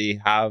actually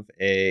have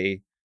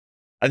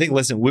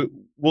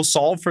we'll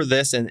solve for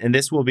this and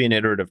this will be an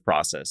iterative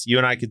process. You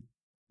and I could,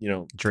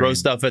 throw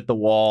stuff at the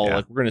wall.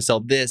 Like we're going to sell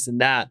this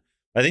and that.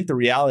 I think the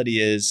reality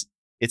is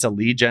it's a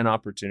lead gen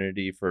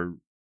opportunity for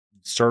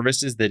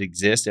services that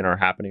exist and are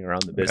happening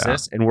around the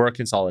business. And we're a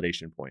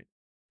consolidation point.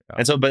 Yeah.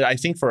 And so, but I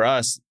think for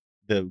us,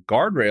 the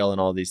guardrail and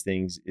all these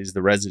things is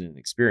the resident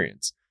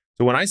experience.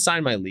 So when I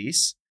sign my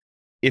lease,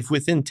 if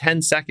within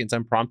 10 seconds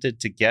I'm prompted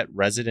to get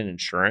resident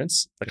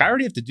insurance, like I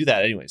already have to do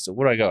that anyway. So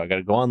where do I go? I got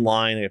to go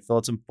online. I got to fill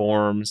out some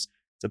forms.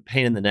 It's a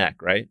pain in the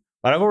neck, right?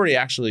 But I've already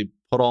actually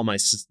put all my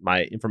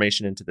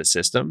information into the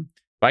system.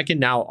 If I can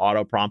now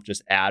auto prompt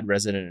just add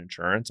resident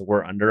insurance and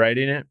we're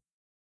underwriting it,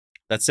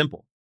 that's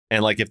simple.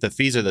 And like if the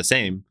fees are the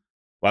same,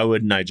 why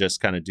wouldn't I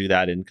just kind of do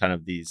that in kind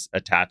of these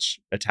attach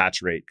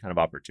rate kind of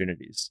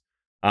opportunities?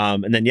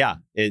 And then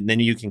and then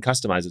you can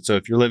customize it. So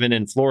if you're living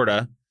in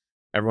Florida,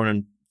 everyone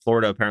in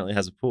Florida apparently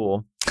has a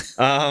pool.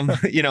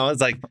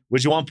 It's like,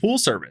 would you want pool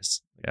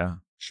service? Yeah,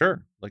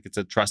 sure. Like it's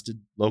a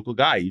trusted local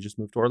guy. You just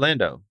moved to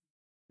Orlando.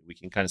 We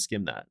can kind of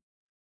skim that.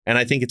 And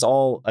I think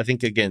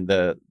again,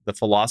 the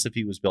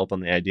philosophy was built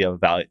on the idea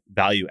of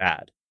value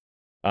add.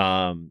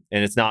 And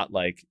it's not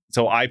like,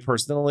 so I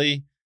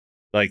personally,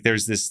 like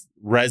there's this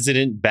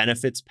resident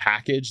benefits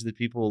package that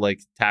people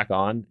like tack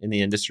on in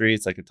the industry.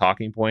 It's like a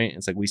talking point.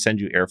 It's like, we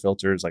send you air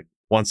filters like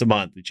once a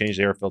month. We change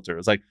the air filter.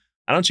 It's like,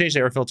 I don't change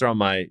the air filter on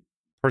my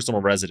personal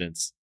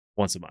residence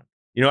once a month.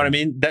 You know what I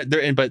mean? But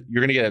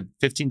you're going to get a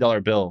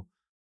 $15 bill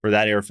for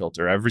that air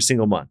filter every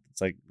single month.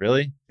 It's like,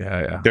 really?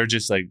 Yeah. They're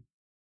just like,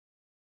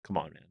 come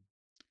on, man.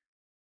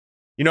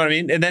 You know what I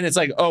mean? And then it's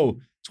like,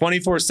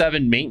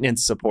 24/7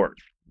 maintenance support.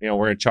 We're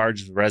going to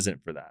charge the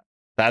resident for that.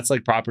 That's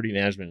like property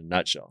management in a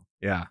nutshell.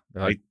 Yeah.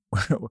 Like,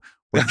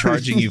 we're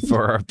charging you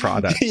for our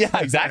product. Yeah,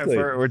 exactly.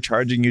 We're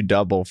charging you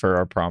double for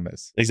our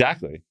promise.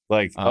 Exactly.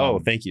 Like,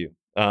 thank you.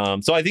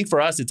 So I think for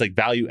us, it's like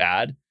value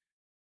add.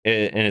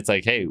 And it's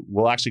like, hey,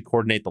 we'll actually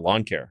coordinate the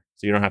lawn care,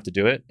 so you don't have to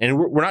do it. And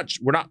we're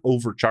not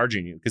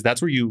overcharging you, because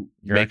that's where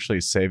you're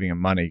actually saving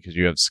money because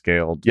you have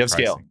scaled. You have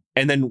pricing. scale.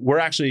 And then we're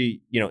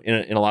actually,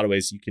 in a lot of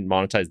ways, you can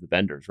monetize the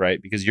vendors,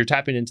 right? Because you're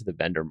tapping into the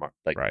vendor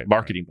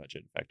marketing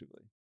budget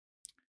effectively.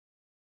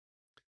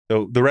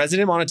 So the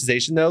resident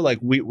monetization, though, like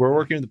we're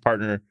working with a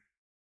partner,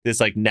 this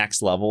like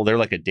next level. They're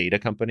like a data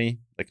company,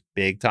 like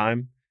big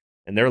time.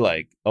 And they're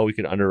like, oh, we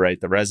could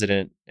underwrite the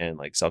resident and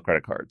like sell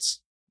credit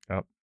cards.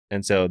 Yep.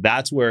 And so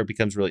that's where it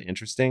becomes really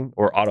interesting.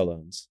 Or auto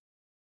loans.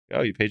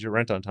 Oh, you paid your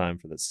rent on time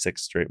for the 6th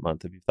straight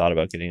month. Have you thought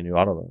about getting a new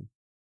auto loan?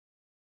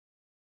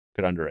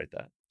 Could underwrite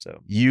that.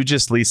 So you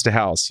just leased a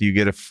house. You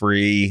get a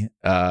free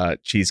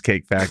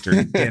Cheesecake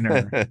Factory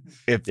dinner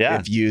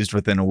if used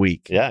within a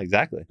week. Yeah,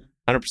 exactly.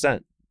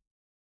 100%.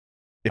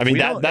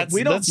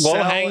 That's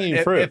low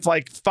hanging fruit. If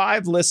like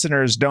 5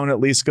 listeners don't at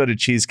least go to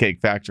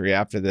Cheesecake Factory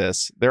after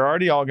this, they're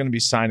already all going to be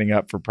signing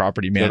up for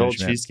property management.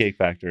 Good old Cheesecake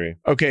Factory.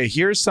 Okay,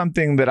 here's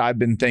something that I've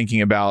been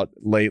thinking about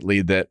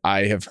lately that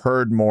I have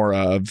heard more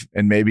of,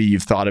 and maybe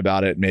you've thought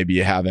about it, maybe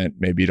you haven't,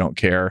 maybe you don't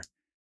care.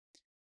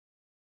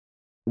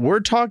 We're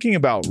talking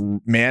about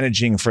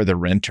managing for the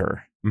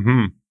renter.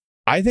 Mm-hmm.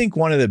 I think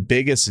one of the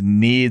biggest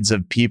needs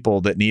of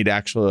people that need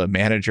actually a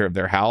manager of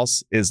their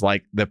house is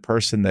like the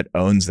person that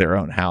owns their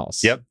own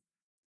house. Yep.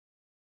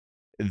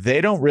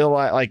 They don't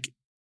realize, like,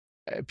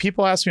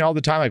 people ask me all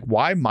the time, like,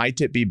 why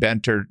might it be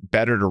better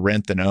to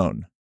rent than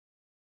own?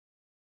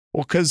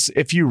 Well, because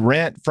if you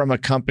rent from a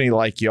company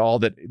like y'all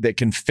that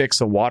can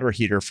fix a water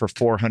heater for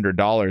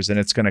 $400 and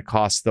it's going to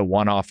cost the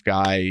one-off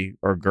guy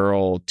or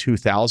girl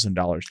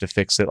 $2,000 to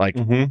fix it, like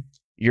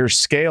your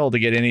scale to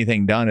get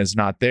anything done is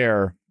not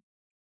there.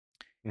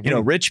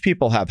 Mm-hmm. Rich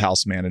people have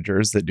house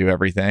managers that do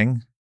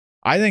everything.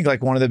 I think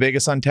like one of the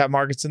biggest untapped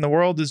markets in the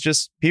world is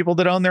just people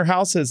that own their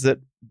houses that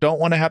don't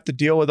want to have to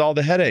deal with all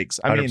the headaches.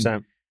 I 100%.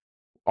 mean,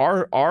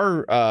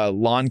 our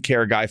lawn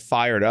care guy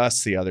fired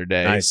us the other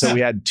day. Nice. So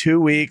we had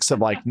 2 weeks of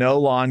like no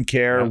lawn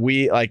care. Yeah.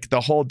 We like the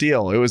whole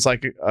deal. It was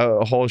like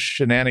a whole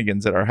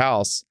shenanigans at our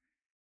house.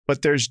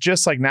 But there's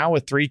just like now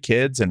with 3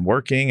 kids and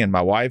working, and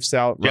my wife's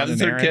out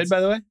running errands. You have the 3rd kid, by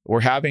the way?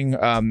 We're having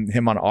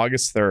him on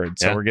August 3rd.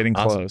 So we're getting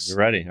close. You're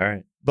ready. All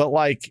right. But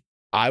like,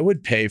 I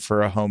would pay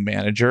for a home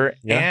manager.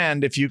 Yeah.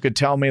 And if you could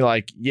tell me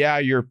like, yeah,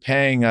 you're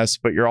paying us,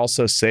 but you're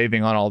also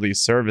saving on all these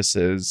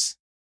services,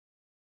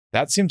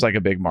 that seems like a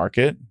big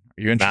market.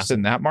 Are you interested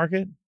in that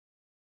market?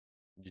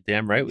 You're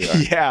damn right we are.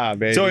 Yeah,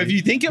 baby. So if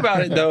you think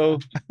about it though,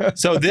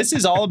 so this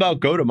is all about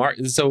go to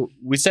market. So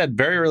we said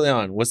very early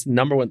on, what's the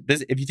number one?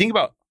 If you think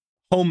about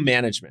home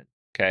management,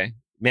 okay,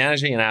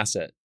 managing an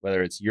asset,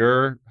 whether it's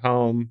your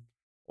home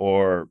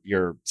or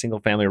your single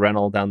family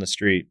rental down the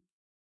street,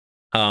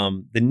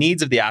 the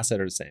needs of the asset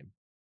are the same.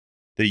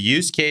 The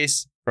use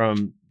case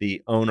from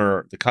the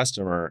owner, the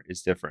customer,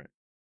 is different.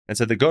 And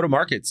so the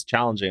go-to-market's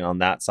challenging on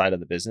that side of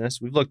the business.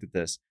 We've looked at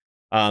this.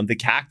 The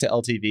CAC to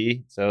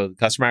LTV, so the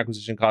customer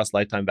acquisition cost,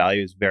 lifetime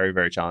value, is very,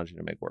 very challenging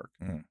to make work.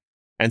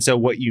 And so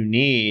what you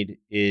need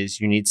is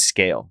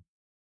scale.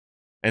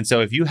 And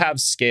so if you have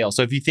scale,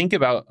 so if you think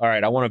about, all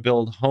right, I want to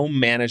build home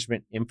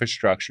management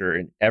infrastructure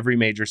in every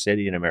major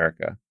city in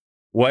America,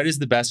 what is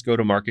the best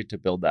go-to-market to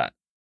build that?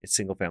 It's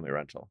single-family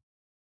rental.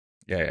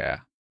 Yeah.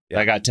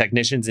 I got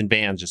technicians in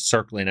vans just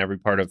circling every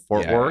part of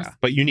Fort Worth,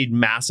 but you need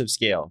massive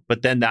scale.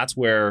 But then that's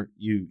where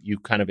you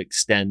kind of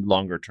extend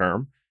longer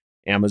term.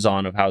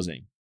 Amazon of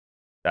housing.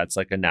 That's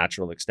like a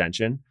natural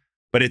extension.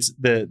 But it's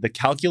the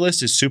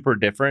calculus is super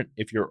different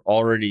if you're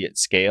already at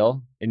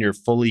scale and you're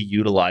fully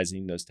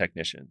utilizing those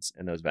technicians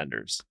and those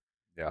vendors.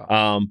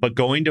 Yeah. But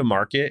going to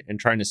market and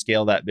trying to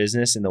scale that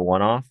business in the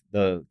one-off,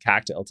 the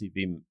CAC to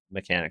LTV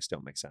mechanics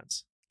don't make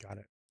sense. Got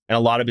it. And a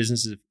lot of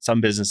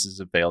some businesses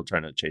have failed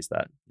trying to chase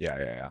that.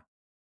 Yeah.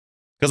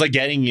 Because like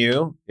getting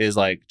you is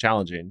like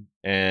challenging,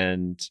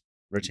 and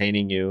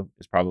retaining you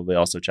is probably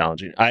also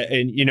challenging. I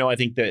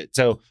think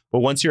that but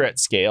once you're at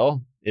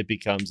scale, it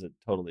becomes a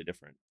totally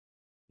different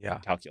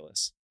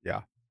calculus.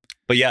 Yeah.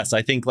 But yes,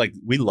 I think like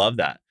we love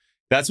that.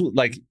 That's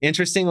like,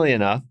 interestingly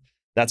enough,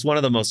 that's one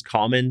of the most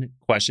common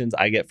questions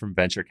I get from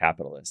venture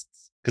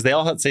capitalists, because they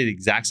all have to say the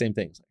exact same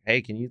things. Like,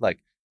 hey, can you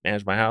like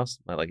manage my house?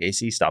 My like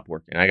AC stopped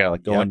working. I gotta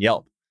like go on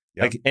Yelp.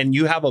 Yep. Like, and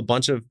you have a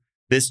bunch of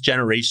this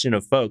generation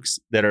of folks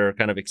that are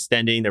kind of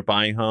extending, they're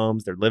buying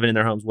homes, they're living in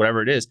their homes,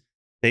 whatever it is.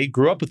 They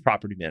grew up with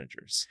property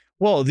managers.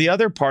 Well, the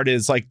other part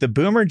is like the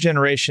boomer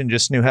generation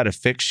just knew how to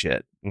fix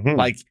shit. Mm-hmm.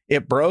 Like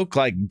it broke,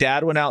 like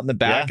dad went out in the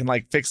back and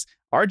like fix.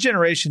 Our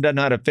generation doesn't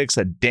know how to fix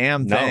a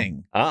damn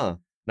thing. No.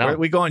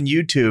 We go on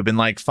YouTube and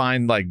like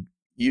find like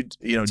so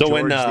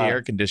George the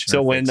air conditioner.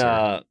 So when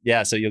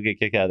so you'll get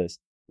kicked out of this.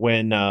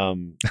 When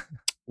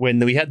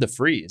we had the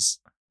freeze,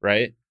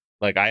 right?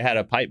 Like I had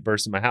a pipe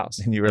burst in my house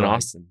And you were in like,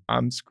 Austin.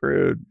 I'm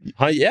screwed.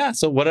 Yeah.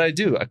 So what did I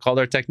do? I called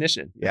our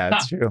technician. Yeah,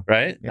 that's true.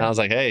 Right. Yeah. And I was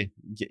like, hey,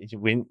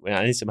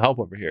 I need some help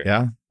over here.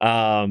 Yeah.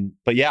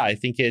 But yeah, I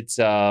think it's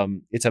a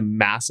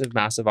massive,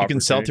 massive opportunity. You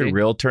can sell through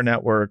realtor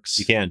networks.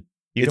 You can.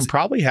 You can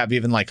probably have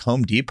even like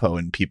Home Depot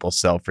and people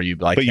sell for you.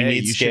 Like, but you hey,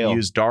 need you scale. should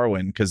use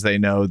Darwin because they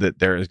know that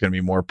there is going to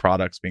be more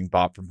products being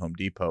bought from Home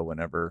Depot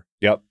whenever.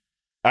 Yep.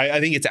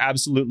 I think it's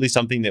absolutely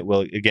something that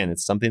will, again,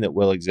 it's something that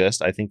will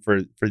exist. I think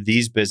for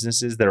these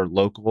businesses that are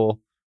local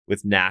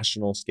with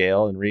national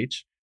scale and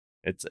reach,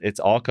 it's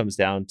all comes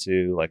down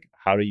to like,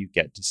 how do you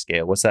get to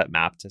scale? What's that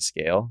map to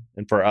scale?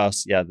 And for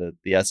us, yeah, the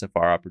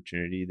SFR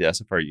opportunity, the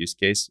SFR use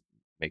case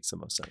makes the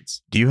most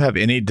sense. Do you have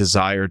any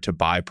desire to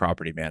buy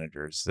property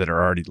managers that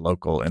are already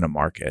local in a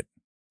market?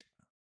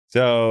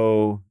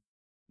 So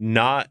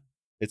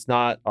it's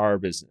not our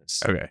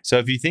business. Okay. So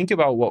if you think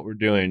about what we're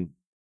doing,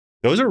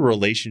 those are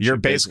relationships. You're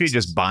basically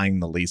just buying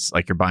the lease,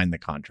 like you're buying the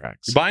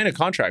contracts. You're buying a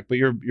contract, but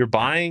you're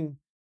buying.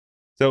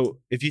 So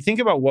if you think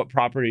about what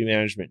property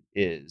management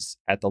is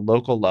at the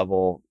local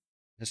level,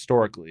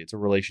 historically, it's a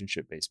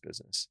relationship-based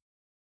business.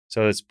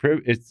 So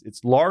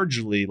it's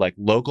largely like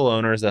local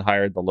owners that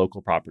hired the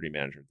local property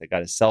manager. They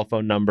got his cell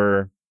phone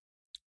number,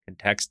 can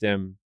text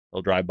him,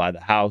 he'll drive by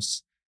the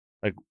house.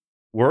 Like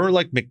we're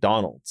like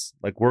McDonald's.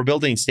 Like we're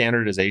building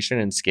standardization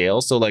and scale.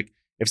 So like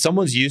if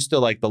someone's used to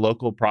like the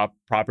local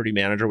property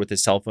manager with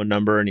his cell phone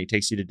number and he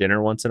takes you to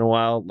dinner once in a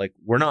while, like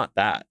we're not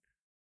that.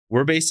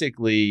 We're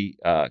basically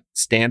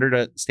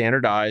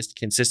standardized,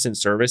 consistent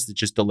service that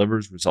just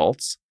delivers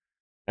results.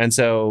 And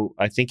so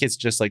I think it's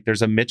just like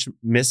there's a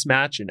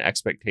mismatch in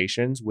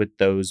expectations with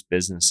those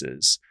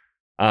businesses.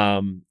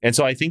 And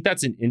so I think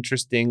that's an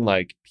interesting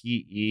like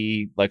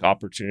PE like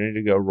opportunity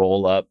to go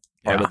roll up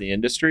part of the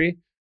industry.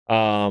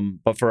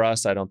 But for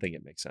us, I don't think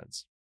it makes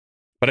sense.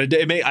 But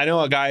I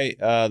know a guy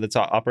that's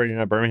operating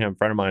in Birmingham, a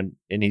friend of mine,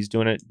 and he's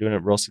doing it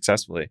real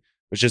successfully.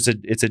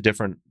 It's a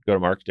different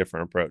go-to-market,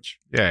 different approach.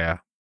 Yeah.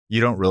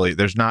 You don't really.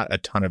 There's not a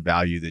ton of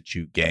value that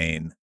you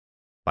gain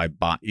by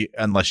buying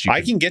unless you.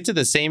 I can get to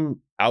the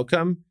same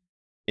outcome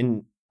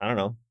in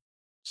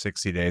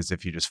 60 days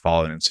if you just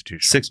follow an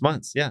institution. 6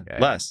 months,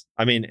 less.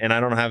 I mean, and I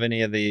don't have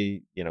any of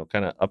the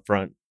kind of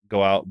upfront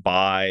go out,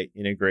 buy,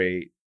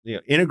 integrate.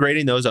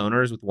 Integrating those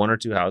owners with one or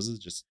two houses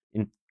just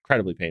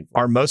incredibly painful.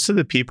 Are most of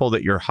the people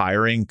that you're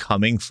hiring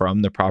coming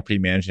from the property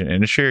management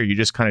industry, or are you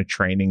just kind of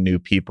training new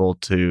people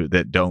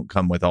that don't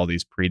come with all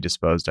these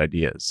predisposed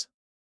ideas?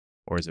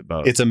 Or is it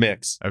both? It's a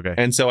mix. Okay.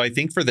 And so I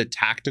think for the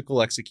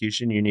tactical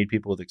execution, you need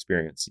people with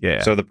experience.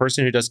 Yeah. So the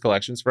person who does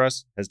collections for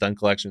us has done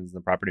collections in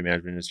the property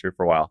management industry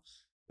for a while.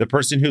 The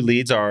person who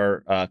leads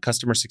our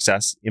customer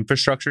success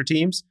infrastructure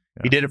teams,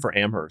 he did it for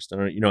Amherst. I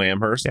don't know, you know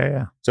Amherst?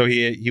 Yeah. So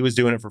he was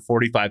doing it for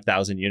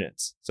 45,000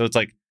 units. So it's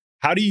like,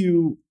 how do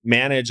you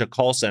manage a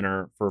call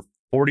center for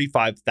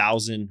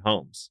 45,000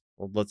 homes?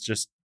 Well, let's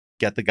just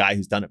get the guy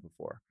who's done it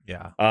before.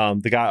 Yeah.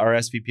 The guy, our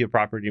SVP of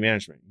property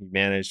management, he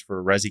managed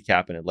for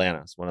ResiCap in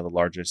Atlanta. It's one of the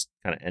largest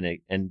kind of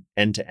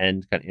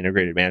end-to-end kind of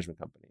integrated management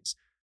companies.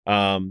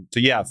 So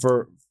yeah,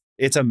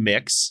 it's a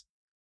mix.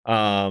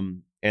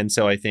 And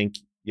so I think,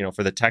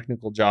 for the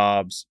technical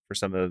jobs, for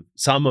some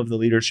of the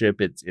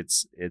leadership,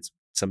 it's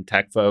some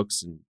tech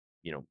folks and,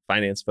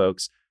 finance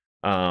folks.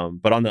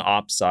 But on the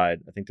ops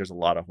side, I think there's a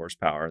lot of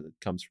horsepower that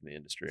comes from the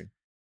industry.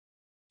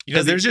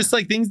 Because there's just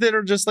like things that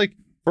are just like,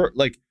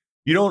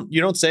 you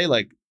don't say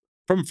like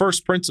from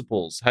first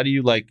principles, how do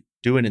you like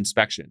do an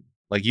inspection?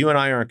 Like you and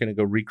I aren't going to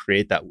go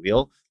recreate that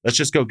wheel. Let's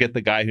just go get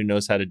the guy who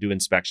knows how to do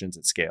inspections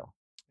at scale.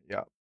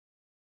 Yeah.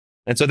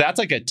 And so that's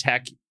like a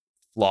tech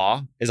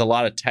flaw, is a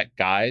lot of tech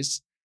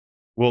guys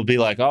will be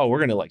like, oh, we're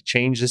going to like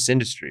change this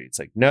industry. It's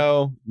like,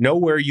 no, know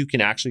where you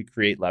can actually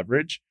create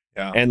leverage.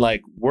 Yeah. And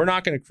like, we're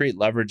not going to create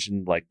leverage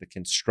in like the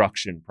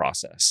construction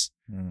process.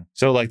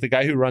 So like the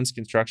guy who runs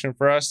construction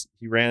for us,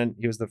 he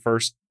was the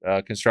first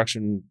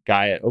construction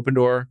guy at Open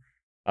Door.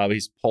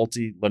 He's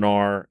Pulte,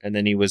 Lennar, and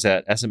then he was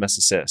at SMS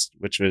Assist,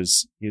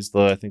 he's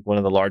I think one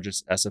of the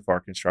largest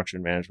SFR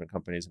construction management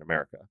companies in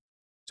America.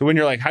 So when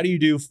you're like, how do you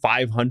do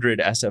 500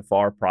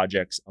 SFR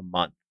projects a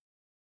month?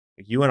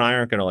 Like you and I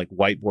aren't going to like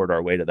whiteboard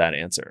our way to that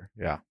answer.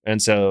 Yeah. And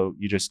so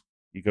you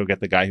go get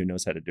the guy who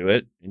knows how to do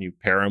it, and you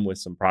pair him with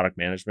some product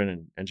management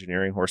and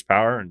engineering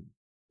horsepower, and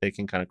they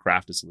can kind of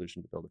craft a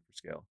solution to build it for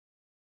scale.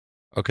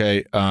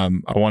 Okay. I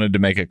wanted to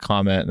make a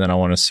comment and then I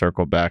want to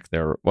circle back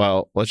there.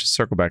 Well, let's just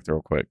circle back there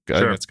real quick. I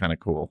think it's kind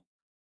of cool.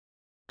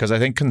 Because I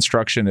think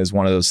construction is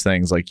one of those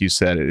things, like you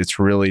said, it's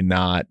really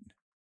not,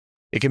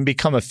 it can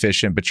become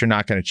efficient, but you're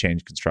not going to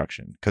change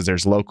construction because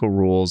there's local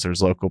rules,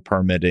 there's local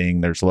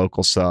permitting, there's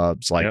local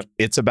subs. Like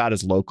it's about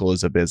as local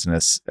as a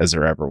business as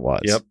there ever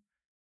was. Yep.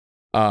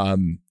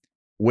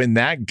 When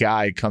that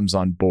guy comes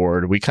on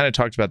board, we kind of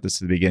talked about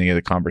this at the beginning of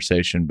the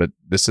conversation, but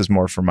this is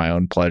more for my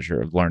own pleasure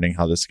of learning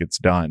how this gets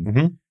done.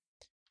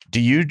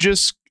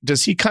 Mm-hmm.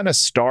 Does he kind of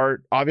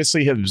start?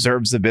 Obviously, he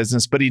observes the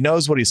business, but he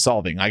knows what he's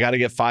solving. I got to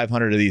get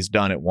 500 of these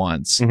done at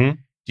once. Mm-hmm.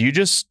 Do you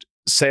just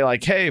say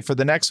like, hey, for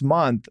the next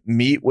month,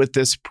 meet with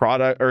this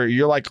product, or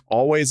you're like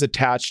always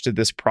attached to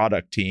this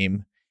product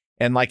team.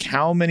 And like,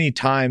 how many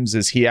times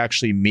is he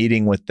actually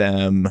meeting with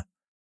them?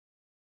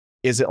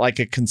 Is it like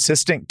a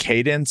consistent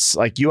cadence?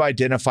 Like you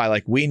identify,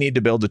 like, we need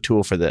to build a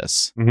tool for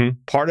this.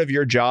 Part of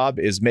your job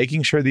is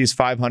making sure these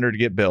 500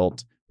 get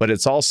built, but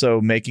it's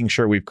also making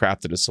sure we've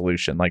crafted a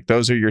solution. Like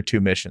those are your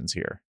two missions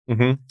here.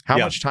 How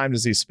much time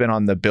does he spend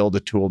on the build a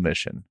tool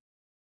mission?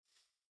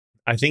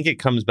 I think it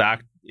comes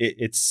back.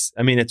 It's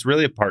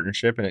really a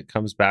partnership, and it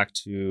comes back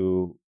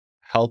to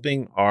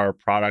helping our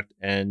product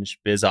eng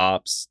biz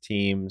ops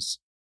teams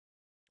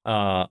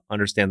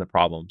understand the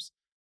problems.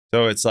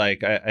 So it's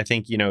like, I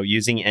think,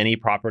 using any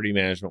property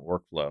management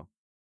workflow,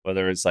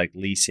 whether it's like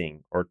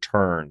leasing or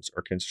turns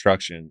or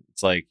construction,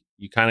 it's like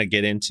you kind of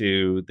get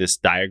into this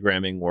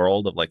diagramming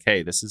world of like,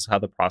 hey, this is how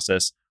the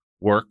process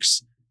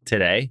works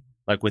today,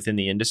 like within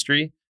the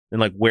industry.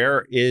 And like,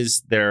 where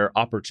is there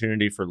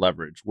opportunity for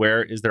leverage?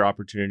 Where is there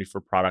opportunity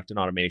for product and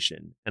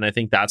automation? And I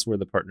think that's where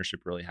the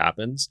partnership really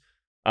happens.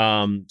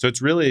 So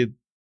it's really,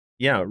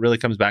 it really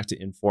comes back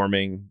to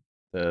informing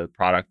the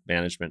product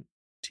management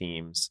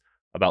teams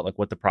about like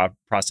what the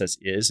process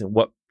is and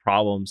what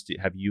problems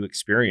have you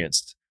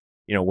experienced,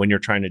 when you're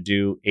trying to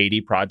do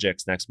 80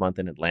 projects next month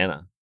in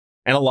Atlanta.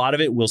 And a lot of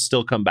it will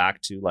still come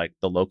back to like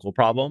the local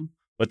problem,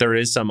 but there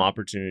is some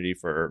opportunity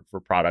for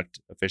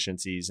product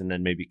efficiencies and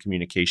then maybe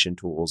communication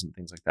tools and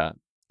things like that.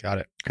 Got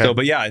it. Okay. So,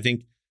 but yeah, I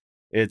think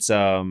it's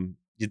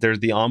there's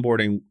the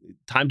onboarding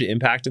time to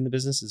impact in the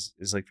business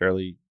is like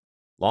fairly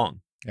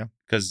long. Yeah.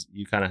 Because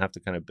you kind of have to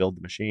kind of build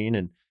the machine,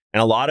 and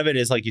a lot of it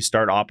is like you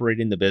start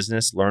operating the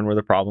business, learn where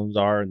the problems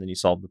are, and then you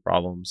solve the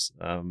problems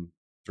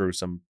through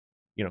some,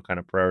 kind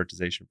of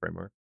prioritization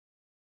framework.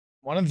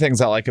 One of the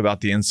things I like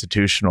about the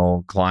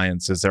institutional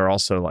clients is they're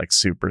also like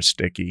super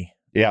sticky.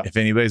 Yeah. If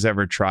anybody's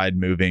ever tried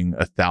moving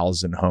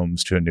 1,000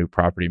 homes to a new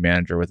property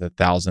manager with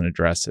 1,000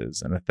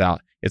 addresses and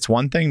it's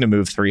one thing to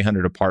move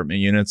 300 apartment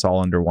units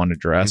all under one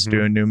address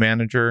to a new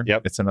manager.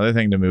 Yep. It's another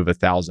thing to move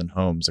 1,000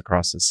 homes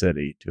across the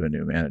city to a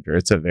new manager.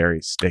 It's a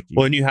very sticky.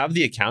 Well, and you have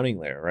the accounting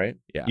layer, right?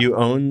 Yeah.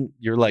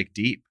 You're like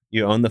deep.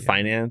 You own the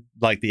finance,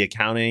 like the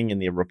accounting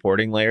and the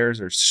reporting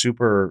layers are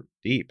super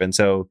deep. And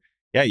so,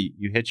 yeah,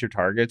 you hit your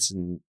targets,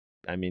 and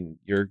I mean,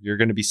 you're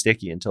going to be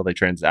sticky until they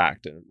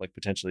transact and like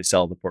potentially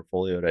sell the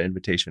portfolio to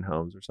Invitation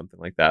Homes or something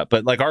like that.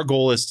 But like our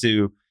goal is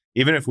to,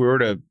 even if we were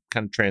to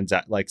kind of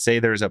transact, like say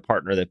there's a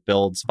partner that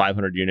builds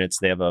 500 units,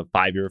 they have a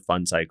 5-year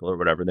fund cycle or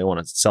whatever, they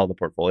want to sell the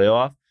portfolio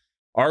off.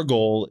 Our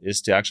goal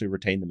is to actually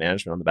retain the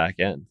management on the back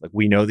end. Like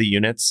we know the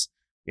units,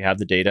 we have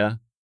the data,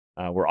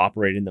 we're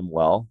operating them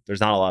well.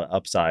 There's not a lot of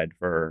upside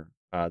for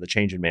the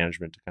change in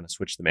management to kind of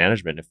switch the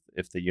management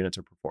if the units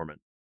are performant.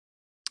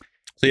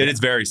 So yeah, it's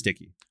very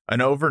sticky. An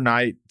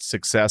overnight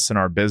success in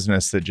our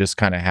business that just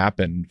kind of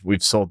happened.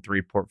 We've sold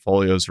 3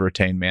 portfolios,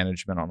 retained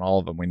management on all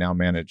of them. We now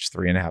manage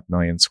 3.5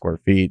 million square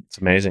feet. It's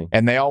amazing.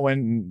 And they all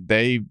went,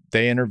 they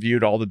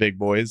interviewed all the big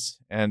boys.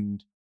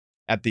 And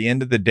at the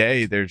end of the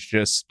day, there's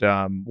just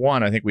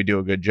one, I think we do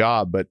a good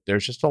job, but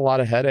there's just a lot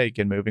of headache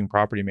in moving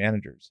property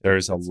managers.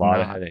 There's a lot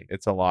of headache.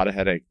 It's a lot of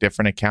headache.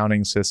 Different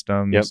accounting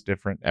systems,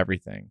 different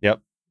everything. Yep.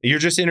 You're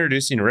just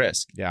introducing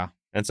risk. Yeah.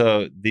 And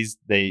so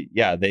they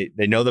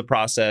know the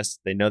process,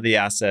 they know the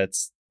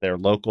assets, they're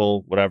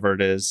local, whatever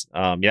it is.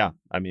 I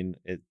mean,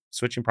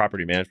 switching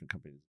property management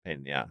companies is a pain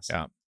in the ass.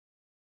 Yeah.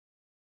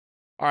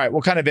 All right,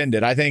 we'll kind of end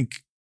it. I think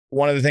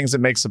one of the things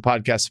that makes the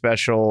podcast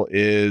special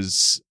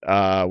is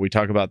we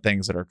talk about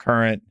things that are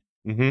current.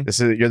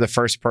 You're the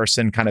first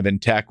person kind of in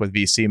tech with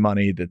VC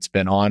money that's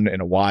been on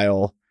in a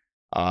while.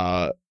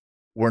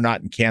 We're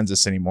not in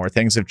Kansas anymore.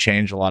 Things have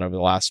changed a lot over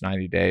the last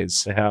 90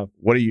 days. They have.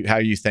 How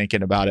are you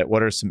thinking about it?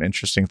 What are some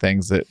interesting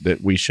things that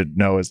we should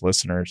know as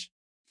listeners?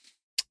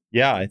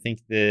 Yeah, I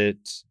think that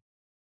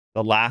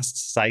the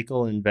last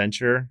cycle in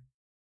venture,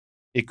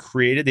 it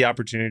created the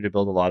opportunity to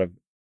build a lot of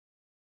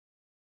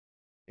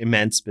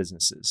immense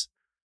businesses.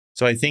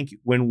 So I think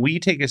when we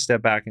take a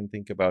step back and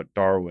think about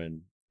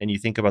Darwin, and you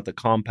think about the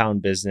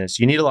compound business,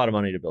 you need a lot of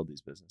money to build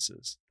these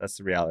businesses. That's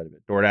the reality of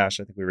it. DoorDash,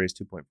 I think we raised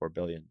 $2.4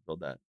 billion to build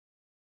that.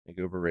 I think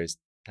Uber raised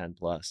 10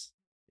 plus.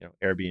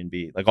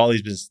 Airbnb, like all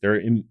these businesses,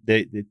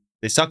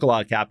 they suck a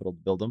lot of capital to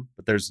build them,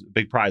 but there's a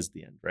big prize at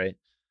the end, right?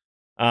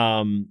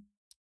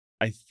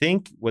 I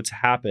think what's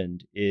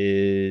happened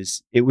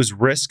is it was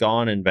risk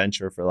on in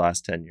venture for the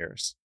last 10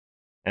 years,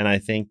 and I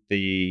think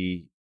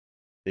the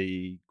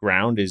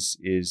ground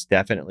is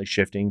definitely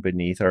shifting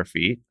beneath our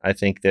feet. I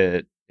think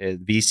that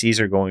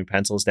VCs are going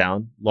pencils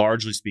down,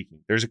 largely speaking.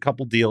 There's a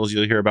couple deals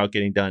you'll hear about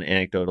getting done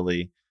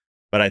anecdotally,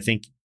 but I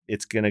think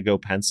it's going to go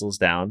pencils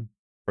down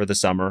for the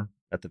summer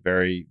at the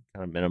very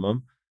kind of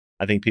minimum.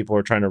 I think people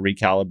are trying to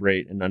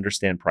recalibrate and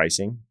understand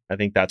pricing. I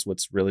think that's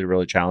what's really,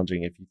 really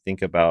challenging. If you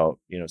think about,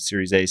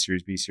 Series A,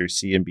 Series B, Series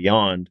C, and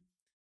beyond,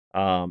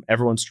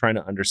 everyone's trying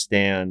to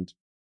understand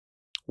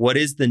what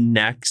is the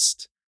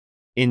next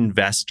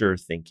investor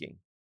thinking.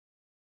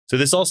 So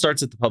this all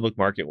starts at the public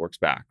market, works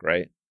back,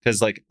 right? Because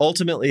like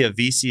ultimately a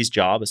VC's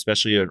job,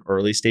 especially an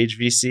early stage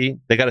VC,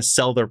 they got to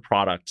sell their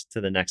product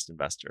to the next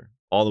investor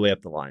all the way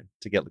up the line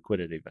to get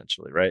liquidity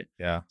eventually, right?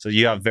 Yeah. So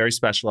you have very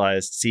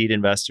specialized seed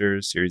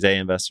investors, Series A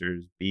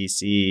investors, B,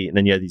 C, and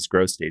then you have these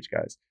growth stage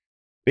guys.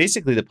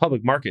 Basically, the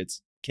public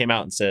markets came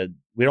out and said,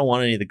 we don't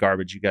want any of the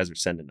garbage you guys are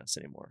sending us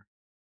anymore.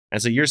 And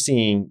so you're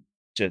seeing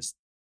just,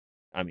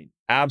 I mean,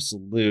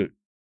 absolute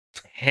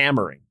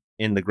hammering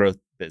in the growth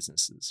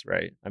businesses,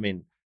 right? I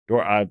mean,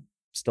 I'm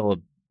still a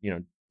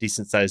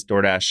decent sized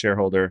DoorDash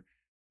shareholder.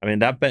 I mean,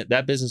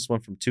 that business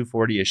went from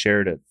 240 a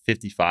share to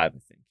 55, I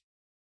think.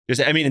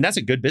 And that's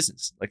a good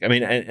business. Like, I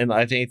mean, and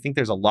I think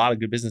there's a lot of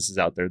good businesses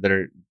out there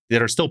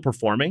that are still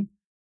performing,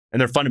 and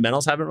their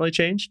fundamentals haven't really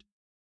changed,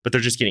 but they're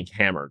just getting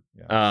hammered.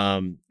 Yeah.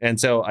 And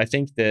so I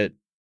think that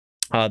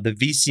the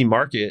VC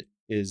market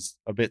is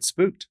a bit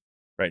spooked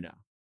right now.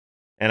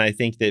 And I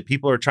think that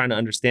people are trying to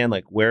understand,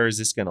 like, where is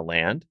this going to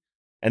land?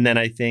 And then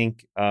I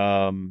think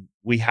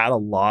we had a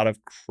lot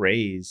of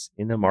craze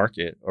in the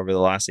market over the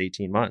last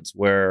 18 months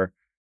where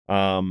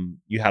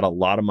you had a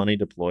lot of money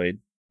deployed,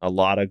 a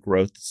lot of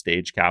growth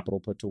stage capital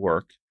put to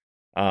work,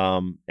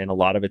 and a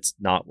lot of it's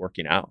not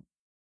working out.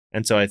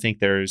 And so I think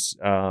there's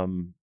a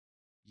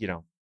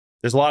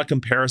lot of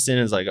comparison.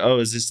 Is like, oh,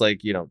 is this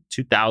like,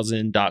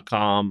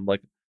 2000.com?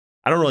 Like,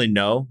 I don't really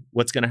know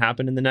what's going to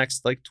happen in the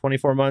next like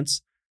 24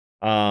 months.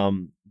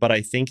 But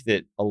I think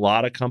that a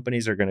lot of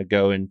companies are going to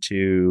go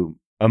into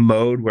a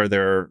mode where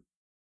they're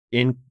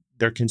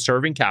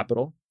conserving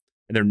capital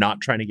and they're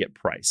not trying to get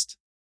priced,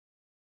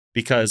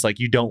 because like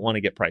you don't want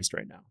to get priced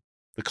right now.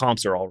 The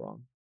comps are all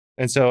wrong.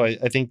 And so I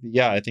think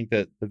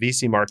that the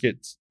VC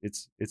market,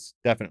 it's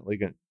definitely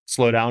going to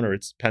slow down, or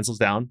it's pencils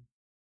down.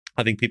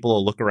 I think people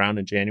will look around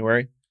in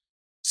January,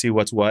 see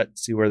what's what,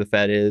 see where the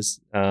Fed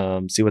is,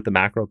 see what the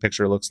macro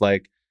picture looks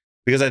like.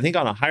 Because I think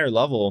on a higher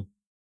level,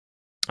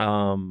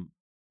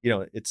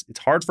 it's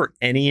hard for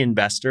any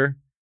investor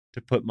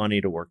to put money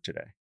to work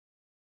today.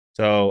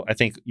 So I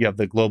think you have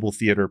the global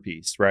theater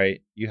piece,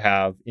 right? You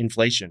have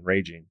inflation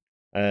raging.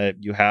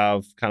 You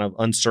have kind of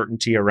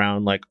uncertainty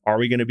around, like, are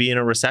we going to be in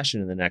a recession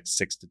in the next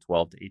 6 to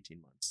 12 to 18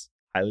 months?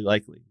 Highly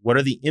likely. What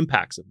are the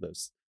impacts of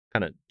those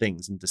kind of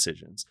things and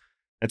decisions?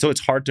 And so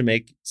it's hard to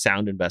make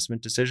sound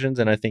investment decisions.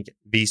 And I think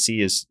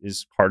VC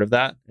is part of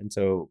that. And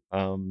so,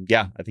 I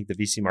think the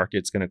VC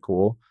market's going to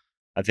cool.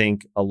 I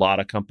think a lot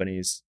of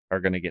companies are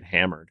going to get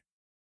hammered.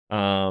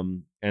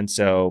 And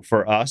so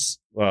for us,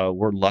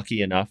 we're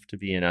lucky enough to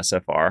be in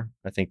SFR.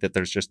 I think that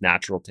there's just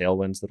natural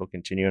tailwinds that'll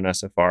continue in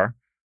SFR.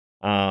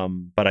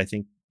 But I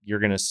think you're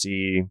going to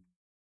see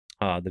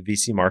the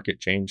VC market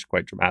change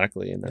quite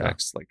dramatically in the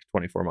next like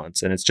 24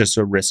 months. And it's just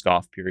a risk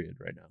off period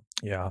right now.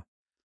 Yeah.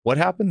 What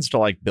happens to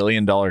like $1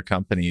 billion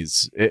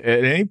companies? At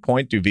any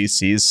point, do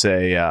VCs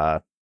say,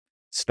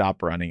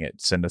 stop running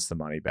it, send us the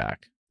money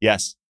back?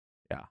 Yes.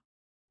 Yeah.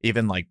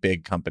 Even like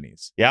big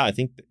companies. Yeah. I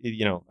think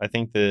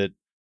that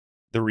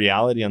the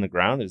reality on the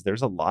ground is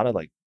there's a lot of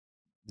like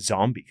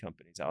zombie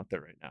companies out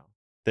there right now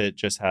that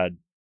just had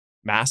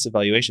massive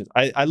valuations.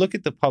 I look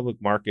at the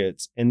public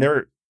markets and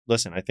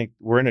I think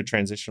we're in a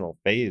transitional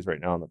phase right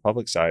now on the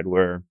public side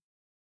where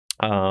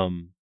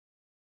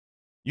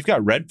you've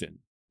got Redfin,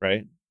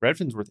 right?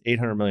 Redfin's worth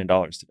 $800 million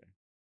today.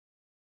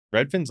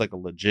 Redfin's like a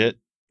legit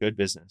good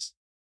business.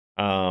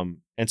 And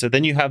so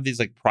then you have these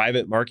like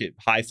private market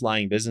high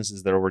flying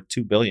businesses that are worth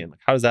 $2 billion. Like,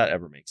 how does that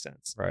ever make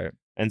sense? Right.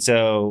 And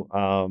so,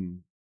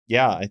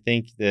 I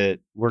think that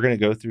we're going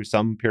to go through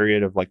some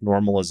period of like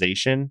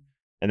normalization.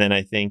 And then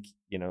I think,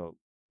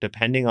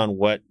 depending on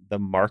what the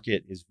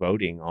market is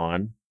voting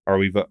on, are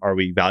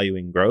we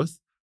valuing growth?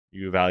 Are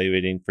you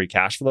evaluating free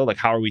cash flow? Like,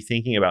 how are we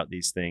thinking about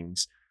these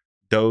things?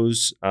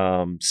 Those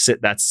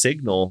that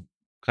signal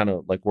kind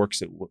of like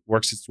works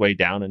its way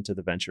down into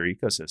the venture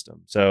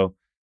ecosystem. So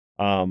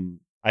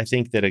I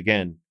think that,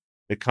 again,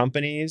 the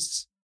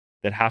companies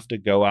that have to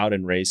go out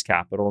and raise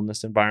capital in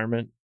this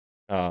environment,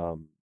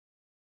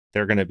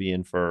 they're going to be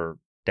in for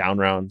down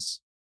rounds,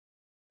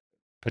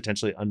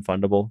 potentially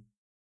unfundable.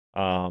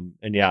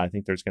 I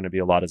think there's going to be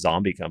a lot of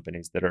zombie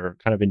companies that are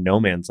kind of in no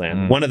man's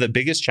land. One of the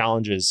biggest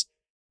challenges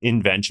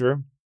in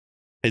venture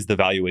is the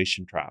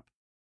valuation trap.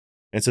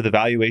 And so the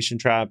valuation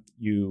trap,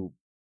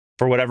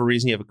 for whatever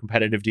reason, you have a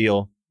competitive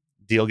deal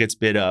gets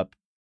bid up,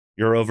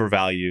 you're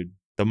overvalued,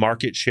 the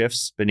market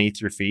shifts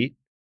beneath your feet,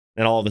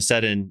 and all of a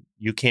sudden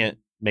you can't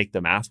make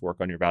the math work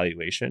on your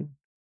valuation.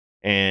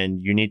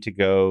 And you need to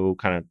go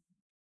kind of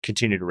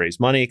continue to raise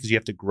money because you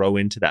have to grow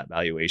into that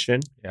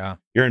valuation. Yeah.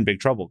 You're in big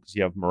trouble because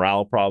you have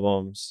morale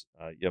problems,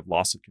 you have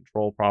loss of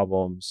control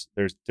problems.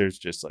 There's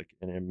just like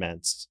an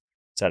immense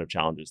set of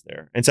challenges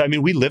there. And so, I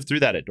mean, we lived through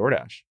that at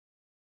DoorDash.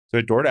 So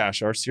at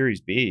DoorDash, our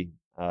Series B,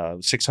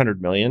 $600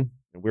 million,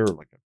 and we were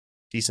like a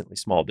decently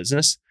small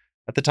business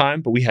at the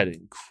time, but we had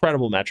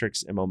incredible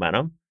metrics and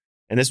momentum.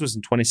 And this was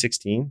in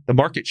 2016. The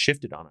market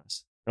shifted on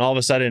us. And all of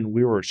a sudden,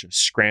 we were just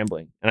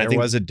scrambling. And I think there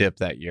was a dip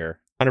that year.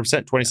 100%.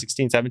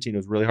 2016, 17, it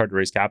was really hard to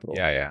raise capital.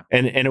 Yeah.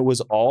 And it was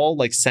all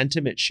like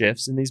sentiment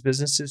shifts in these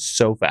businesses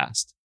so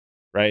fast,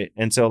 right?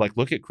 And so like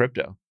look at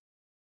crypto.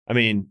 I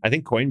mean, I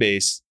think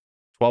Coinbase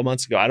 12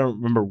 months ago, I don't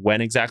remember when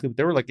exactly, but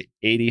they were like an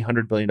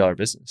 $80-100 billion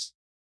business.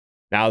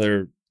 Now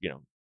they're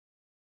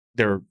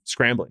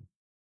scrambling.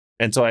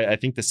 And so I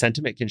think the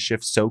sentiment can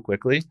shift so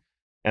quickly.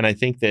 And I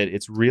think that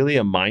it's really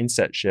a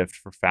mindset shift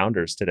for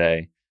founders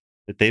today,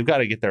 that they've got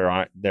to get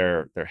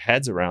their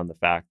heads around the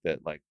fact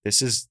that like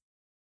this is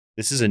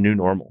a new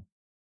normal.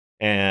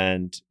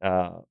 And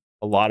a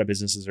lot of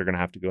businesses are going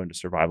to have to go into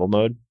survival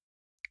mode,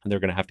 and they're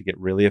going to have to get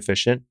really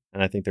efficient.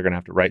 And I think they're going to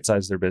have to right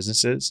size their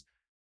businesses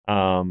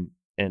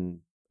and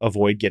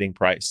avoid getting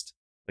priced.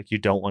 Like, you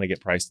don't want to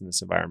get priced in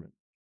this environment.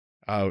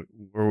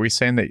 Were we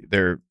saying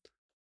that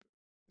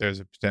there's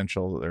a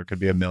potential there could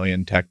be 1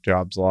 million tech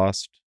jobs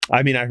lost?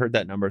 I mean, I heard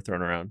that number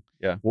thrown around.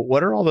 Yeah.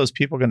 What are all those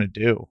people going to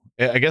do?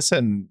 I guess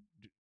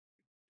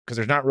because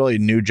there's not really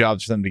new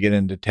jobs for them to get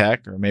into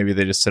tech, or maybe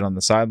they just sit on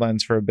the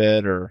sidelines for a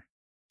bit, or.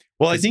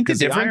 Well, I think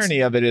the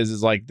irony of it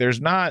is like,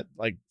 there's not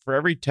like, for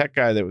every tech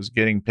guy that was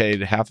getting paid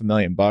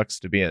 $500,000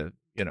 to be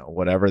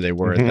whatever they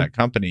were at that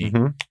company.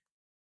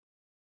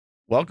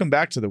 Welcome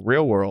back to the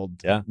real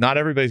world. Yeah. Not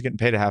everybody's getting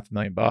paid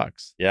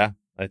 $500,000. Yeah.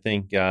 I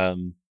think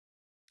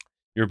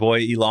your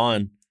boy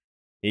Elon,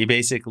 he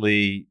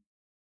basically,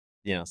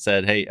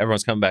 said, hey,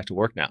 everyone's coming back to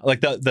work now.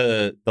 Like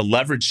the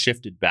leverage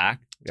shifted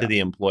back to the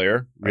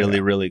employer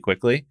really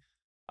quickly.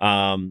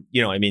 I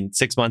mean,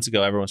 6 months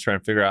ago, everyone's trying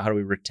to figure out how do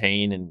we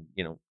retain and,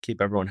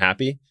 keep everyone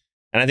happy.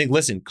 And I think,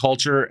 listen,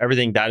 culture,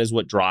 everything, that is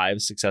what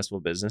drives successful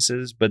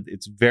businesses. But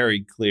it's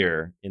very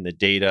clear in the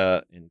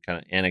data and kind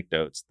of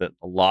anecdotes that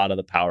a lot of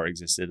the power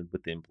existed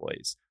with the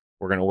employees.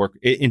 We're going to work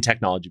in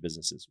technology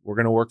businesses. We're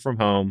going to work from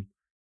home,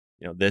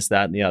 this,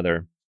 that, and the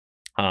other.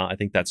 I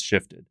think that's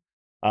shifted.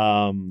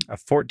 A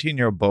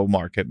 14-year bull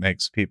market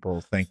makes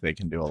people think they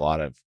can do a lot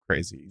of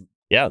crazy.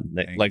 Yeah,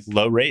 like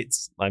low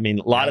rates. I mean,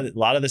 a lot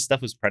of this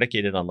stuff was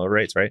predicated on low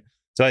rates, right?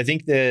 So I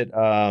think that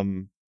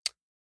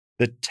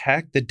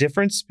the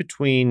difference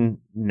between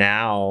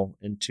now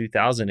and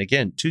 2000,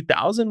 again,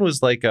 2000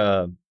 was like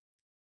it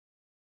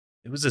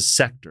was a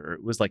sector.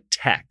 It was like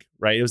tech,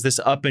 right? It was this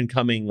up and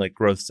coming like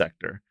growth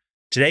sector.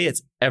 Today,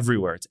 it's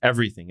everywhere. It's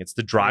everything. It's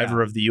the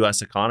driver of the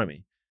U.S.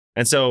 economy.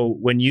 And so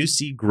when you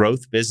see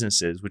growth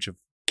businesses, which have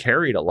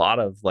carried a lot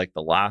of like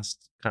the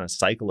last kind of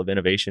cycle of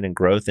innovation and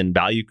growth and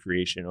value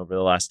creation over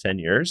the last 10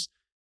 years,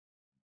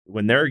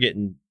 when they're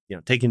getting,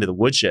 taken to the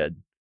woodshed,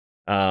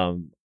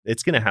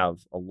 it's going to have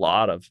a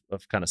lot of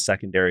kind of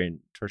secondary and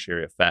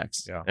tertiary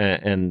effects. Yeah.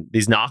 And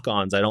these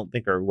knock-ons, I don't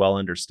think are well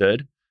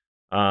understood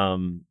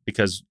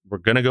because we're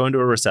going to go into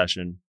a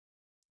recession.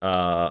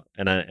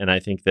 And I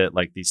think that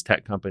like these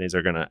tech companies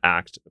are going to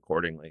act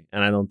accordingly.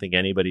 And I don't think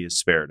anybody is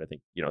spared. I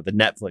think, the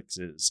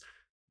Netflixes,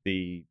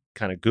 the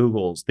kind of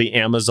Googles, the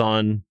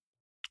Amazon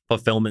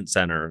fulfillment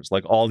centers,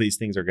 like all these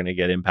things are going to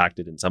get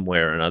impacted in some way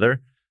or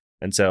another.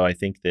 And so I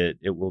think that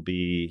it will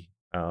be,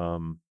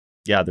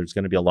 there's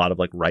going to be a lot of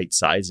like right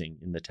sizing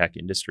in the tech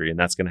industry, and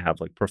that's going to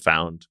have like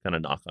profound kind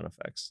of knock-on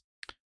effects.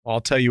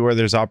 I'll tell you where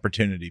there's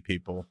opportunity,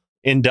 people.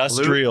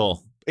 Industrial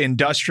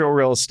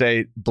real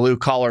estate, blue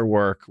collar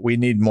work. We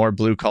need more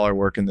blue collar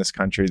work in this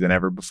country than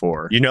ever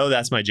before.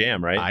 That's my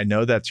jam, right? I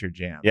know that's your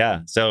jam.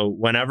 Yeah. So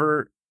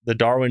whenever the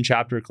Darwin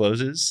chapter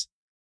closes,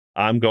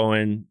 I'm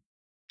going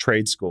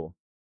trade school.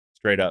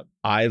 Straight up.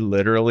 I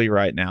literally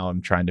right now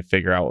am trying to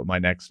figure out what my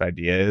next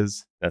idea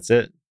is. That's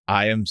it.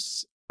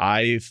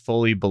 I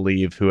fully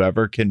believe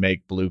whoever can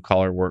make blue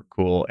collar work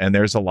cool, and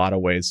there's a lot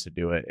of ways to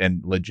do it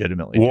and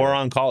legitimately. War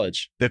on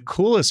college. The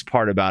coolest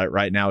part about it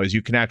right now is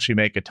you can actually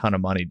make a ton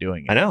of money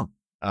doing it. I know.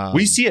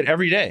 We see it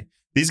every day.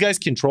 These guys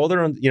control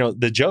their own,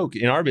 the joke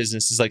in our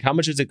business is like, how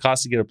much does it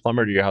cost to get a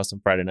plumber to your house on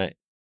Friday night?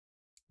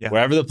 Yeah.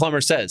 Whatever the plumber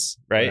says,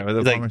 right?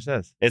 Whatever the plumber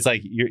says. It's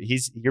like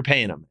you're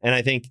paying them. And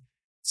I think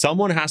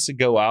someone has to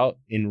go out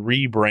and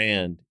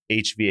rebrand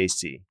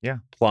HVAC,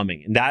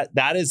 plumbing. And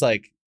that is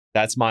like,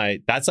 that's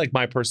like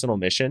my personal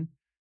mission.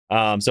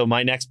 So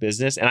my next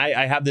business, and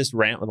I have this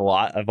rant with a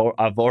lot.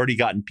 I've already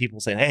gotten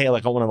people saying, hey,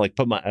 like I want to like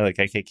put my, like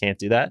I can't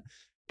do that.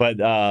 But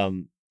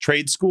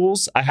trade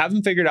schools, I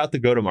haven't figured out the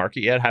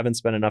go-to-market yet. Haven't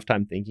spent enough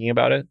time thinking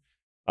about it.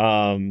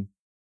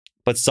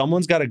 But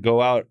someone's got to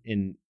go out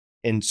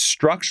and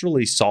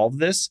structurally solve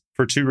this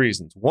for two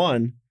reasons.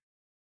 One,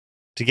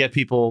 to get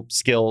people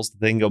skills that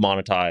they can go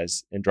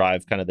monetize and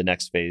drive kind of the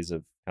next phase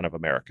of kind of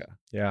America.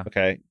 Yeah.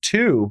 Okay.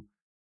 Two,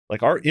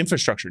 like our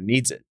infrastructure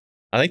needs it.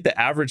 I think the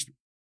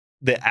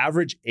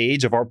average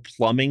age of our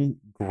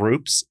plumbing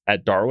groups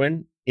at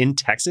Darwin in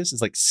Texas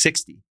is like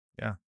 60.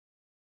 Yeah.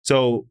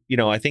 So,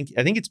 I think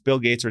it's Bill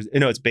Gates or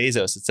it's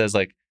Bezos. It says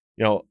like,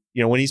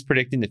 when he's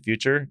predicting the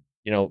future,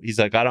 he's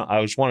like,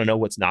 I just want to know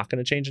what's not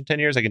going to change in 10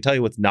 years. I can tell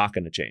you what's not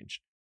going to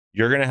change.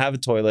 You're going to have a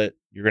toilet.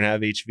 You're going to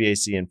have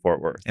HVAC in Fort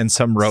Worth. And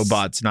some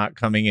robots not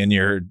coming in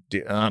your...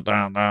 You're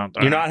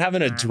not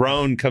having a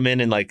drone come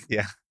in and like,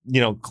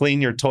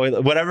 clean your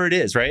toilet, whatever it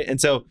is, right? And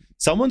so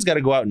someone's got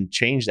to go out and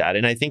change that.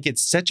 And I think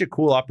it's such a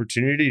cool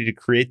opportunity to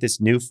create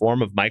this new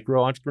form of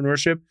micro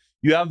entrepreneurship.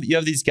 You have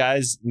these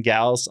guys and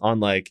gals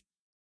on like,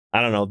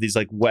 I don't know, these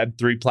like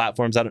Web3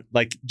 platforms,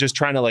 like just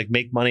trying to like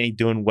make money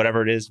doing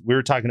whatever it is. We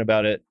were talking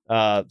about it,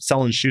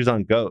 selling shoes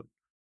on Goat.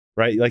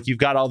 right? Like you've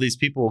got all these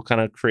people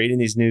kind of creating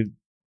these new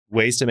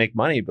ways to make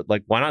money, but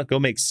like, why not go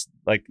make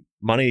like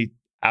money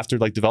after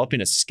like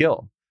developing a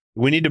skill?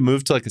 We need to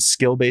move to like a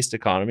skill-based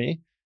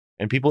economy,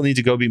 and people need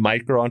to go be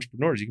micro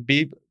entrepreneurs. You can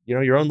be,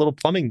 your own little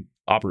plumbing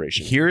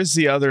operation. Here's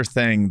the other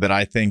thing that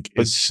I think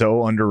is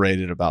so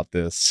underrated about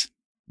this.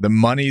 The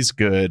money's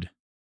good.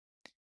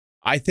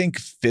 I think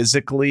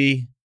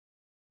physically,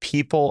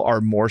 people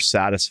are more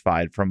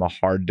satisfied from a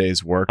hard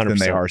day's work 100%. Than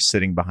they are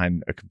sitting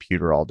behind a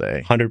computer all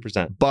day.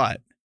 100%.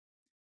 But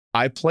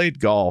I played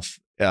golf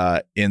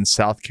in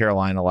South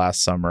Carolina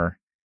last summer,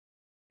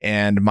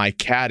 and my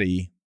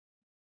caddy,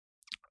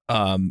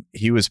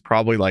 he was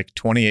probably like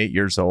 28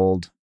 years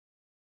old.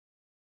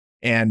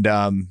 And,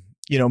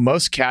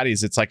 most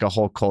caddies, it's like a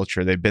whole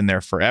culture. They've been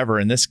there forever.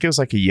 And this was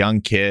like a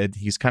young kid.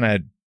 He's kind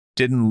of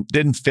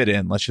didn't fit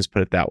in. Let's just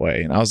put it that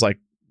way. And I was like,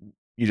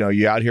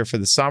 you out here for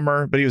the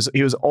summer? But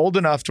he was old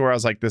enough to where I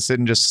was like, this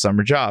isn't just a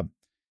summer job.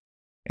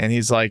 And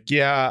he's like,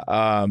 yeah,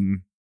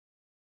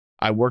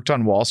 I worked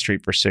on Wall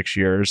Street for 6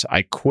 years.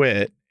 I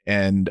quit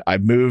and I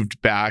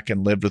moved back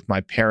and lived with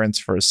my parents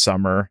for a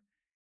summer.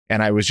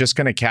 And I was just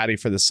going to caddy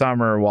for the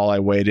summer while I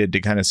waited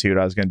to kind of see what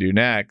I was going to do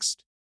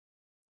next.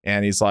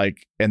 And he's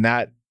like, and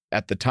that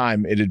at the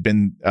time it had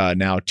been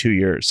now 2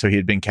 years. So he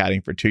had been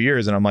caddying for 2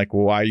 years. And I'm like,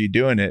 well, why are you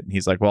doing it? And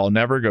he's like, well, I'll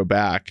never go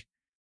back.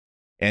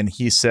 And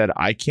he said,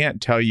 I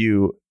can't tell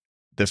you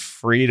the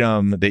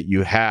freedom that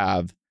you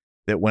have,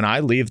 that when I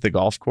leave the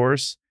golf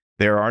course,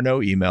 there are no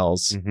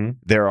emails. Mm-hmm.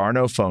 There are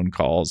no phone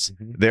calls.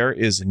 Mm-hmm. There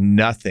is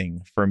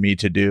nothing for me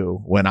to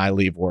do when I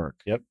leave work.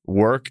 Yep.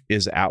 Work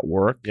is at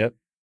work. Yep.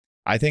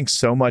 I think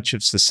so much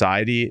of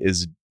society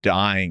is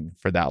dying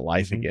for that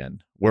life mm-hmm.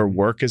 again, where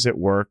work is at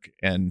work.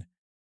 And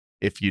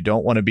if you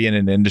don't want to be in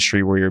an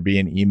industry where you're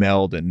being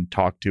emailed and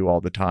talked to all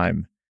the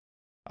time,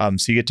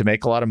 so you get to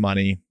make a lot of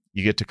money.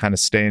 You get to kind of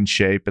stay in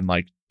shape and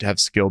like to have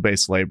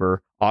skill-based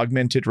labor.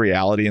 Augmented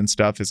reality and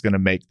stuff is going to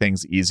make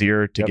things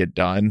easier to get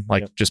done.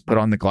 Like just put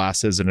on the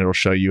glasses and it'll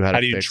show you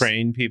how do you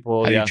train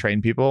people. How do you train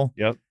people?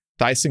 Yep.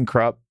 Dyson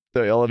Krupp,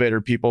 the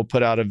elevator people,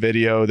 put out a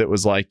video that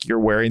was like, you're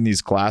wearing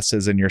these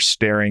glasses and you're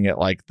staring at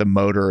like the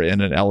motor in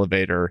an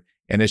elevator.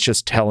 And it's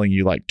just telling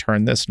you like,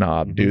 turn this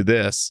knob, mm-hmm. do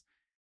this.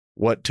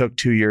 What took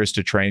 2 years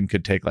to train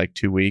could take like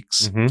 2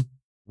 weeks.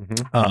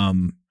 Mm-hmm.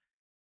 Mm-hmm.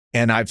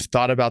 And I've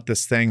thought about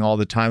this thing all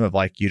the time of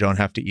like, you don't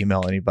have to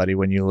email anybody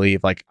when you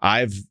leave. Like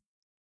I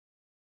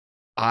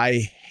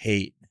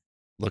hate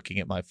looking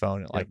at my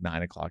phone at like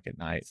 9 o'clock at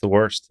night. It's the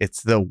worst.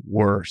 It's the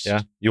worst.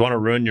 Yeah. You want to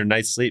ruin your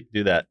night's sleep?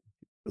 Do that.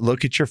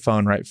 Look at your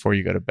phone right before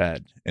you go to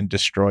bed and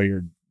destroy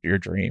your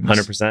dreams.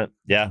 100%.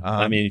 Yeah.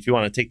 I mean, if you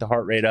want to take the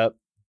heart rate up,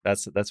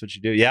 that's what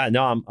you do. Yeah.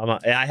 No,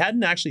 I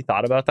hadn't actually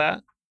thought about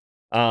that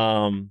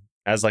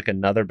as like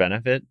another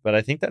benefit, but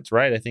I think that's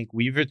right. I think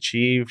we've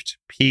achieved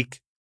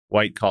peak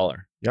white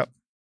collar. Yep.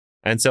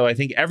 And so I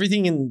think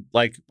everything in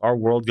like our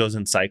world goes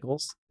in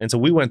cycles. And so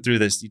we went through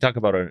this, you talk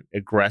about an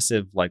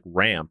aggressive like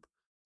ramp,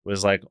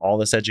 was like all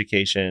this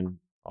education,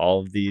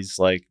 all of these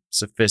like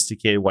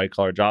sophisticated white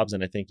collar jobs.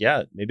 And I think,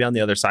 yeah, maybe on the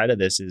other side of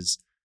this is,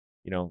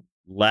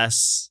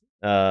 less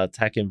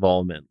tech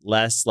involvement,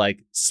 less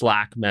like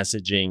Slack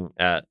messaging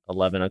at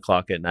 11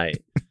 o'clock at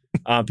night.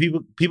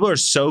 People are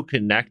so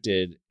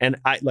connected, and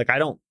I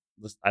don't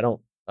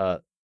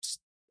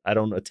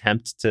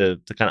attempt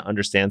to kind of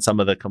understand some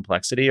of the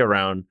complexity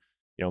around,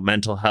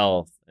 mental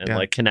health and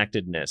like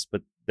connectedness,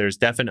 but there's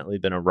definitely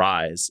been a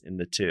rise in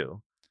the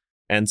two.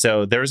 And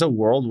so there's a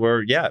world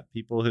where,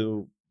 people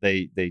who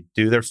they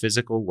do their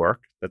physical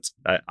work.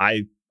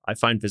 I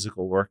find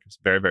physical work is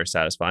very, very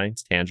satisfying.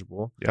 It's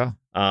tangible. Yeah.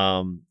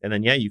 And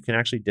then, you can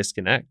actually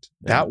disconnect.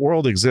 That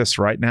world exists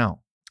right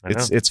now.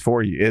 It's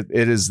for you.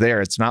 It is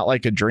there. It's not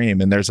like a dream.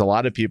 And there's a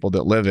lot of people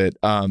that live it.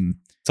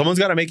 Someone's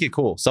got to make it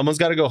cool. Someone's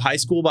got to go high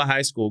school by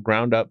high school,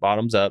 ground up,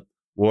 bottoms up,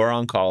 war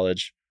on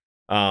college.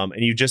 And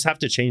you just have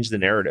to change the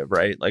narrative,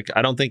 right? Like,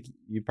 I don't think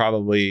you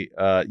probably,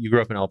 you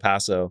grew up in El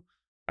Paso.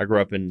 I grew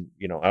up in,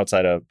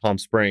 outside of Palm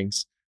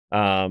Springs.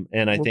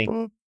 And I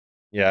think,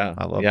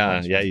 I love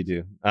you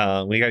do.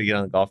 We got to get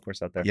on the golf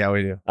course out there. Yeah,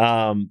 we do.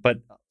 But,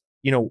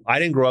 I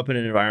didn't grow up in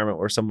an environment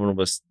where someone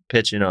was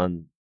pitching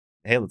on,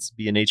 hey, let's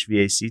be an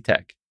HVAC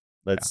tech.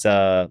 Let's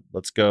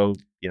go,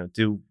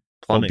 do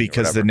plumbing. Well,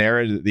 because the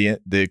narrative,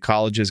 the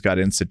colleges got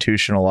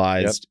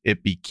institutionalized. Yep.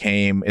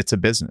 It's a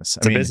business.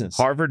 It's a business.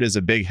 Harvard is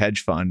a big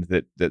hedge fund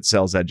that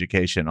sells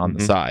education on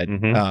the side.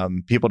 Mm-hmm.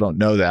 People don't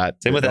know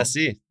that. Same with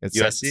SC,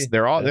 USC.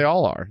 They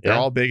all are. They're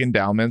all big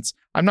endowments.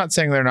 I'm not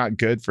saying they're not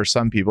good for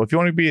some people. If you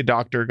want to be a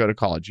doctor, go to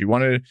college. You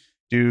want to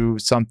do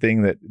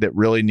something that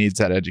really needs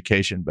that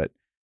education, but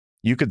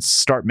you could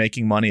start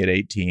making money at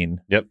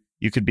 18. Yep.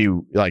 You could be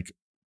like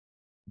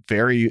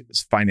very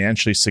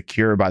financially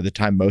secure by the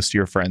time most of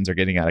your friends are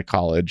getting out of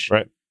college.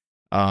 Right.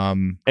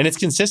 And it's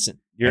consistent.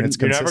 You're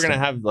never going to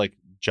have like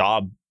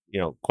job,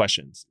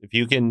 questions.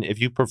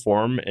 If you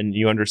perform and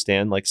you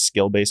understand like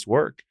skill-based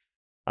work,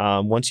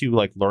 once you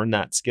like learn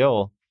that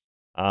skill,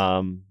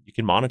 you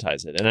can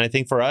monetize it. And I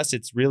think for us,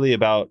 it's really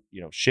about,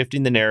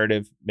 shifting the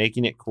narrative,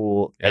 making it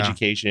cool,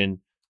 education,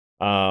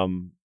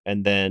 and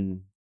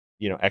then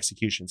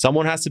execution.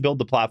 Someone has to build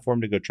the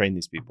platform to go train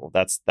these people.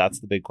 That's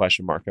the big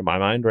question mark in my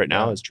mind right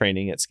now is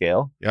training at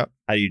scale. Yep.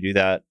 How do you do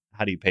that?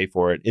 How do you pay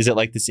for it? Is it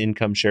like this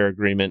income share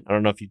agreement? I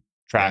don't know if you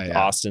tracked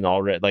Austin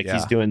already. Like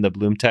he's doing the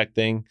Bloom Tech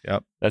thing.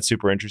 Yep. That's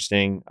super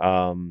interesting.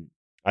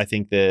 I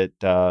think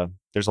that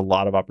there's a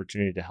lot of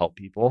opportunity to help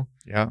people.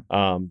 Yeah.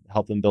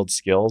 Help them build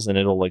skills, and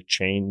it'll like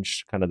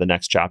change kind of the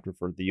next chapter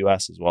for the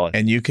US as well.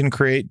 And you can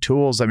create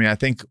tools. I mean, I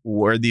think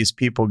where these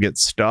people get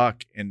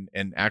stuck and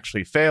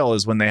actually fail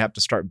is when they have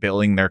to start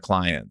billing their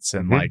clients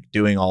and like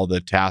doing all the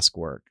task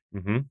work.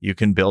 You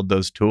can build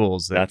those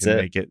tools that can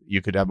make it.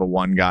 You could have a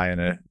one guy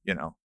and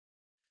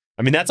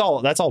I mean, that's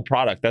all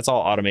product. That's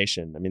all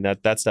automation. I mean,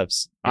 that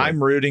stuff's.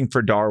 I'm rooting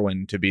for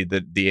Darwin to be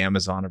the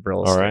Amazon of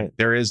real estate. All right.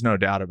 There is no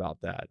doubt about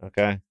that.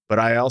 Okay. But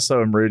I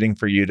also am rooting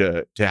for you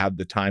to have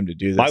the time to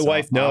do this. My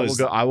wife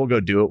knows. I will go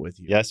do it with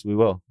you. Yes, we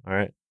will. All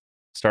right.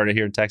 Started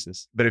here in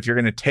Texas. But if you're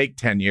going to take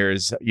 10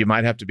 years, you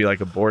might have to be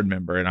like a board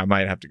member, and I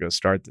might have to go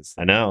start this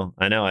thing.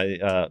 I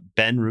know.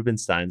 Ben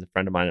Rubenstein's a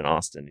friend of mine in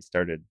Austin. He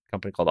started a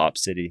company called Op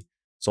City,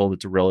 sold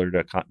it to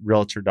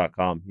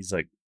realtor.com. He's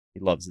like, he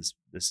loves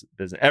this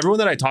business. Everyone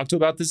that I talk to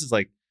about this is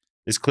like,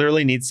 this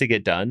clearly needs to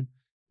get done,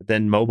 but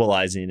then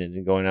mobilizing it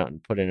and going out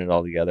and putting it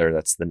all together,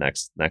 that's the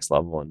next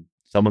level, and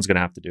someone's going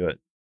to have to do it.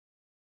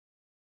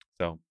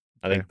 So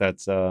I think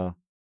that's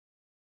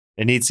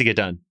it needs to get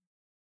done.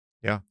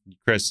 Yeah,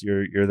 Chris,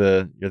 you're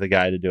the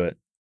guy to do it.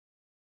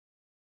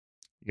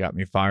 You got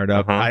me fired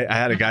up. I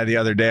had a guy the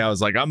other day. I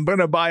was like, I'm going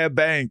to buy a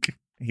bank.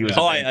 He was.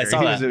 I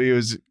saw that. He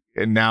was,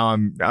 and now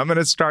I'm going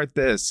to start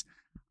this.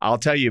 I'll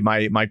tell you,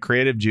 my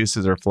creative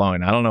juices are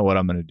flowing. I don't know what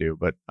I'm going to do,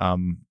 but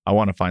I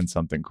want to find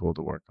something cool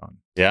to work on.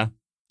 Yeah.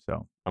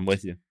 So I'm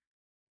with you.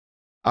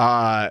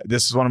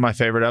 This is one of my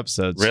favorite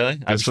episodes.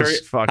 Really? I'm sure.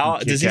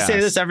 Does he say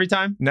this every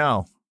time?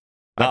 No.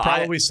 I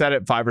probably said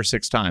it 5 or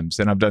 6 times,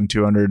 and I've done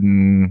 200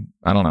 and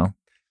I don't know.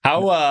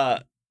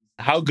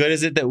 How good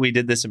is it that we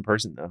did this in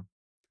person though?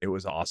 It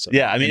was awesome.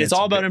 Yeah, I mean, it's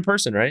all about in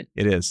person, right?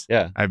 It is.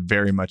 Yeah, I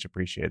very much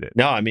appreciate it.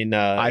 No, I mean,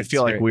 I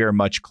feel like we are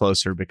much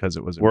closer because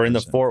it was. We're in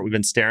the fort. We've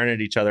been staring at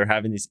each other,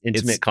 having these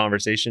intimate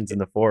conversations in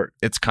the fort.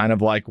 It's kind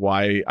of like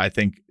why I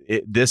think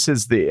this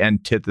is the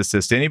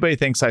antithesis. Anybody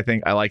thinks I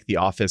like The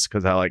Office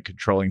because I like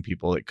controlling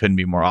people. It couldn't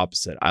be more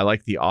opposite. I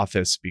like The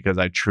Office because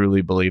I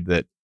truly believe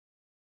that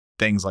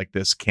things like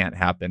this can't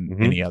happen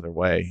any other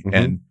way.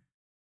 And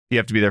you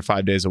have to be there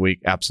 5 days a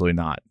week. Absolutely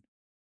not.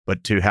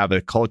 But to have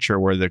a culture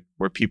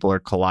where people are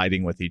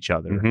colliding with each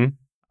other,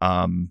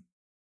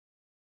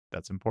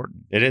 that's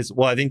important. It is.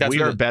 Well, I think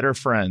we are better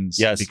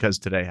friends because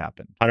today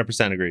happened.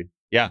 100% agreed.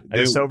 Yeah.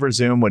 This over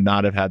Zoom would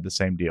not have had the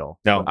same deal.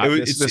 No,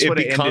 this would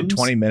have ended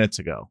 20 minutes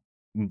ago.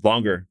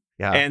 Longer.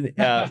 Yeah. And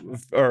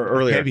or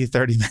earlier. Maybe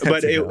 30 minutes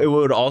But ago. It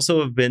would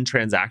also have been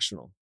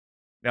transactional.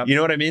 Yep. You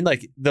know what I mean?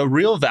 Like the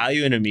real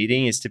value in a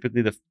meeting is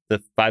typically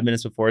the 5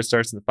 minutes before it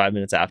starts and the 5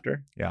 minutes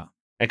after. Yeah.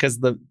 Because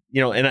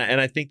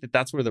and I think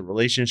that's where the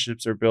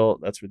relationships are built.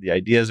 That's where the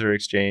ideas are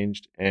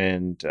exchanged.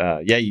 And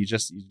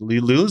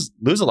you lose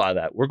a lot of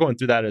that. We're going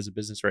through that as a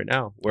business right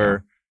now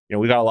where,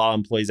 we got a lot of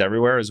employees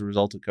everywhere as a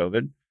result of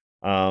COVID.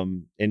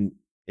 And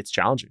it's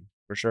challenging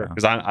for sure.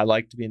 Because I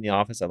like to be in the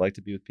office. I like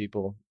to be with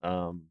people.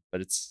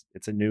 But it's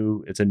a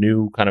new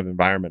kind of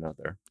environment out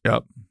there.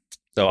 Yep.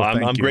 So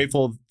I'm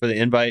grateful for the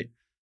invite.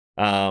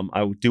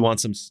 I do want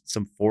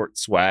some Fort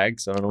swag.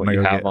 So I don't know what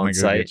you have on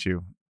site. Get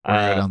you.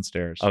 We're go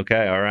downstairs.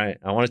 Okay, all right.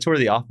 I want to tour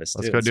the office.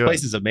 Let's go do it. This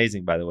place is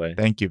amazing, by the way.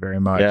 Thank you very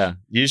much. Yeah,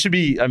 you should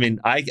be. I mean,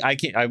 I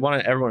can't. I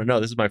want everyone to know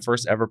this is my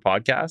first ever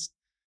podcast.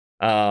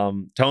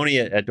 Tony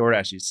at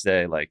DoorDash used to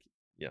say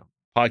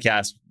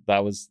podcast.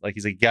 That was like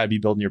he's like you got to be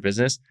building your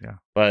business. Yeah.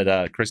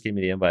 But Chris gave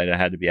me the invite. I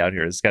had to be out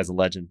here. This guy's a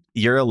legend.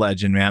 You're a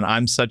legend, man.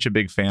 I'm such a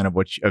big fan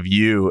of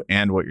you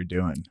and what you're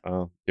doing.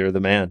 Oh, you're the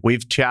man.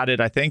 We've chatted,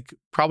 I think,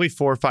 probably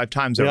 4 or 5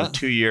 times over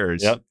 2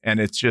 years. Yep. And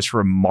it's just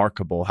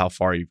remarkable how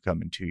far you've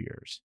come in 2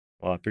 years.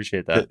 Well, I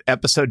appreciate that.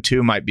 Episode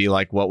 2 might be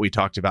like what we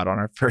talked about on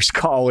our first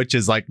call, which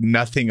is like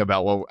nothing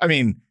about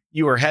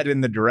you were headed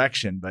in the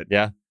direction, but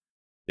yeah,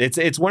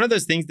 it's one of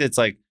those things that's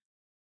like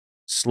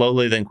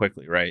slowly then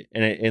quickly, right?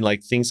 And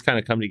like things kind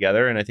of come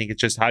together. And I think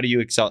it's just how do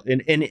you excel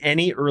in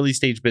any early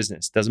stage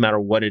business? Doesn't matter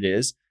what it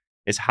is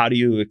how do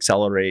you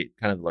accelerate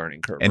kind of the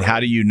learning curve? And how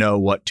do you know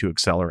what to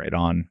accelerate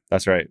on?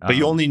 That's right. But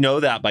you only know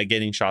that by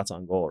getting shots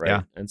on goal, right?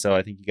 Yeah. And so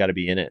I think you got to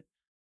be in it.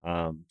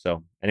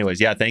 So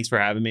anyways, thanks for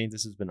having me.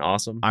 This has been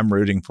awesome. I'm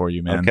rooting for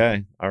you, man.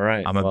 Okay. All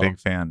right. I'm a big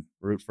fan.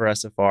 Root for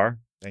SFR.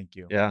 Thank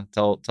you. Yeah.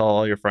 Tell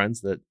all your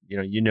friends that,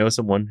 you know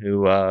someone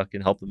who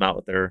can help them out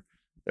with their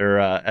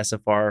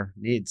SFR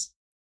needs.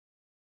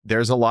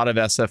 There's a lot of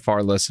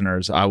SFR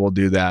listeners. I will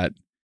do that.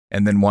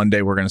 And then one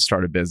day we're going to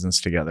start a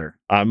business together.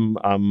 I'm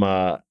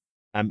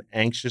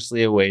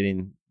anxiously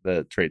awaiting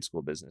the trade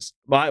school business.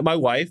 My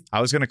wife.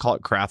 I was going to call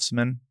it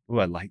Craftsman. Ooh,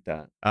 I like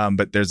that.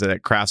 But there's a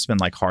Craftsman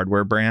like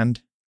hardware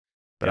brand.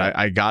 But yeah.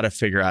 I got to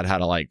figure out how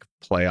to like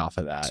play off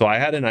of that. So I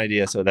had an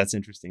idea. So that's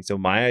interesting. So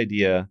my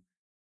idea,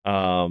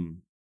 so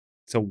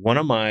one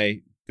of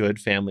my good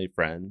family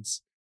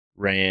friends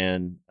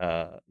ran,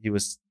 he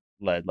was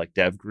led like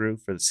dev group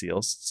for the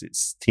SEALs,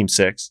 Team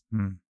 6. He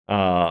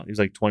was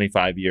like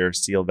 25-year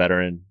SEAL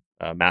veteran,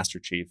 Master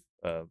Chief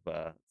of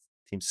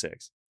Team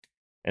 6.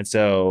 And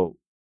so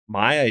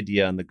my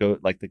idea on the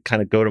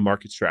kind of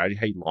go-to-market strategy,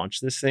 how you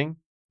launch this thing,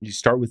 you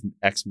start with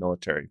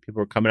ex-military.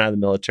 People are coming out of the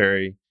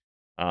military,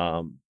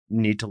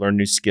 need to learn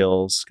new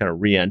skills, kind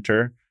of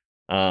re-enter.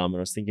 And I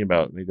was thinking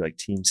about maybe like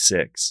Team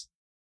 6.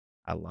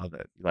 I love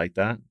it. You like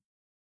that?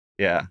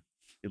 Yeah.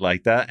 You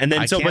like that? And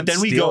then but then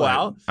we go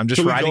out. I'm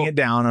just writing it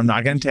down. I'm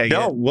not going to take it.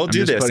 No, we'll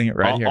do this. Putting it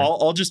right here.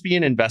 I'll just be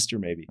an investor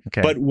maybe.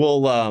 Okay. But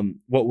we'll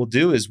what we'll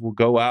do is we'll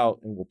go out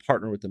and we'll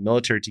partner with the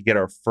military to get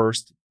our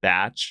first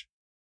batch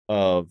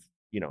of,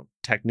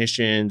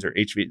 technicians or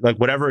HV, like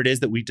whatever it is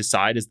that we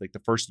decide is like the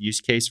first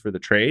use case for the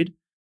trade.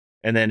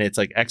 And then it's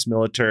like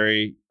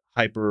ex-military,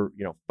 hyper,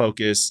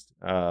 focused,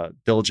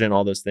 diligent,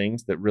 all those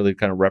things that really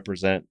kind of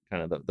represent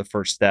kind of the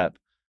first step.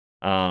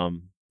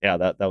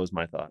 That was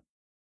my thought.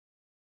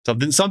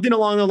 Something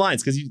along the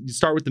lines, because you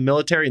start with the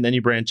military and then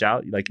you branch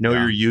out. You know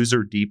your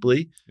user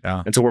deeply.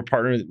 Yeah. And so we're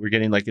partnering. We're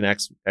getting like an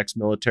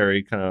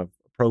ex-military kind of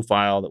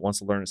profile that wants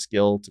to learn a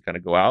skill to kind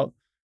of go out,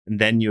 and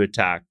then you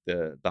attack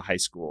the high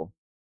school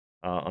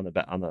on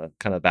the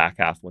kind of back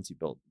half once you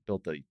built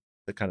the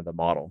kind of the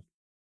model.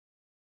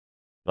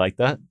 Like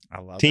that? I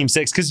love Team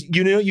 6, because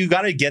you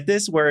got to get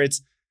this where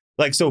it's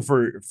like, so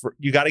for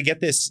you got to get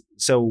this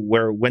so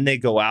where when they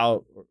go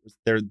out,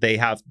 they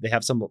have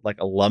some like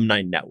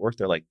alumni network.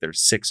 They're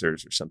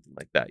Sixers or something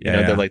like that.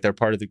 They're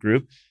part of the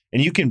group,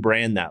 and you can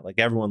brand that like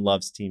everyone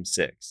loves Team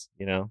 6.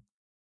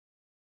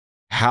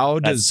 How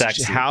does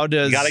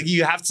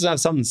you have to have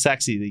something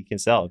sexy that you can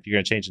sell if you're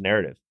going to change the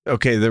narrative.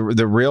 Okay, the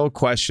real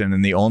question,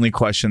 and the only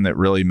question that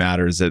really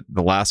matters, the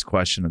last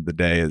question of the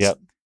day is,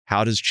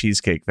 how does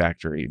Cheesecake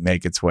Factory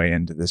make its way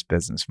into this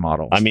business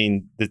model? I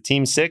mean, the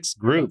Team 6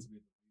 group.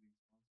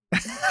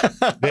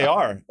 They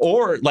are,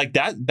 or like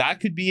that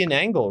could be an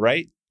angle,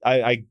 right?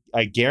 I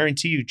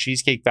guarantee you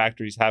Cheesecake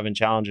Factory's having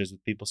challenges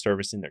with people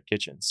servicing their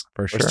kitchens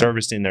or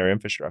servicing their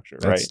infrastructure.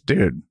 Right,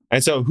 dude.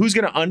 And so who's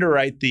going to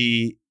underwrite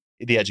the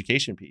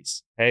education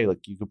piece? Hey,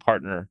 look, you could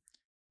partner.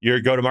 Your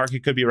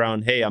go-to-market could be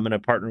around, hey, I'm going to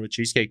partner with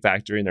Cheesecake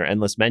Factory and their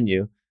endless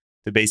menu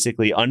to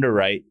basically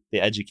underwrite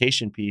the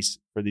education piece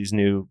for these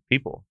new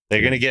people. They're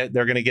going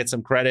to get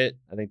some credit.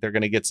 I think they're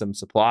going to get some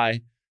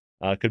supply.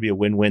 It could be a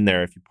win-win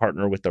there if you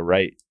partner with the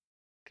right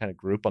kind of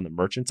group on the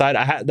merchant side.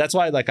 That's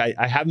why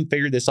I haven't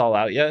figured this all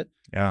out yet.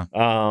 Yeah.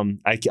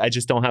 I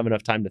just don't have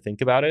enough time to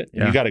think about it.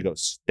 Yeah. You got to go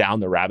down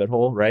the rabbit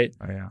hole, right?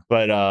 Oh, yeah.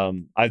 But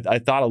I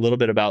thought a little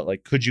bit about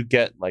like, could you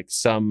get like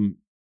some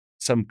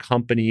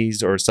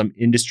companies or some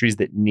industries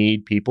that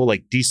need people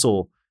like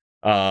diesel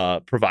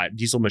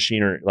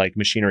machinery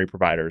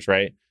providers,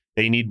 right?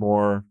 They need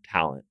more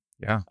talent.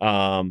 Yeah.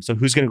 So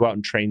who's going to go out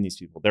and train these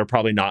people? They're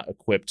probably not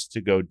equipped to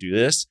go do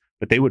this,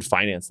 but they would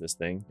finance this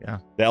thing. Yeah.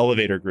 The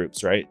elevator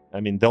groups, right? I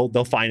mean, they'll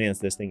finance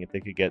this thing if they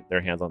could get their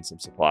hands on some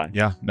supply.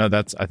 Yeah. No,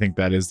 I think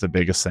that is the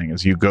biggest thing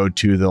is you go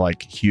to the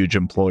like huge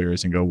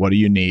employers and go, what do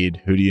you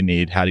need? Who do you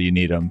need? How do you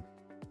need them?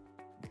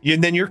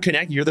 And then you're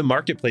the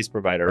marketplace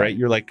provider, right?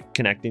 You're like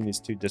connecting these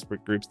two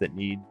disparate groups that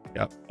need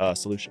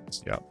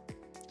solutions. Yep.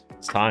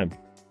 It's time.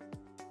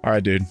 All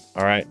right, dude.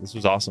 All right. This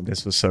was awesome.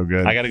 This was so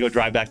good. I got to go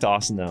drive back to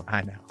Austin though.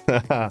 I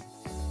know.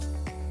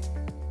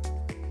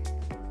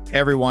 Hey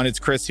everyone, it's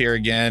Chris here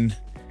again.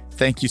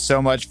 Thank you so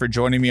much for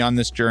joining me on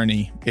this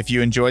journey. If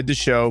you enjoyed the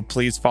show,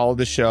 please follow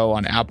the show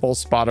on Apple,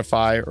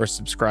 Spotify, or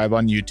subscribe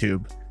on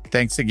YouTube.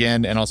 Thanks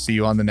again, and I'll see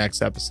you on the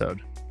next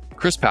episode.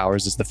 Chris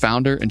Powers is the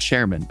founder and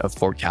chairman of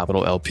Fort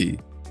Capital LP.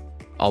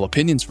 All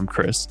opinions from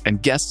Chris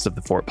and guests of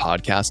the Fort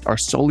podcast are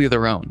solely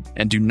their own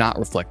and do not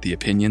reflect the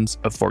opinions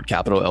of Fort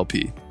Capital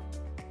LP.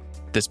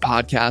 This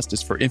podcast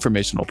is for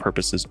informational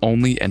purposes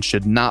only and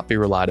should not be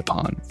relied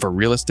upon for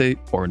real estate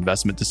or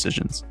investment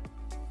decisions.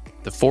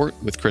 The Fort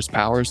with Chris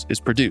Powers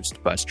is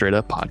produced by Straight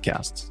Up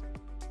Podcasts.